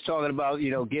was just talking about,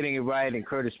 getting it right, and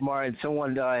Curtis Martin.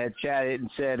 Someone had chatted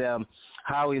and said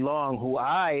Howie Long, who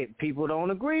people don't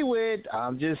agree with.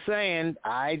 I'm just saying,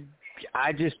 I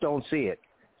just don't see it.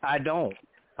 I don't.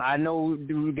 I know,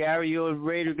 Gary, you're a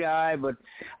Raider guy, but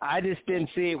I just didn't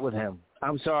see it with him.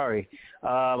 I'm sorry.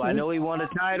 I know he won a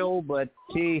title, but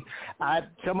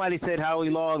somebody said Howie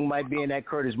Long might be in that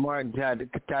Curtis Martin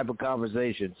type of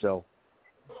conversation. So,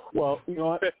 well, you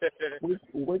know what?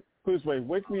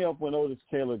 Wake me up when Otis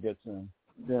Taylor gets in.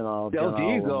 Then I'll.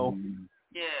 There you go.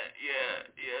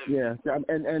 Yeah.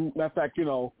 And matter of fact,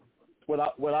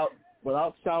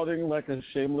 without sounding like a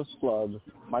shameless plug,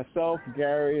 myself,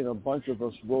 Gary, and a bunch of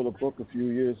us wrote a book a few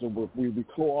years ago. We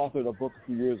co-authored a book a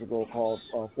few years ago called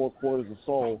 4 Quarters of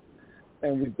Soul,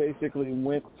 and we basically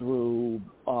went through,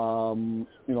 a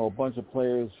bunch of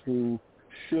players who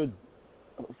should,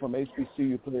 from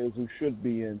HBCU players who should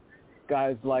be in.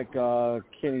 Guys like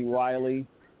Kenny Riley,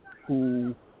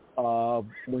 who,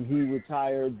 when he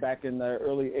retired back in the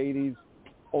early 80s,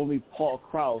 only Paul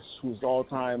Krause, who's the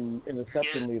all-time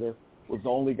interception leader, was the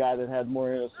only guy that had more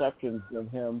interceptions than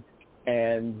him,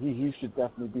 and he should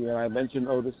definitely be in. I mentioned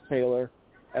Otis Taylor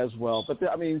as well. But,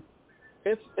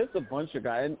 it's a bunch of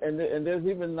guys, and there's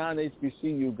even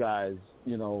non-HBCU guys.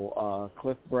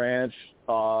 Cliff Branch,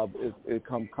 it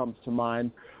comes to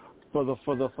mind. For the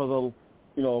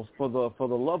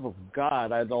love of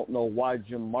God, I don't know why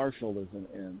Jim Marshall isn't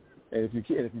in. And if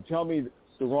you tell me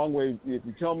the wrong way, if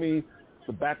you tell me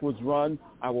the backwards run,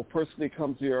 I will personally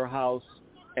come to your house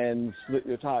and split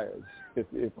your tires if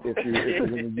you're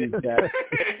going to use that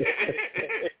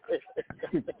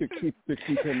to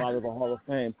keep him out of the Hall of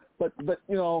Fame. But the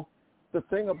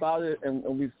thing about it,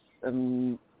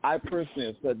 and I personally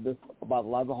have said this about a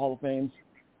lot of the Hall of Fames.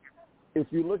 If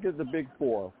you look at the big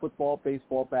four: football,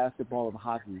 baseball, basketball, and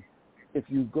hockey, if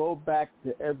you go back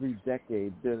to every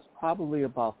decade, there's probably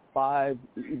about 5,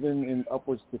 even in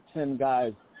upwards to 10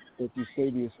 guys that you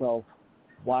say to yourself,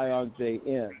 why aren't they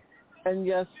in? And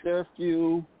yes, there are a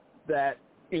few that,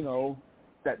 you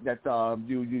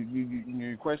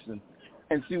question.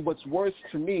 And see, what's worse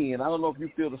to me, and I don't know if you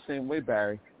feel the same way,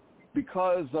 Barry,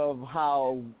 because of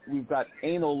how we've got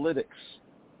analytics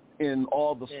in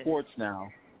all the sports now,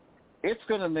 it's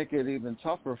going to make it even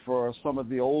tougher for some of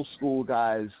the old school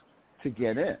guys to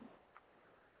get in.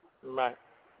 Right.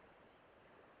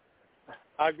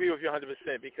 I agree with you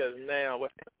 100% because now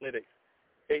with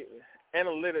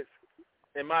analytics,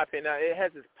 in my opinion, now it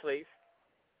has its place,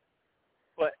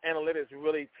 but analytics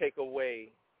really take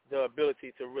away the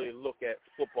ability to really look at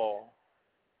football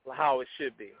how it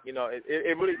should be. You know,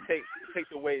 it really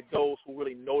takes away those who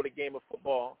really know the game of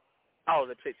football out of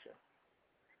the picture.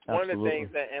 Absolutely. One of the things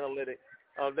that analytics,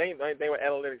 the thing with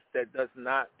analytics that does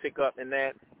not pick up in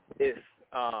that is,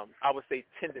 I would say,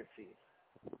 tendencies.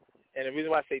 And the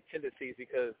reason why I say tendencies is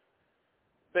because,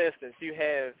 for instance,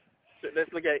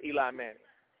 let's look at Eli Manning.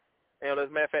 And as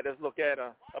a matter of fact, let's look at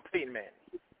a Peyton Manning.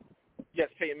 Yes,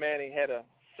 Peyton Manning had a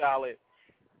solid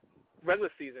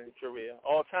regular season career,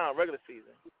 all-time regular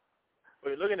season. But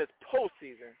you're looking at his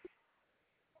postseason,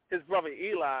 his brother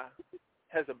Eli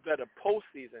has a better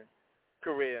postseason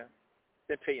career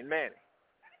than Peyton Manning.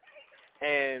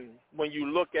 And when you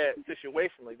look at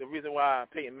situationally, the reason why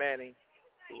Peyton Manning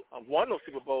won those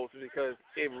Super Bowls is because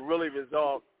it really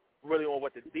resolved really on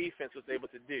what the defense was able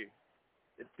to do.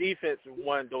 The defense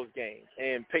won those games,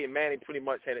 and Peyton Manning pretty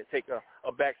much had to take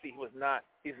a backseat. He was not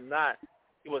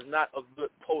a good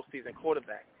postseason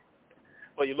quarterback.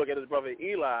 But you look at his brother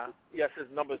Eli, yes, his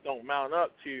numbers don't mount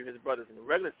up to his brothers in the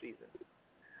regular season.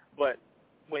 But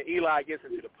when Eli gets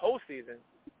into the postseason,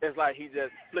 it's like he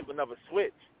just flipped another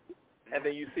switch. And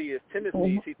then you see his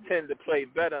tendencies, he tends to play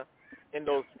better in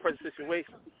those pressure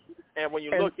situations. And when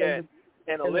you look at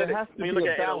analytics,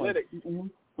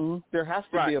 there has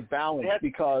to be a balance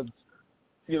because,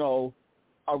 you're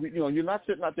not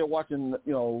sitting out there watching,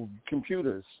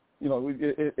 computers.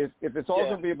 If it's all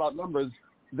going to be about numbers,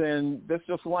 then let's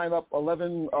just line up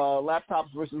 11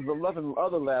 laptops versus 11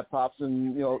 other laptops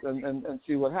and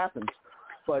see what happens.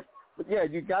 But yeah,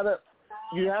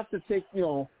 you have to take,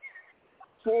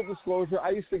 full disclosure, I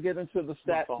used to get into the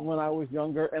stats when I was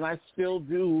younger, and I still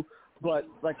do. But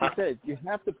like you said, you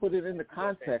have to put it into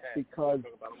context because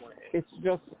it's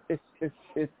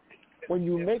when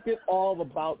you make it all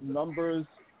about numbers,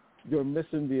 you're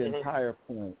missing the entire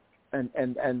point. And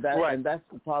that's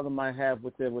the problem I have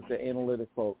with the analytic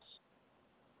folks.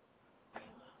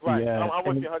 Right. Yeah. I'm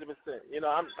with you 100%.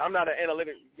 I'm not an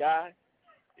analytic guy,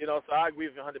 so I agree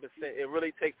with you 100%. It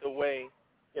really takes away,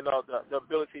 the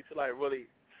ability to really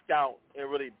scout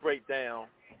and really break down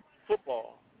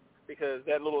football. Because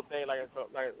that little thing, like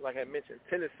I mentioned,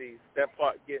 tendencies, that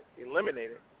part gets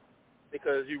eliminated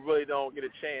because you really don't get a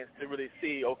chance to really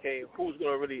see, okay, who's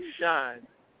going to really shine,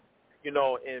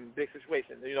 in big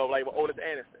situations. Like with Otis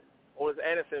Anderson. Otis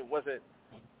Anderson wasn't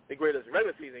the greatest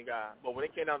regular season guy, but when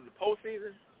it came down to the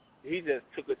postseason, he just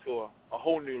took it to a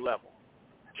whole new level.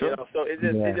 Sure. So it's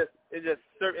just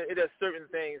certain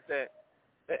things that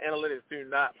analytics do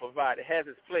not provide. It has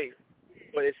its place,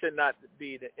 but it should not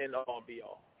be the end all be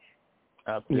all.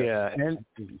 Yeah, and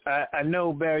I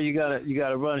know, Barry, you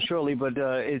gotta run shortly, but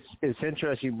it's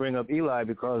interesting you bring up Eli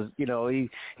because he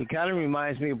kind of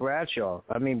reminds me of Bradshaw.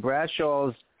 I mean,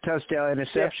 Bradshaw's touchdown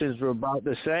interceptions were about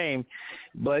the same,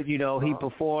 but he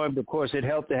performed. Of course, it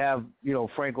helped to have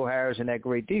Franco Harris and that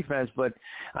great defense. But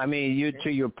I mean,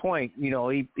 to your point,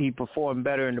 he performed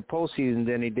better in the postseason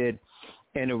than he did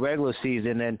in the regular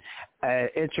season. And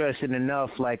interesting enough,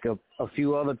 like a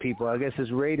few other people, I guess it's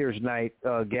Raiders night,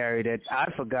 Gary, that I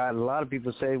forgot. A lot of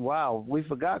people say, wow, we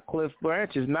forgot Cliff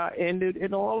Branch is not in the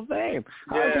Hall of Fame.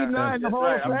 How is he not in the Hall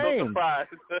of Fame? I'm so surprised.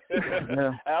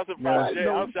 I'm surprised.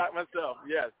 I was shocked myself,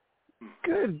 yes.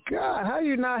 Good God, how do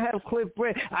you not have Cliff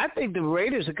Branch? I think the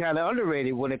Raiders are kind of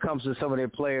underrated when it comes to some of their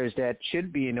players that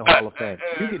should be in the Hall of Fame.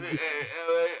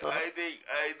 I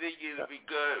think it's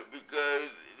because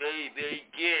they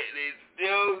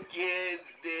still can't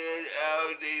stand Al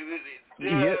Davis.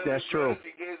 Yeah, that's true. Yep.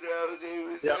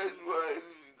 That's what's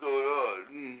going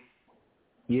on.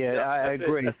 Yeah, I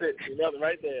agree. That's it. You got it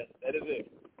right there. That is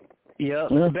it. Yeah.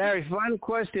 Barry, final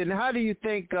question. How do you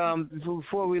think,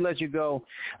 before we let you go,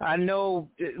 I know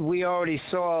we already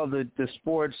saw the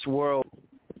sports world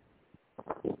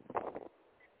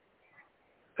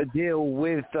deal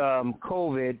with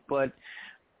COVID, but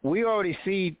we already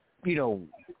see,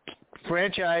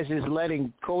 franchises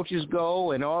letting coaches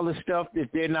go and all the stuff that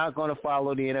they're not going to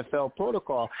follow the NFL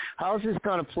protocol. How's this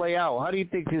going to play out? How do you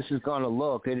think this is going to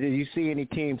look? And do you see any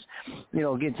teams,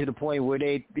 get to the point where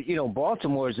they,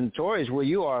 Baltimore is notorious where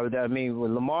you are. I mean,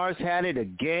 when Lamar's had it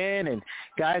again and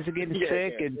guys are getting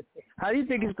sick. And how do you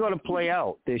think it's going to play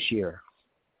out this year?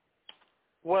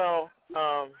 Well,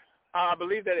 I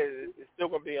believe that it's still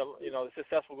going to be,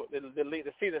 successful.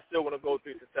 The season's still going to go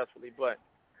through successfully. But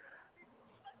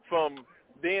from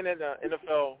being in the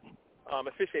NFL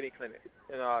officiating clinic,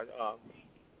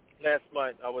 last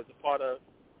month I was a part of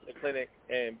the clinic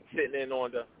and sitting in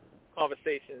on the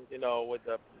conversations,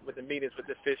 with the meetings with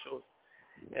the officials,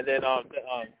 and then the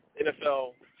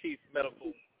NFL chief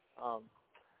medical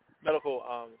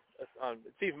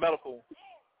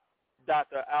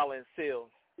Dr. Alan Seals.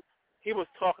 He was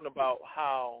talking about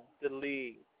how the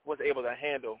league was able to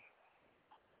handle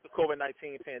the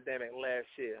COVID-19 pandemic last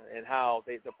year and how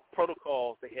the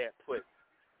protocols they had put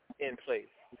in place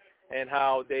and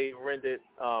how they rendered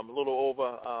a little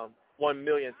over 1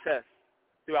 million tests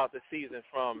throughout the season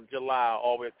from July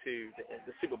all the way to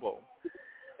the Super Bowl.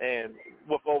 And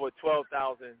with over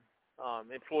 12,000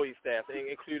 employee staff,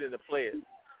 including the players,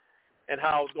 and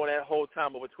how during that whole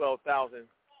time over 12,000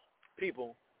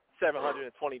 people,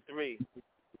 723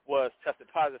 was tested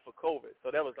positive for COVID.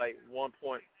 So that was like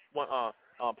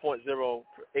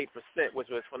 0.08%, which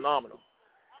was phenomenal.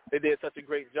 They did such a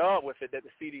great job with it that the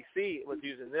CDC was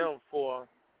using them for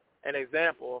an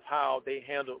example of how they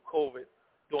handled COVID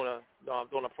during a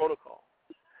protocol.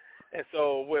 And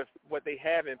so with what they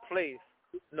have in place,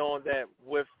 knowing that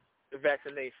with the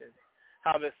vaccination,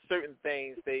 how there's certain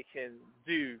things they can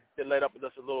do to let up with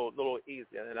us a little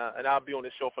easier. And I'll be on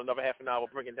the show for another half an hour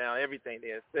bringing down everything they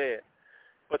have said.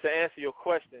 But to answer your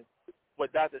question,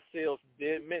 what Dr. Seals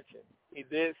did mention, he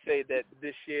did say that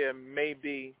this year may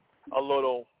be a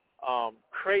little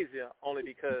crazier only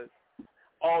because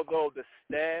although the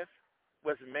staff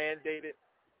was mandated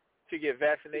to get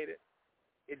vaccinated,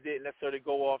 it didn't necessarily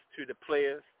go off to the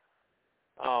players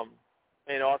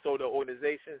and also the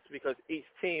organizations, because each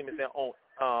team is their own,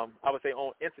 own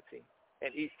entity,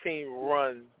 and each team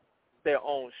runs their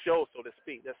own show, so to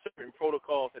speak. There's certain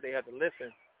protocols that they have to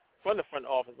listen from the front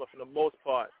office, but for the most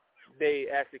part, they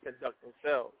actually conduct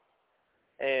themselves.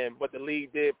 But the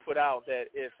league did put out that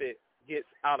if it gets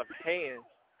out of hand,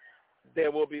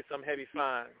 there will be some heavy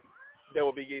fines. There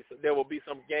will be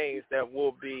some games that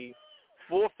will be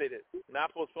forfeited,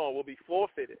 not postponed, will be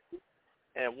forfeited.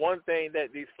 And one thing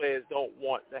that these players don't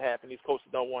want to happen, these coaches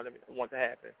don't want to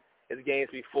happen, is games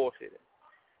be forfeited.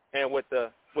 And with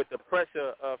the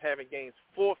pressure of having games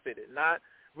forfeited, not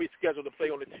rescheduled to play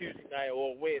on a Tuesday night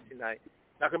or a Wednesday night,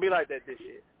 not going to be like that this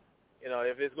year.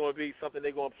 If it's going to be something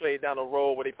they're going to play down the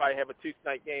road where they probably have a Tuesday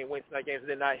night game, Wednesday night games,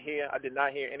 I did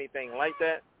not hear anything like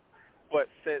that. But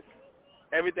since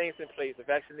everything's in place, the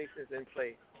vaccination's in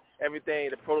place, everything,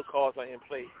 the protocols are in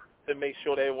place to make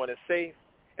sure that everyone is safe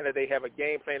and that they have a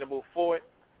game plan to move forward.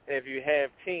 And if you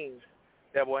have teams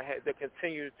that will that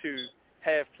continue to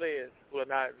have players who are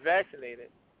not vaccinated,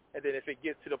 and then if it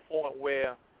gets to the point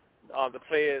where the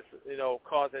players,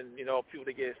 causing, people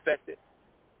to get infected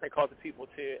and causing people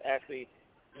to actually,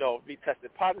 be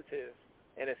tested positive,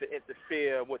 and if it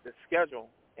interfere with the schedule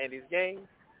and these games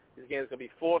are going to be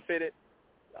forfeited.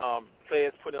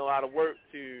 Players put in a lot of work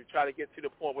to try to get to the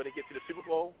point where they get to the Super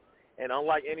Bowl, and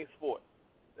unlike any sport,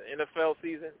 the NFL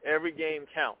season, every game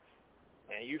counts,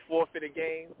 and you forfeit a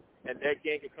game, and that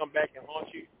game can come back and haunt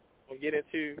you or get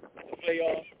into the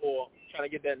playoffs or trying to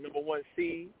get that number one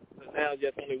seed. Because now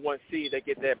just only one seed that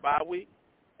get that bye week,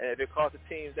 and if it costs the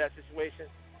teams that situation,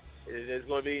 it's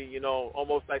going to be,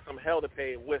 almost like some hell to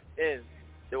pay within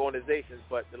the organizations.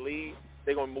 But the league,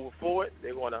 they're going to move forward.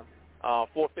 They're going to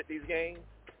forfeit these games.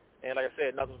 And like I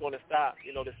said, nothing's going to stop,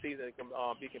 the season can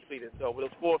be completed. So with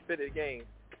those forfeited games,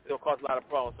 it'll cause a lot of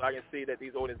problems. So I can see that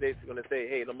these organizations are going to say,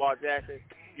 hey, Lamar Jackson,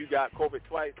 you got COVID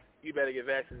twice, you better get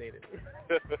vaccinated.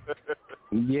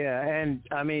 Yeah, and,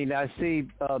 I see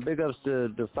big ups to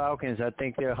the Falcons. I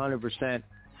think they're 100%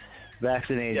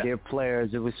 vaccinated their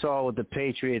players. We saw with the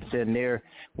Patriots and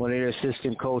one of their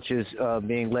assistant coaches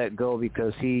being let go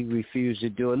because he refused to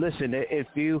do it. Listen,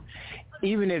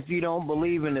 even if you don't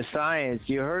believe in the science,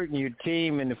 you're hurting your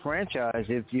team and the franchise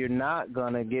if you're not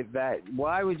going to get back.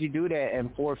 Why would you do that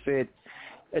and forfeit?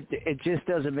 It just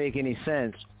doesn't make any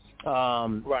sense.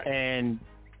 Right. And,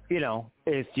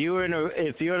 if you're in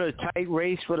a tight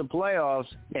race for the playoffs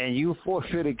and you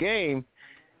forfeit a game,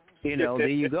 there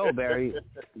you go, Barry,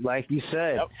 like you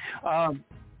said. Yep.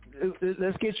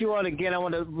 let's get you on again. I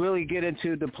want to really get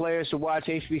into the players to watch,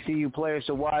 HBCU players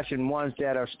to watch, and ones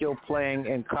that are still playing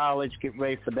in college. Get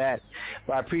ready for that.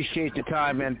 But I appreciate your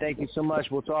time, man. Thank you so much.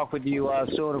 We'll talk with you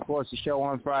soon. Of course, the show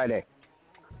on Friday.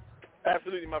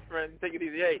 Absolutely, my friend. Take it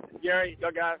easy. Hey, Gary,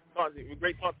 y'all guys,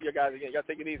 great talking to you guys again. Y'all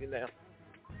take it easy now.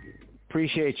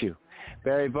 Appreciate you.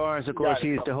 Barry Barnes, of course,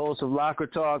 he's the host of Locker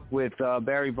Talk with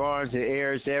Barry Barnes. It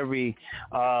airs every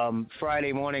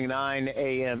Friday morning, 9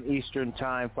 a.m. Eastern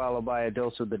Time, followed by a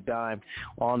dose of the dime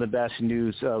on the Bachelor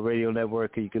News radio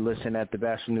network. You can listen at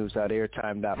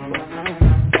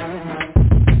thebachelornews.airtime.com.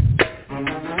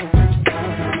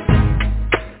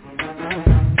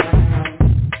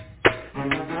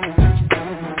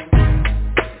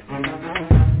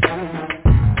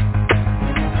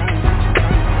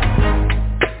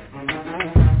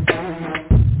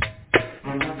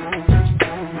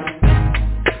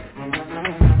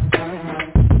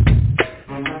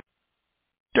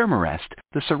 Dermarest,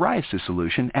 the psoriasis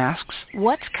solution, asks,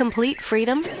 what's complete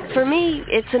freedom? For me,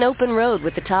 it's an open road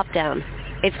with the top down.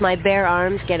 It's my bare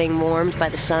arms getting warmed by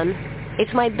the sun.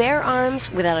 It's my bare arms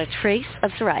without a trace of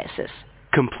psoriasis.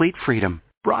 Complete freedom,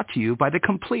 brought to you by the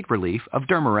complete relief of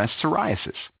Dermarest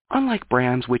psoriasis. Unlike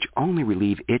brands which only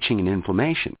relieve itching and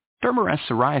inflammation, Dermarest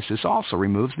psoriasis also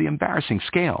removes the embarrassing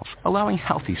scales, allowing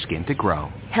healthy skin to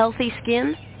grow. Healthy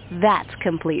skin? That's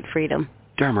complete freedom.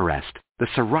 Dermarest, the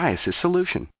psoriasis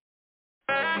solution.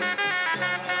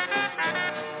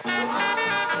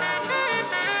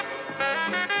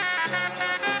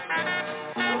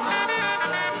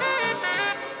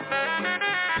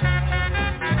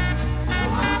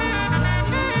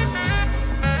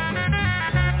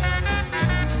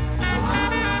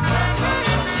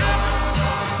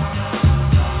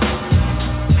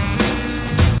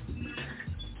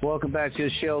 Welcome back to the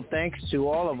show. Thanks to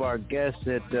all of our guests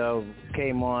that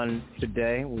came on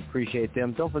today. We appreciate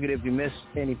them. Don't forget, if you missed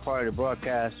any part of the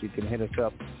broadcast, you can hit us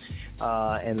up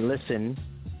and listen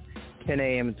 10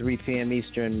 a.m. and 3 p.m.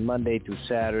 Eastern, Monday through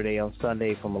Saturday, on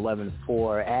Sunday from 11 to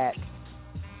 4 at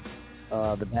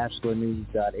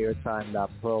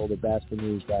thebachelornews.airtime.pro,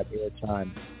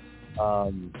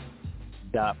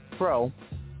 thebachelornews.airtime.pro.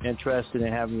 Interested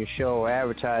in having your show or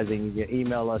advertising, you can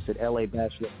email us at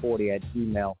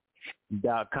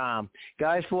labachelor40@gmail.com.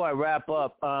 Guys, before I wrap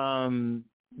up,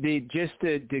 just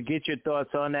to get your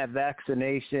thoughts on that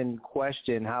vaccination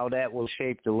question, how that will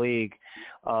shape the league,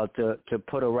 to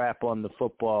put a wrap on the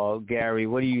football, Gary,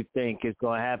 what do you think is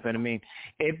going to happen? I mean,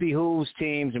 it behooves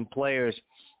teams and players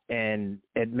and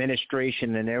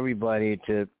administration and everybody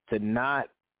to not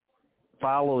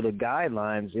follow the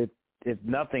guidelines. If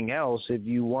nothing else, if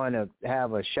you want to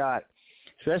have a shot,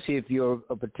 especially if you're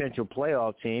a potential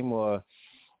playoff team or,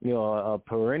 you know, a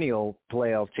perennial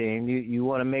playoff team, you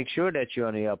want to make sure that you're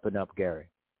on the up and up, Gary.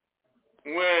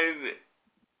 When a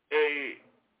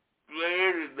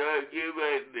player does not get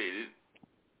vaccinated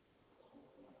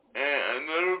and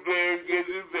another player gets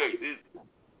infected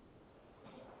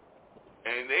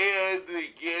and they have to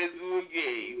cancel a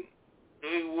game,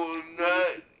 they will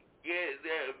not get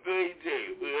that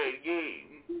paycheck for that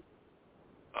game.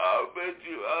 I'll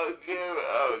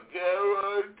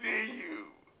guarantee you,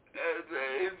 as an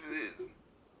incident,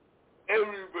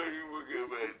 everybody will get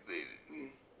vaccinated.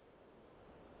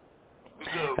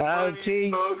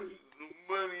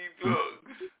 Money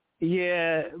talks.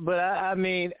 Yeah, but I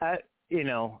mean,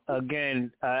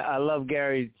 again, I love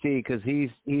Gary T because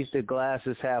he's the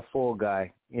glasses half full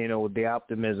guy, with the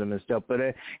optimism and stuff.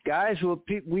 But guys,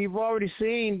 we've already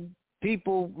seen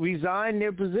people resign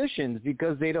their positions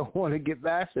because they don't want to get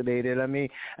vaccinated. I mean,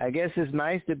 I guess it's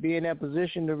nice to be in that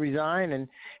position to resign and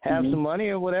have some money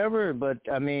or whatever. But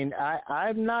I mean,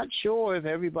 I'm not sure if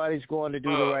everybody's going to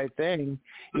do the right thing,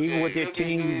 even with their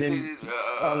teams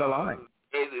on the line.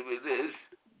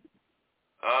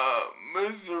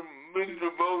 Mr.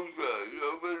 Bosa,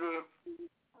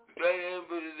 Diane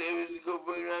for the Davis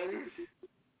Co-49ers,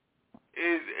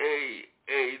 is a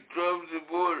Trump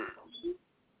supporter.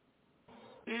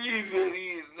 He said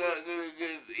he's not gonna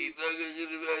get the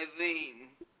vaccine.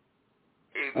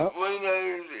 If the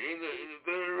 49ers in the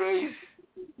third race,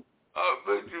 I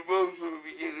bet you Bosa will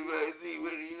be getting the vaccine,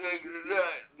 whether he like it or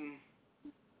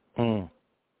not.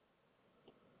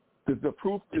 The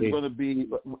proof is going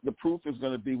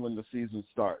to be when the season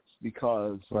starts,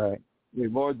 because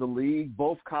they've ordered the league.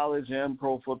 Both college and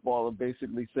pro football have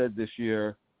basically said this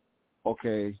year,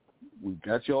 okay, we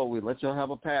let y'all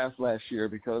have a pass last year,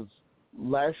 because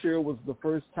last year was the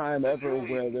first time ever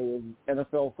where there was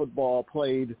NFL football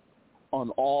played on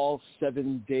all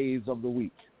 7 days of the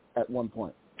week at one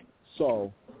point.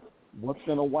 So what's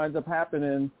going to wind up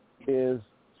happening is,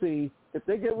 if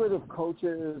they get rid of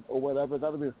coaches or whatever,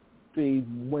 that'll be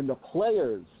when the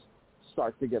players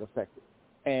start to get affected.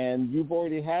 And you've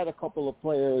already had a couple of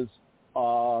players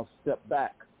step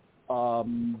back.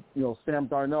 Sam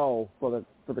Darnold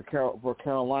for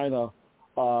Carolina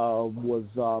was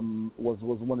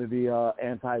one of the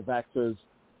anti-vaxxers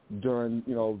during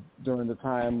the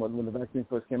time when the vaccine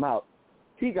first came out.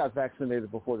 He got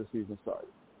vaccinated before the season started.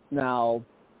 Now,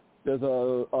 there's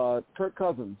Kirk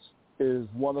Cousins is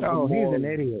one of the more he's an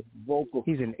idiot. Vocal.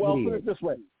 He's an idiot.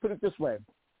 Put it this way.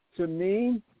 To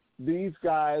me, these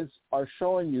guys are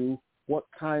showing you what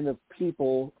kind of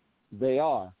people they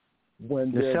are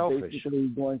when they're selfish. Basically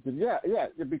going to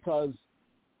because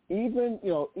even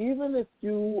if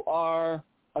you are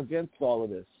against all of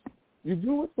this, you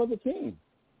do it for the team.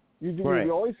 You do. Right.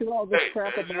 You always hear all this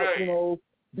crap about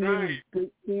being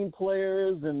great team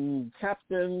players and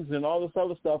captains and all this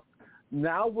other stuff.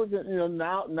 Now we're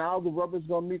now the rubber's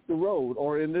going to meet the road,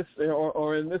 or in this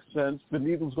sense, the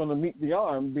needle's going to meet the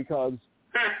arm, because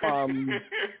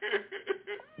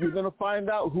you're going to find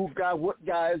out what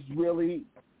guys really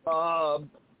are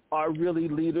really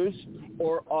leaders,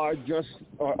 or are just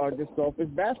selfish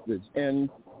bastards. And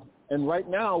right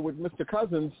now with Mr.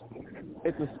 Cousins,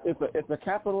 it's a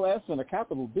capital S and a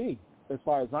capital B as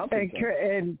far as I'm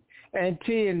concerned. And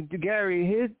T and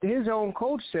Gary, his own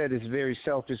coach said it's very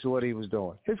selfish what he was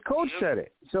doing. His coach said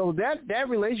it. So that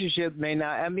relationship may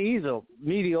not. I mean, he's a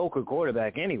mediocre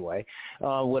quarterback anyway,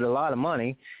 with a lot of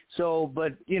money. So,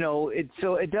 but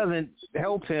it doesn't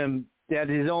help him that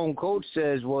his own coach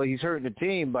says, well, he's hurting the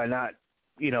team by not,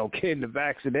 getting the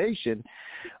vaccination.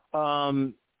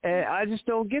 And I just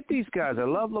don't get these guys. I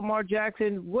love Lamar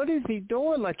Jackson. What is he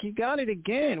doing? Like, he got it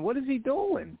again. What is he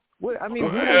doing? He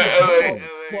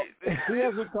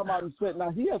hasn't come out and said.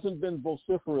 Now, he hasn't been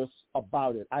vociferous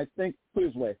about it. I think, put it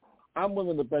this way, I'm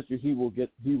willing to bet you he will get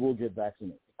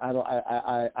vaccinated.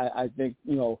 I think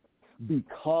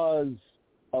because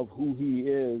of who he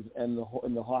is and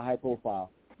the high profile.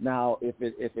 Now, if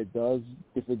it does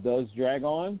drag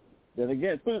on, then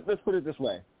again, let's put it this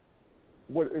way.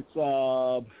 It's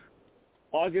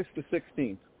August the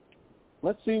 16th.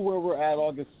 Let's see where we're at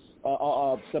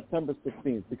September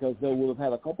 16th, because they will have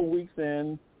had a couple weeks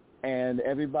in, and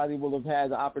everybody will have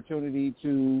had the opportunity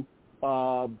to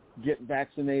get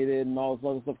vaccinated and all this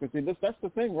other stuff. Because that's the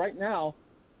thing. Right now,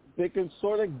 they can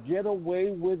sort of get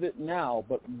away with it now,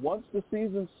 but once the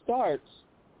season starts,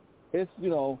 it's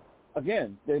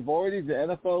again, the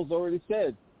NFL's already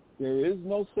said there is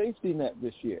no safety net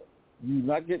this year. You're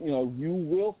not getting, you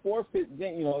will forfeit.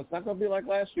 It's not going to be like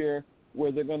last year,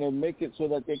 where they're going to make it so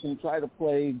that they can try to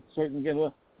play certain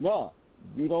games. No,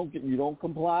 you don't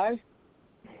comply.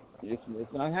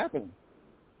 It's not happening.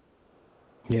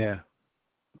 Yeah,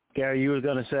 Gary, you were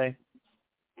going to say?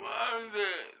 Well,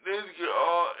 this could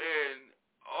all end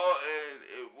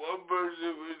if one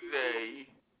person would say,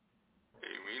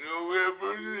 hey, we know where a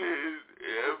person is,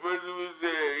 and that person would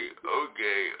say,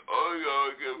 okay, all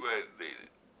y'all get vaccinated.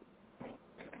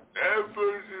 That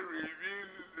person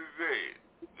refuses to say it.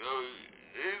 So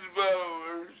his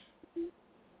followers,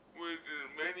 which is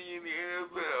many in the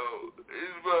NFL,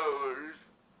 his followers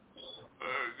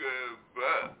are going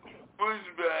to push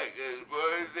back as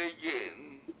far as they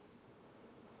can.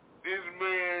 This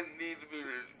man needs to be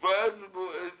responsible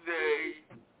and say,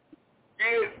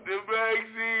 get the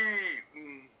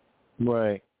vaccine.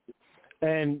 Right.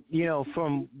 And,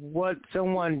 from what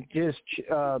someone just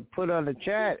put on the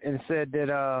chat and said that,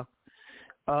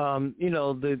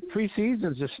 the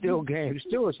preseasons are still games,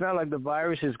 too. It's not like the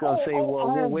virus is going to say,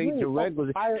 we'll wait to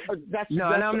regular.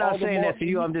 And I'm not saying that for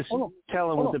you. I'm just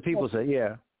telling what the people say,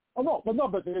 yeah.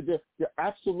 But you're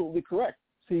absolutely correct.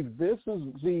 See,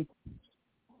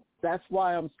 that's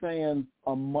why I'm saying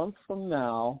a month from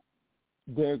now,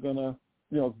 they're going to,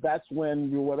 that's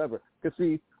when you're whatever. Because,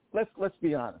 see, let's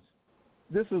be honest.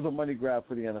 This is a money grab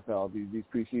for the NFL, these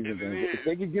preseason games. If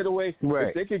they could get away,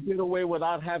 if they could get away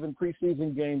without having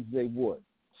preseason games, they would.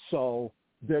 So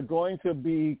they're going to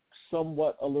be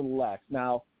somewhat a little lax.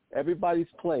 Now, everybody's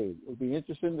played. It'll be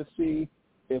interesting to see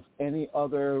if any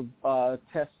other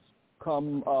tests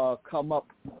come up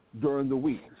during the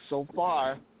week. So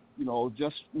far,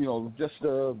 just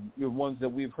the ones that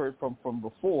we've heard from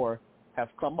before have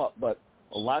come up, but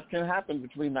a lot can happen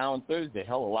between now and Thursday.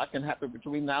 Hell, a lot can happen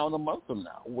between now and a month from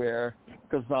now.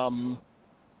 Because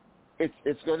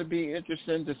it's going to be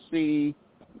interesting to see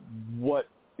what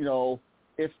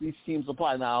if these teams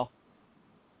apply. Now,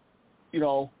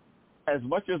 as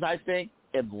much as I think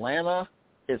Atlanta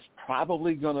is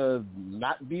probably going to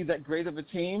not be that great of a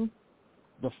team,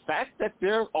 the fact that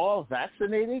they're all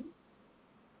vaccinated,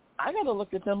 I got to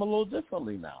look at them a little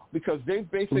differently now because they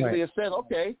basically have said,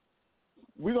 okay,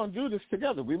 we're going to do this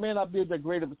together. We may not be the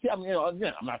great of a team. I mean,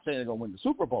 again, I'm not saying they're going to win the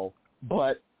Super Bowl,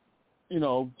 but,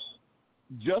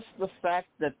 just the fact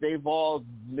that they've all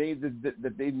made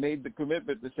the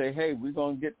commitment to say, hey, we're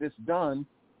going to get this done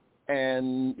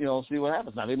and, see what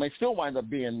happens. Now, they may still wind up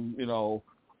being,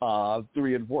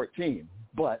 3-14,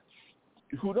 but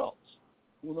who knows?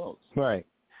 Who knows? Right.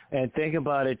 And think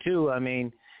about it, too. I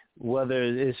mean, whether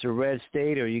it's a red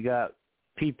state or you got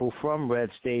people from red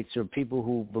states or people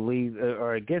who believe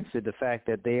are against it, the fact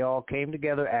that they all came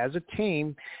together as a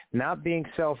team, not being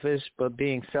selfish but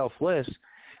being selfless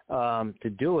to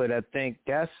do it, I think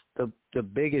that's the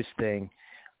biggest thing.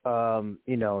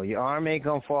 Your arm ain't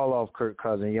going to fall off, Kirk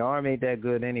Cousins. Your arm ain't that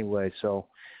good anyway, so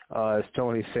as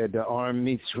Tony said, the arm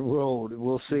meets the road.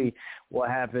 We'll see what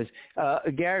happens.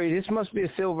 Gary, this must be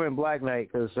a silver and black night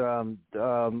because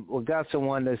we got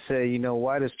someone that said,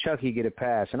 why does Chucky get a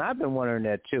pass? And I've been wondering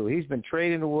that too. He's been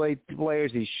trading away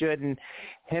players he shouldn't.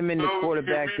 Him and the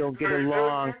quarterback don't get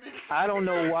along. I don't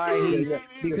know why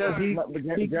because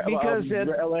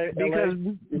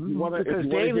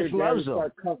Davis loves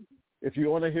him. If you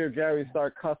want to hear Gary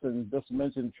start cussing, just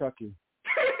mention Chucky.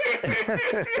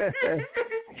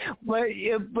 But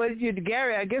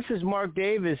Gary, I guess it's Mark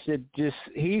Davis that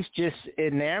he's just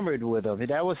enamored with him.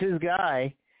 That was his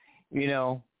guy,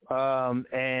 and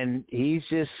he's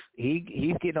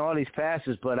getting all these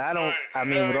passes. But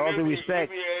with all due respect. Let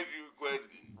me ask you a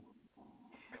question.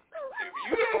 If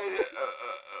you had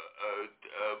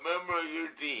a member of your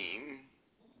team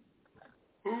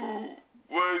who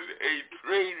was a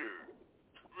traitor,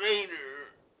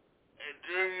 and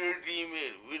turn your team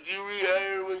in, would you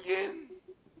rehire him again?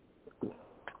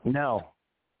 No.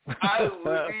 I would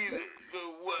either. So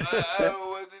I don't know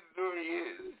what the story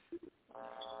is.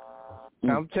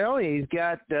 I'm telling you, he's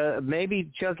got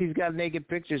maybe Chucky's got naked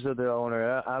pictures of the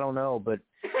owner. I don't know, but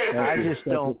I just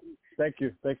don't. Thank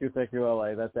you,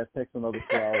 LA. That takes another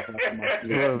 2 hours.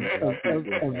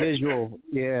 A visual,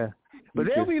 yeah. But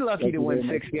they'll be lucky to win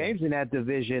 6 games in that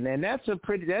division, and that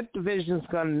division's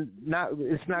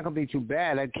it's not going to be too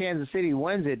bad. Kansas City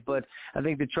wins it, but I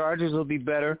think the Chargers will be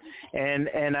better,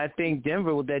 and I think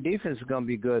Denver with that defense is going to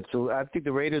be good. So I think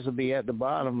the Raiders will be at the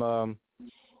bottom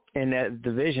in that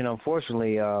division.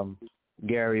 Unfortunately,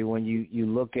 Gary, when you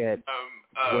look at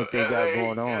what they got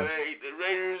going on. The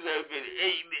Raiders have been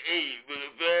 8-8 for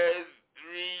the past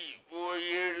 3-4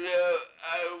 years now.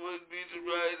 I wouldn't be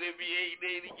surprised if they'd be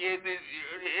 8-8 again this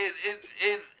year.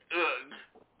 It's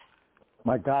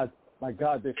My God,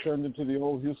 they turned into the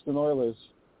old Houston Oilers.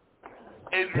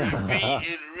 It's rinse and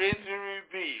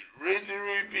repeat. And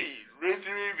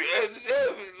that's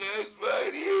happened the last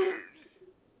 5 years.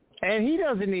 And he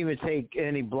doesn't even take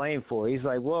any blame for it. He's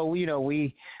like, well, we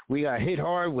got hit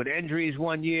hard with injuries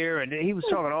one year, and he was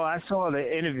talking. I saw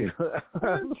the interview.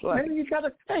 Like, he's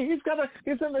in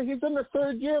the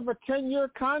third year of a 10-year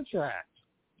contract.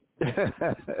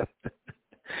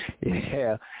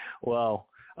 Yeah. Well,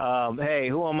 hey,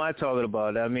 who am I talking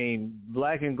about? I mean,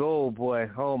 black and gold, boy.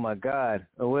 Oh my God.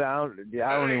 I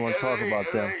don't even want to talk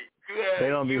about them.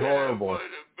 They're gonna be horrible.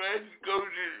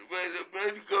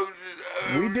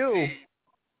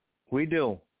 We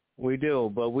do,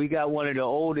 but we got one of the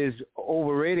oldest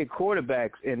overrated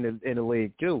quarterbacks in the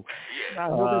league too.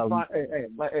 He'll be fine.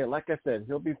 Hey, like I said,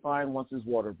 he'll be fine once his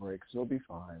water breaks. He'll be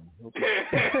fine.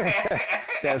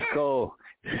 That's cool.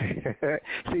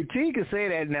 See, T can say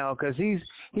that now because he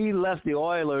left the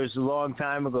Oilers a long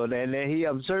time ago. And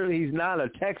I'm certain he's not a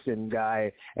Texan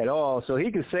guy at all, so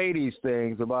he can say these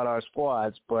things about our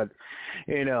squads. But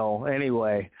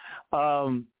anyway.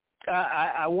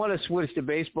 I want to switch to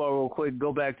baseball real quick.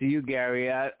 Go back to you,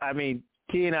 Gary. I mean,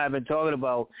 T and I have been talking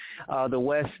about the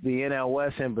West, the NL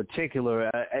West in particular.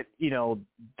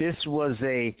 This was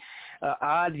a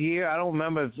odd year. I don't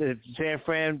remember if San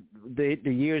Fran, the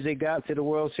years they got to the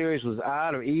World Series was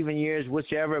odd or even years,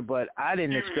 whichever. But I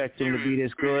didn't expect them to be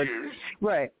this good,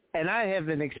 right? And I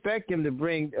haven't expected them to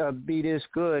be this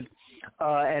good.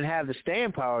 And have the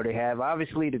staying power they have.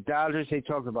 Obviously, the Dodgers, they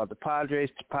talked about the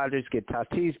Padres. The Padres get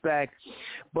Tatis back.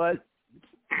 But,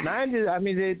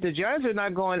 the Giants are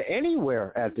not going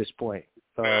anywhere at this point,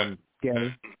 Gary.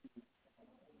 It's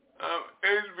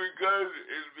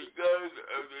because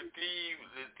of the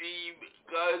team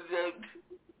concept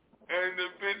and the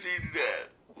pitching staff.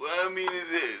 What I mean is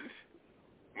this.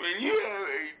 When you have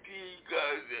a team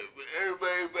concept, when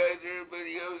everybody backs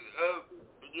everybody else up,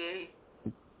 okay?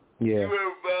 Yeah. You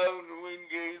are bound to win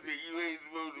games that you ain't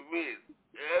supposed to win.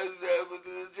 That's what happened to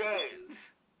the Giants.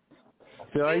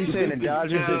 So are you saying the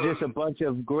Dodgers are just a bunch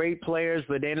of great players,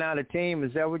 but they're not a team?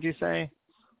 Is that what you're saying?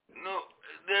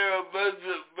 they're a bunch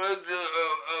of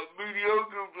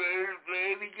mediocre players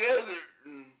playing together.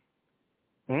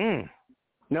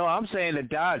 No, I'm saying the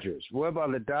Dodgers. What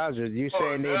about the Dodgers? You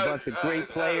saying they're a bunch of great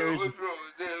players? What's wrong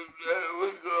with them?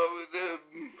 What's wrong with them?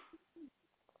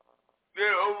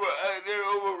 They're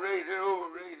overrated.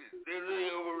 They're really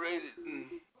overrated.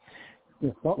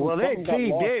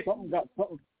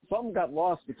 Something got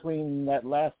lost between that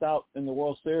last out in the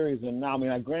World Series and now. I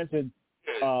mean, granted,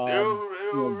 they're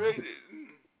overrated.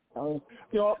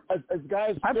 As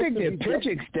guys, I think their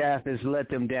pitching staff has let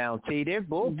them down. See, their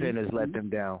bullpen has let them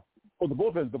down. Well, the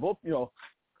bullpen's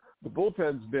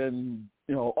been,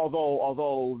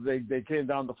 although they came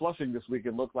down to Flushing this week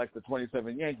and looked like the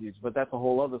 27 Yankees, but that's a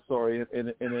whole other story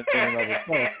in another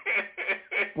itself.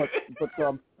 But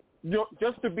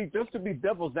just to be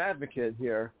devil's advocate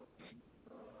here,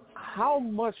 how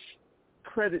much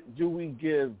credit do we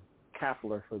give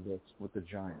Kapler for this with the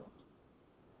Giants?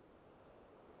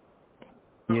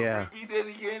 Yeah. Repeat that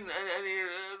again.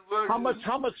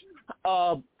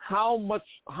 How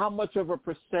much of a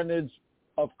percentage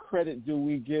of credit do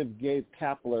we give Gabe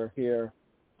Kapler here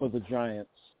for the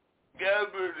Giants?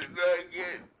 Kapler did not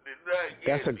get.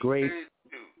 That's a great.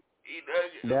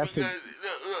 Look,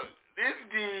 this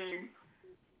team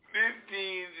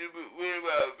should win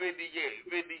about 50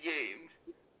 games.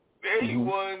 They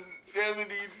won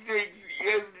 76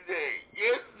 yesterday.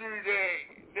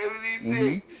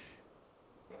 76.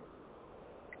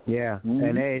 Yeah,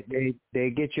 and they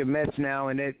get your Mets now,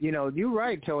 and you're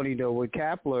right, Tony. Though with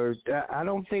Kapler, I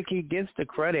don't think he gets the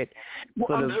credit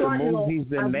for the moves he's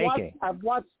been making. I've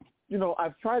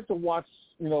tried to watch,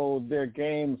 their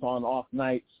games on off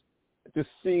nights to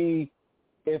see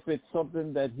if it's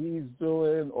something that he's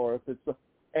doing or if it's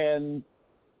and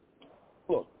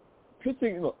look,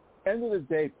 pitching. Look, end of the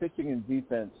day, pitching and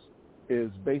defense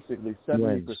is basically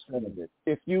 70% of it.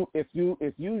 If you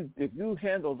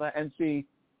handle that and see.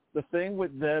 The thing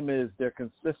with them is they're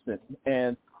consistent,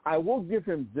 and I will give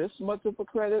him this much of a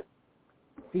credit.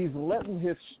 He's letting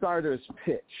his starters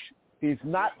pitch. He's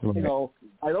not, he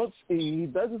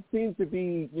doesn't seem to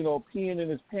be, peeing in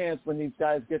his pants when these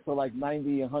guys get to like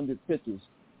 90, 100 pitches,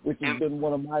 which has been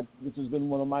one of my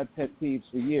pet peeves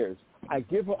for years. I'll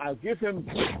give him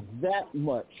that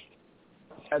much,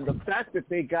 and the fact that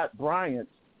they got Bryant,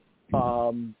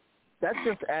 that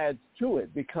just adds to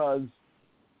it because.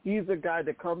 He's a guy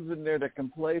that comes in there that can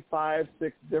play 5,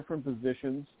 6 different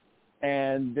positions,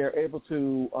 and they're able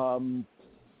to,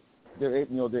 in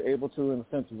a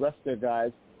sense rest their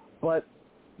guys. But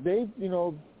they,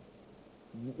 you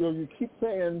keep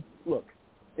saying, look,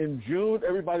 in June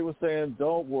everybody was saying,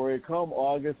 don't worry, come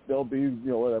August they'll be,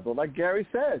 whatever. Like Gary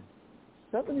said,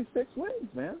 76 wins,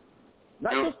 man.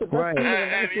 Not just the best team in the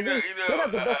National League. They're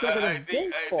not the best team in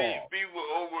baseball. I think people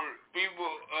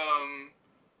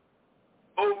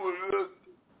overlook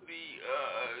the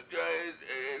Giants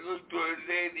and look towards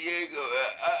San Diego.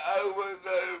 I was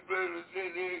not impressed with San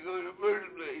Diego in the first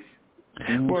place.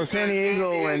 Well, San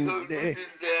Diego did not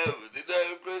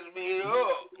impress me at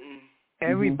all.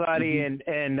 Everybody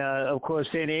and of course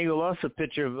San Diego lost a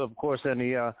pitcher, of course, on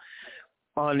the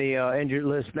injured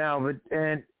list now.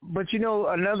 But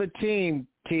another team,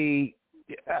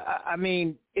 I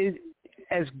mean,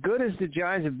 as good as the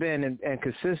Giants have been and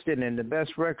consistent and the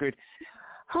best record.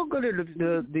 How good are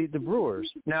the Brewers?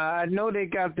 Now I know they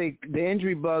got the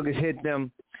injury bug has hit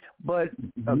them, but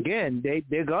again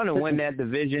they're going to win that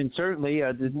division. Certainly,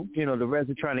 the Reds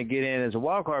are trying to get in as a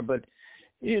wild card, but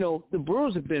the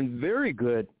Brewers have been very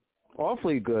good,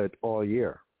 awfully good all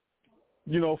year.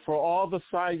 For all the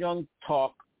Cy Young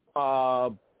talk,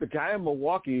 the guy in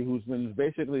Milwaukee who's been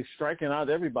basically striking out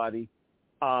everybody.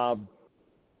 Tell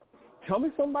me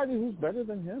somebody who's better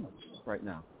than him right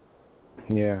now.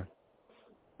 Yeah.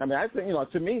 I mean, I think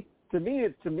to me,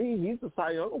 he's the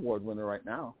Cy Young Award winner right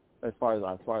now, as far as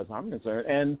I'm concerned.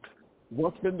 And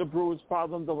what's been the Brewers'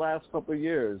 problem the last couple of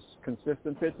years?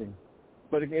 Consistent pitching.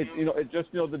 But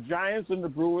the Giants and the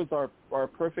Brewers are a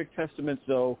perfect testament.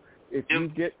 So if you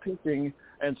get pitching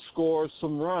and score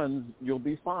some runs, you'll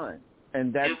be fine.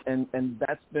 And that's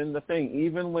been the thing.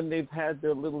 Even when they've had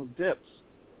their little dips,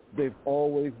 they've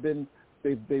always been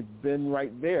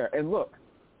right there. And look.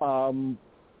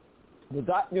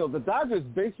 The Dodgers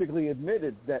basically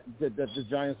admitted that the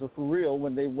Giants were for real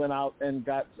when they went out and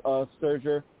got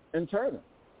Scherzer and Turner.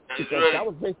 Because that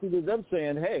was basically them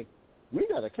saying, hey, we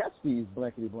got to catch these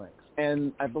blankety blanks.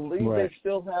 And I believe they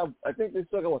still got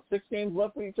 6 games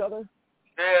left with each other?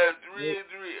 Yeah, 3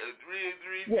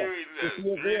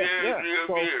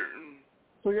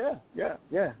 So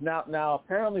Now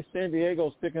apparently San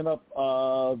Diego's picking up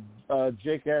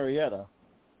Jake Arrieta.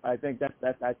 I think that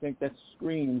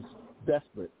screams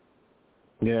desperate.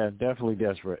 Yeah, definitely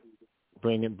desperate.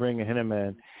 Bringing him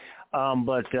in.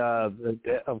 But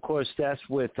of course, that's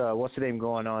with what's the name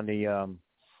going on the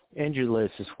injured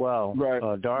list as well, right?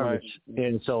 Darvish, right.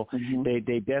 And so they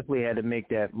definitely had to make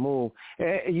that move.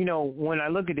 You know, when I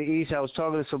look at the East, I was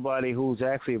talking to somebody who's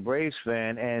actually a Braves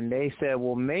fan, and they said,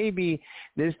 well, maybe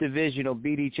this division will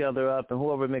beat each other up, and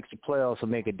whoever makes the playoffs will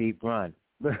make a deep run.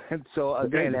 So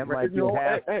again, that might be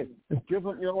half. Hey, give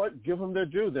them, you know what? Give them their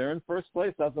due. They're in first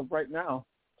place as of right now.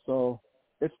 So.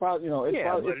 It's probably, you know, it's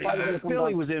probably going to come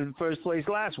Philly down. was in first place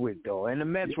last week, though, and the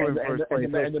Mets were in first place.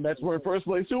 And the Mets were in first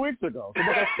place 2 weeks ago. So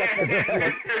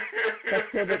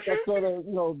that's sort of,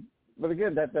 you know, but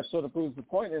again, that sort of proves the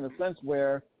point in a sense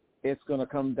where it's going to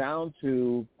come down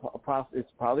to,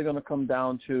 it's probably going to come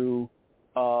down to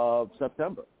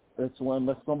September. It's when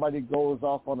somebody goes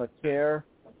off on a tear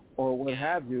or what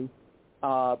have you.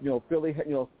 You know, Philly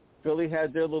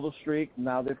had their little streak.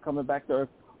 Now they're coming back to earth.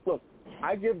 Look,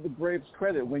 I give the Braves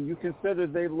credit when you consider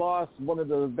they lost one of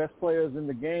the best players in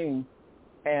the game,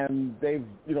 and they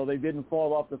didn't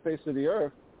fall off the face of the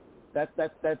earth. That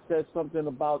says something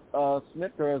about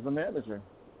Snitker as a manager.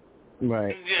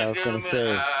 Right. I was going to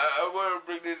say. I want to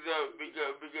bring this up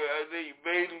because I think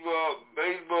baseball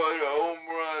hit a home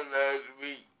run last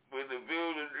week with the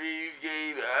Field of Dreams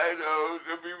game. I know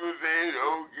some people say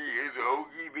it's a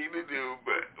hokey thing to do,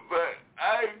 but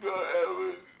I thought it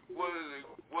was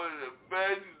one of the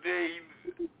best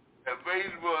things that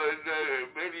baseball has done in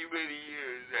many, many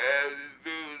years, to have this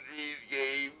Field of Dreams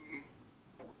game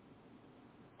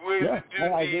with the two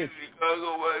teams,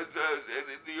 Chicago White Sox and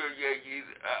the New York Yankees.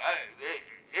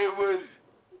 It was,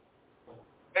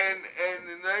 and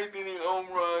the ninth inning home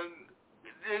run,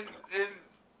 just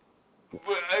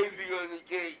put icing on the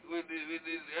cake with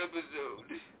this episode.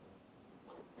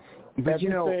 But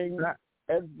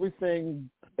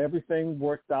everything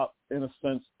worked out in a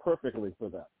sense perfectly for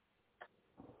them.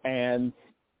 And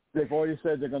they've already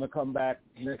said they're going to come back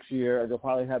next year. They'll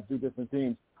probably have 2 different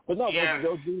teams. But no,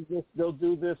 they'll do this. They'll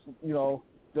do this. You know,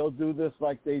 they'll do this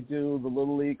like they do the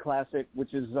Little League Classic,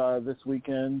 which is this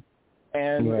weekend.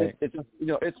 And it just, you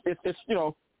know, it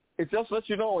just lets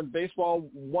you know when baseball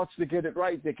wants to get it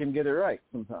right, they can get it right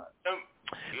sometimes.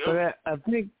 But I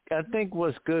think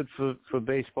what's good for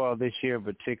baseball this year in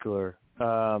particular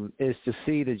is to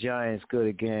see the Giants good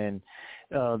again.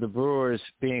 The Brewers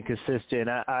being consistent.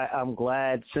 I'm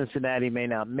glad Cincinnati may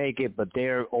not make it, but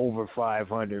they're over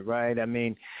 500, right? I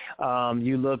mean,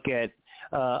 you look at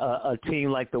a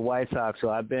team like the White Sox, so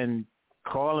I've been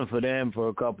calling for them for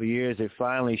a couple of years. They're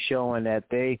finally showing that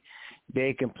they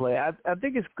can play. I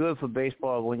think it's good for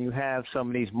baseball when you have some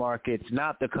of these markets,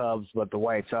 not the Cubs, but the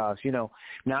White Sox, you know,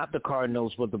 not the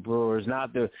Cardinals, but the Brewers,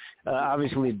 not the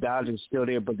obviously the Dodgers still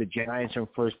there, but the Giants are in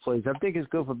first place. I think it's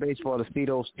good for baseball to see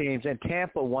those teams. And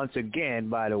Tampa, once again,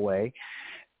 by the way,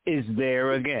 is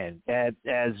there again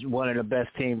as one of the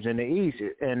best teams in the East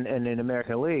and in the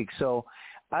American League. So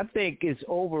I think it's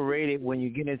overrated when you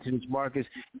get into these markets.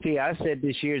 See, I said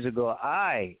this years ago,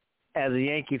 as a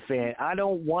Yankee fan, I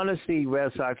don't want to see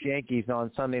Red Sox Yankees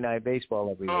on Sunday Night Baseball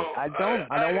every week. I don't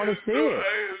want to see it. I am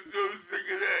so sick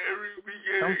of that every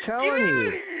weekend. I'm telling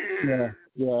you.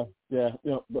 Yeah.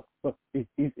 You know, but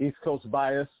East Coast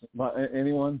bias by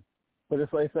anyone, but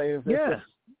it's like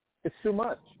it's too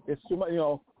much. It's too much. You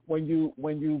know, when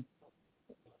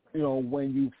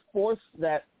you force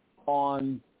that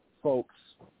on folks,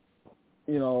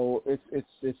 you know,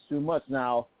 it's too much.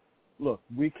 Now, look,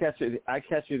 I catch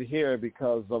it here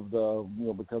because of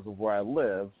because of where I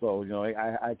live. So, you know,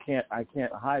 I can't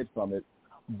hide from it.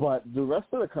 But the rest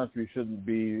of the country shouldn't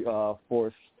be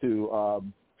forced to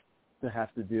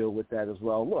have to deal with that as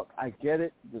well. Look, I get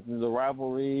it, the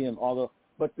rivalry and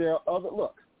but there are other.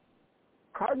 Look,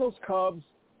 Cardinals Cubs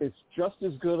is just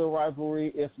as good a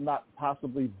rivalry, if not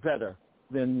possibly better,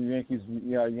 than Yankees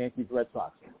Red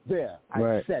Sox. There,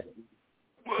 I said it.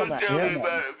 Well, tell me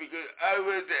about it, because I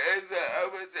went to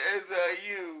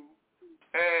SIU,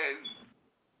 and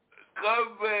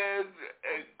Cubs fans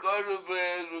and Cardinals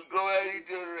fans would go at each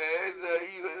other at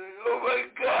SIU, and oh my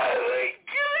God,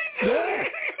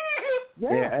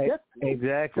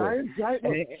 exactly.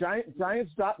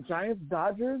 Giants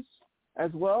Dodgers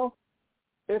as well.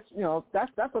 It's, you know,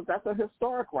 that's a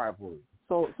historic rivalry.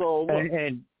 So look.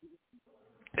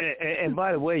 And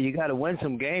by the way, you got to win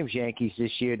some games, Yankees,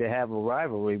 this year to have a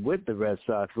rivalry with the Red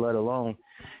Sox, let alone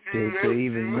to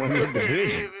even win the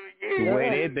division. The way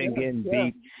they've been getting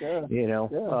beat, you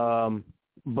know.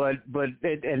 But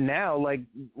now, like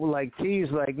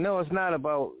T's like, no, it's not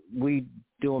about we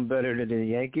doing better than the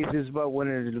Yankees. It's about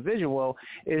winning the division. Well,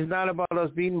 it's not about us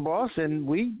beating Boston.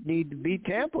 We need to beat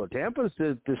Tampa. Tampa's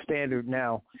the standard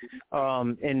now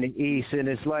in the East, and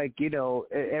it's like, you know,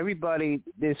 everybody.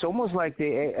 It's almost like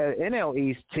the NL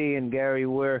East, T and Gary,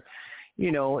 where,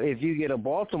 you know, if you get a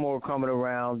Baltimore coming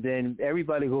around, then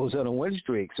everybody goes on a win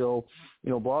streak. So, you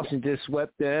know, Boston just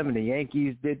swept them, and the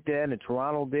Yankees did that, and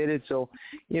Toronto did it. So,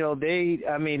 you know, I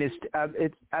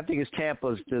think it's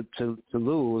Tampa's to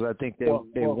lose. I think they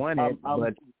won it.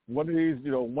 But one of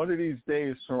these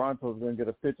days, Toronto's going to get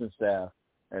a pitching staff,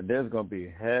 and there's going to be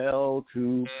hell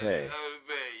to pay.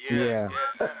 Yeah.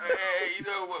 You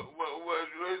know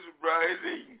what's really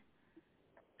surprising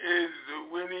is the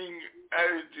winning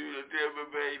attitude of Tampa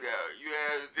Bay now. You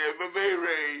have the Tampa Bay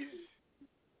Rays,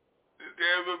 the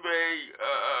Tampa Bay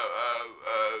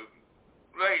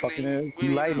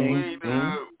Lightning, winning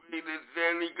the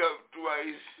Stanley Cup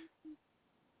twice.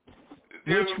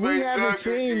 Which we haven't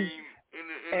seen,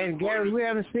 and Gary, we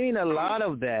haven't seen a lot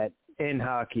of that in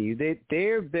hockey.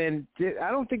 They've been.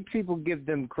 I don't think people give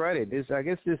them credit. I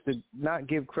guess it's to not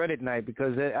give credit night,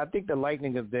 because I think the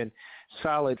Lightning have been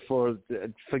solid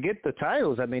forget the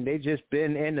titles. I mean, they've just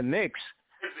been in the mix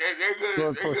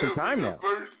for some time now.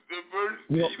 The first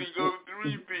team to go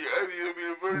 3-peat.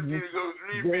 The first team to go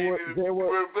 3-peat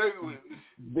were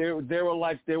Penguins. They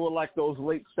were like those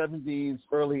late 70s,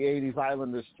 early 80s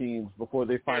Islanders teams before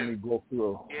they finally broke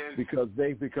through, because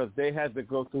they had to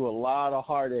go through a lot of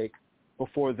heartache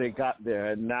before they got there,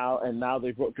 and now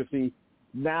they broke. Because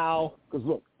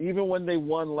look, even when they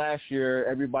won last year,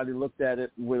 everybody looked at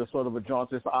it with a sort of a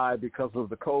jaundiced eye because of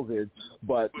the COVID.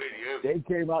 But they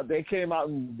came out,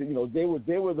 and you know they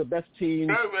were the best team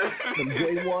from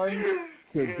day one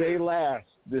to day last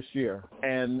this year.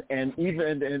 And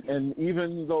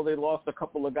even though they lost a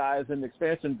couple of guys in the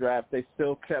expansion draft, they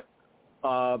still kept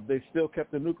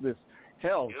the nucleus.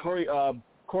 Hell,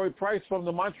 Corey Price from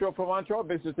Montreal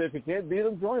basically said, if you can't beat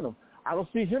them, join them. I don't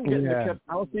see him getting the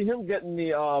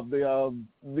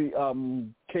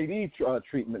KD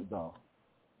treatment though.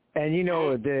 And you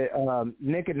know,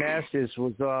 Nick Anastas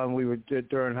was on. We were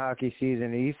during hockey season,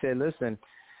 and he said, "Listen,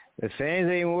 the fans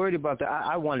ain't worried about the.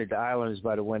 I wanted the Islanders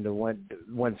by the window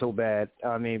went so bad.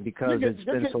 I mean, because it's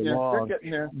been so long. They're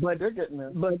getting there. But they're getting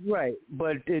there. But right.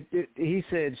 But he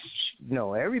said,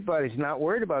 no, everybody's not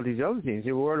worried about these other teams.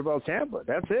 They're worried about Tampa.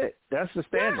 That's it. That's the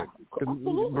standard. The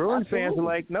Bruins fans are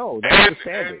like, no, that's the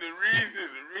standard. And the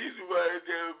reason why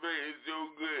Tampa Bay is so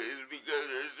good is because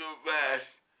they're so fast.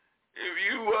 If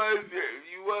you watch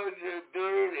the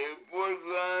third and fourth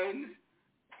lines,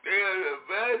 they are the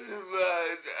fastest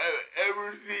lines I've ever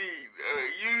seen.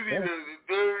 Usually the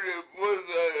third and fourth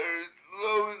line are the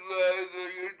slowest lines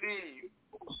on your team.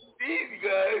 These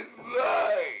guys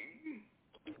fly.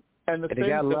 And they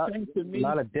got a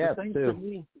lot of depth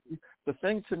too. The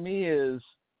thing to me is,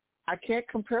 I can't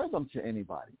compare them to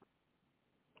anybody.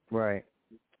 Right.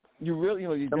 You really,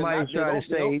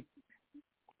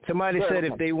 Somebody said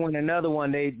if they win another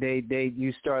one,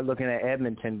 you start looking at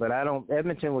Edmonton, but I don't.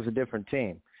 Edmonton was a different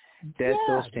team.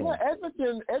 Those teams.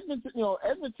 Edmonton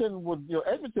would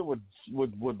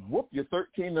whoop you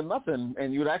 13-0,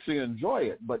 and you'd actually enjoy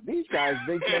it. But these guys,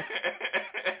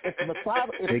 it's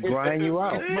methodical. They grind you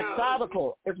out.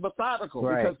 It's methodical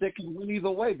right. Because they can win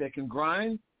either way. They can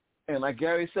grind, and like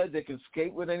Gary said, they can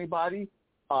skate with anybody.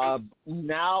 Now,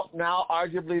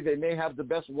 arguably, they may have the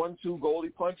best 1-2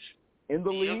 goalie punch in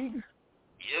the league.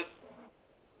 Yep.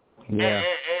 Yeah.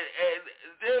 And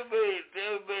they'll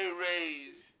be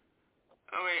raised.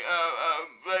 I mean,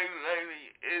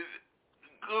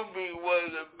 could be one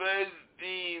of the best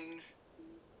teams.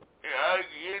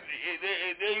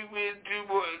 They win two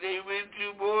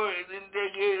more, and then they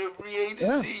get a free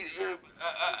agency.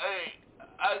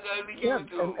 I gotta give it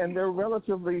to them.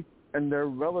 And they're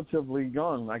relatively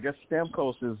young. I guess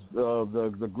Stamkos is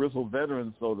the grizzled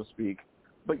veteran, so to speak.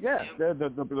 But yes,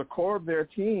 the core of their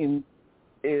team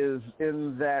is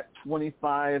in that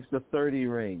 25 to 30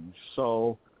 range.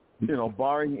 So, you know,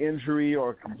 barring injury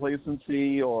or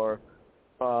complacency or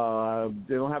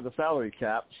they don't have the salary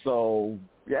cap. So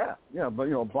yeah. But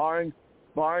you know, barring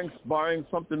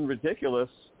something ridiculous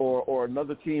or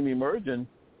another team emerging,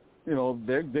 you know,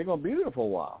 they're gonna be there for a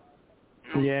while.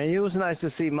 Yeah, it was nice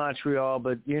to see Montreal,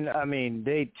 but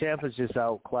Tampa's just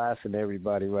outclassing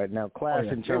everybody right now.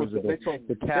 In terms of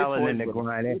the talent and the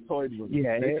grind. It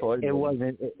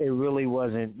wasn't. It really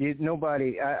wasn't.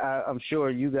 Nobody. I'm sure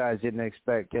you guys didn't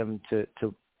expect them to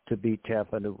beat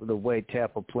Tampa the way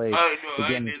Tampa played. I know. I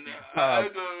didn't. I thought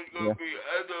it was gonna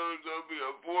be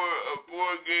a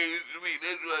 4-game sweep.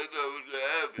 That's what I thought was gonna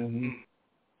happen. Mm-hmm.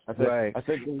 I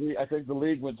think the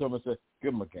league went to him and said,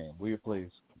 "Give him a game, will you please?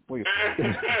 Will you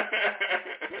please?"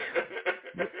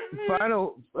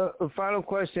 Final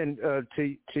question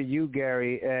to you,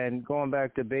 Gary, and going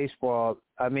back to baseball.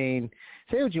 I mean,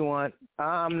 say what you want.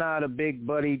 I'm not a big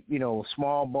buddy,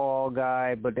 small ball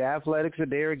guy, but the Athletics are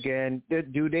there again.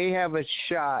 Do they have a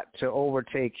shot to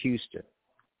overtake Houston?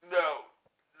 No.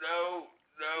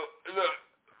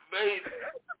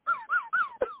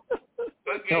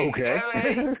 Look, okay.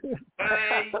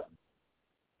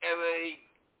 LA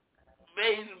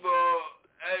baseball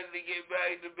has to get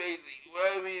back to basics. What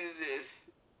I mean is this.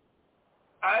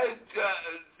 I got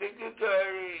a sick and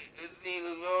tired of seeing a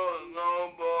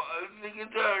long ball. I'm sick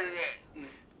and tired of that.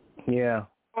 Yeah.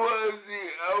 I want to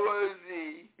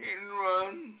see hit and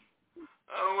run.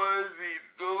 I want to see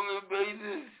stolen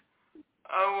bases.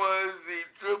 I want to see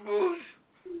triples.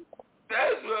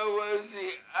 That's what I want to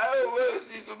see. I don't want to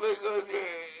see somebody go there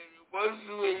and once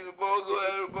the way the ball go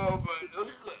out of the ballpark.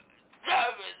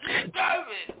 Stop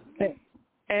it.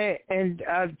 And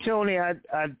Tony, I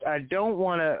don't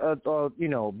want to,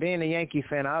 being a Yankee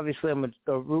fan, obviously I'm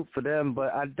a root for them,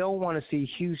 but I don't want to see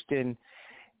Houston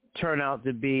turn out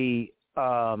to be,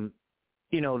 those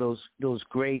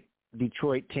great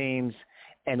Detroit teams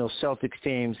and those Celtics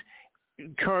teams.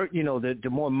 The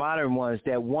more modern ones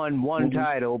that won one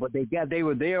title, but they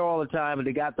were there all the time, and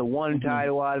they got the one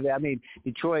title out of it. I mean,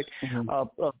 Detroit a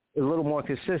little more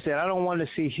consistent. I don't want to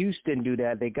see Houston do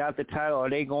that. They got the title. Are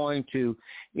they going to,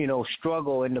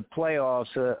 struggle in the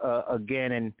playoffs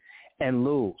again and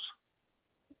lose?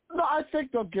 No, I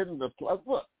think they'll get in the playoffs.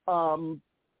 Look,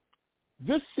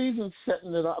 this season's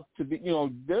setting it up to be.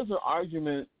 There's an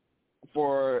argument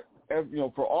for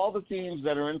all the teams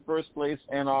that are in first place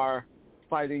and are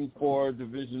fighting for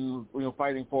division,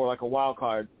 fighting for like a wild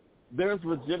card. There's a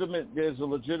legitimate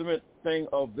thing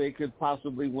of they could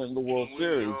possibly win the World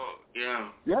Series.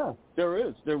 Yeah, there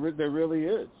is. There really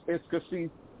is. It's because, see,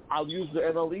 I'll use the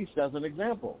NL East as an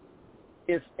example.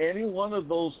 If any one of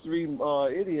those three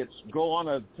idiots go on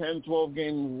a 10,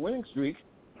 12-game winning streak,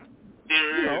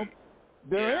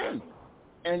 they're in.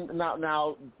 And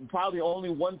now probably only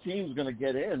one team's going to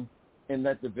get in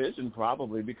that division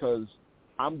probably because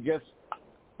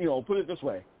put it this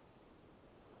way.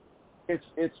 It's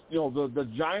the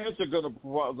Giants are going to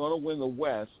win the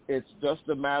West. It's just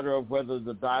a matter of whether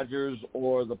the Dodgers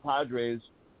or the Padres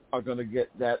are going to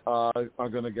get the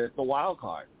wild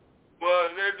card. Well,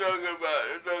 they're talking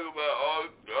about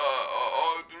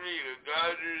all three: the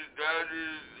Dodgers,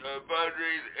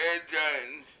 Padres, and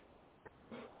Giants.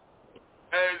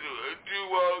 And two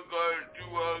wild cards.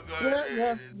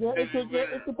 It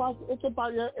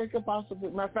could possibly.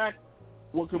 Matter of fact,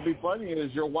 what could be funny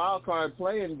is your wild card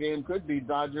playing game could be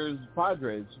Dodgers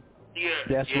Padres. Yeah,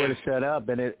 that's what it's set up,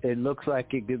 and it looks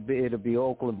like it'll be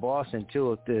Oakland Boston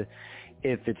too if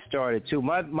it started too.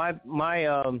 My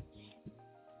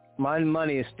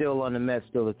money is still on the Mets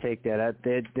still to take that.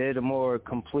 They're the more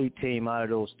complete team out of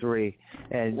those three,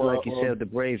 and like you said, the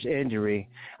Braves injury,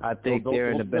 I think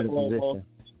they're in a better position.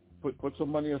 Put some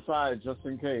money aside just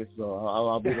in case. So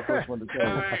I'll be the first one to tell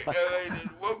you. At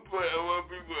one point, I want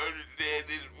people to understand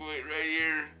this point right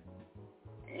here.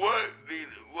 What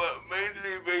Major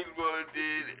League Baseball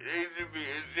did, they should be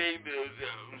ashamed of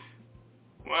themselves.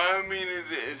 What I mean is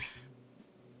this: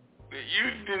 the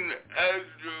Houston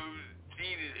Astros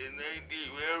cheated in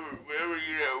whatever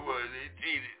year that was. They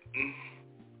cheated.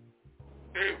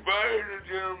 They fired the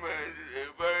general manager. They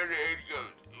fired the head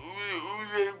coach. Who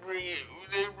they bring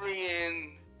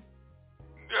in?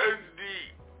 Dusty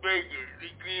Baker.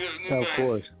 Of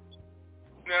course.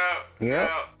 Now,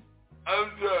 I'm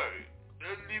sorry.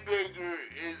 Dusty Baker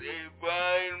is a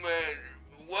fine manager.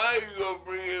 Why are you gonna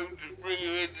bring him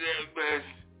into that mess?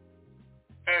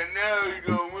 And now he's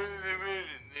gonna win the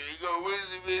division. He's gonna win the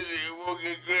division and won't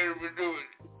get credit for doing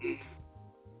it.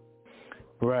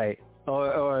 Right.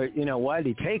 Or why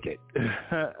did he take it?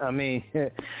 I mean,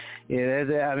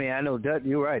 I know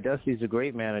you're right. Dusty's a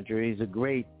great manager. He's a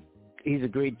great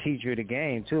teacher of the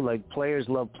game too. Like players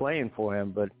love playing for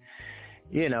him, but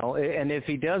and if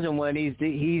he doesn't win, he's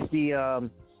the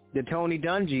Tony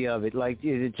Dungy of it. Like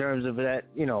in terms of that,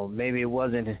 maybe it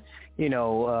wasn't, he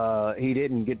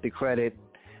didn't get the credit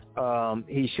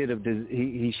he should have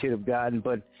gotten,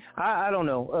 but I don't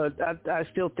know. I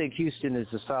still think Houston is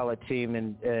a solid team,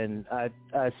 and I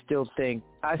still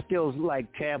like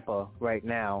Tampa right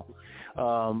now,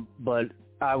 but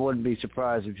I wouldn't be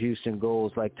surprised if Houston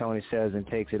goes like Tony says and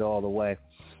takes it all the way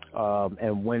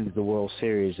and wins the World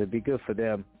Series. It'd be good for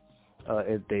them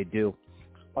if they do.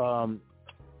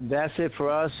 That's it for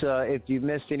us. If you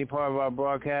missed any part of our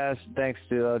broadcast, thanks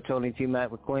to Tony T.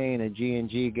 Mac McLean and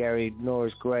G&G, Gary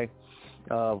Norris Gray,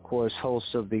 of course,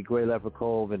 hosts of the Gray Leopard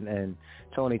Cove, and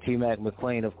Tony T. Mac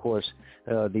McLean, of course,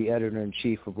 the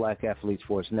editor-in-chief of Black Athlete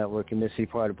Sports Network. You missed any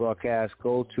part of the broadcast,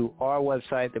 go to our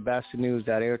website,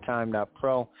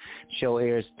 thebastardnews.airtime.pro. Show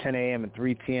airs 10 a.m. and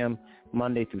 3 p.m.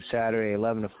 Monday through Saturday,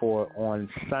 11 to 4 on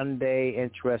Sunday.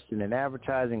 Interested in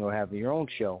advertising or having your own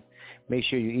show, make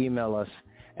sure you email us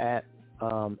at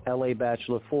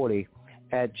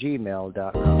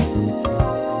labachelor40@gmail.com.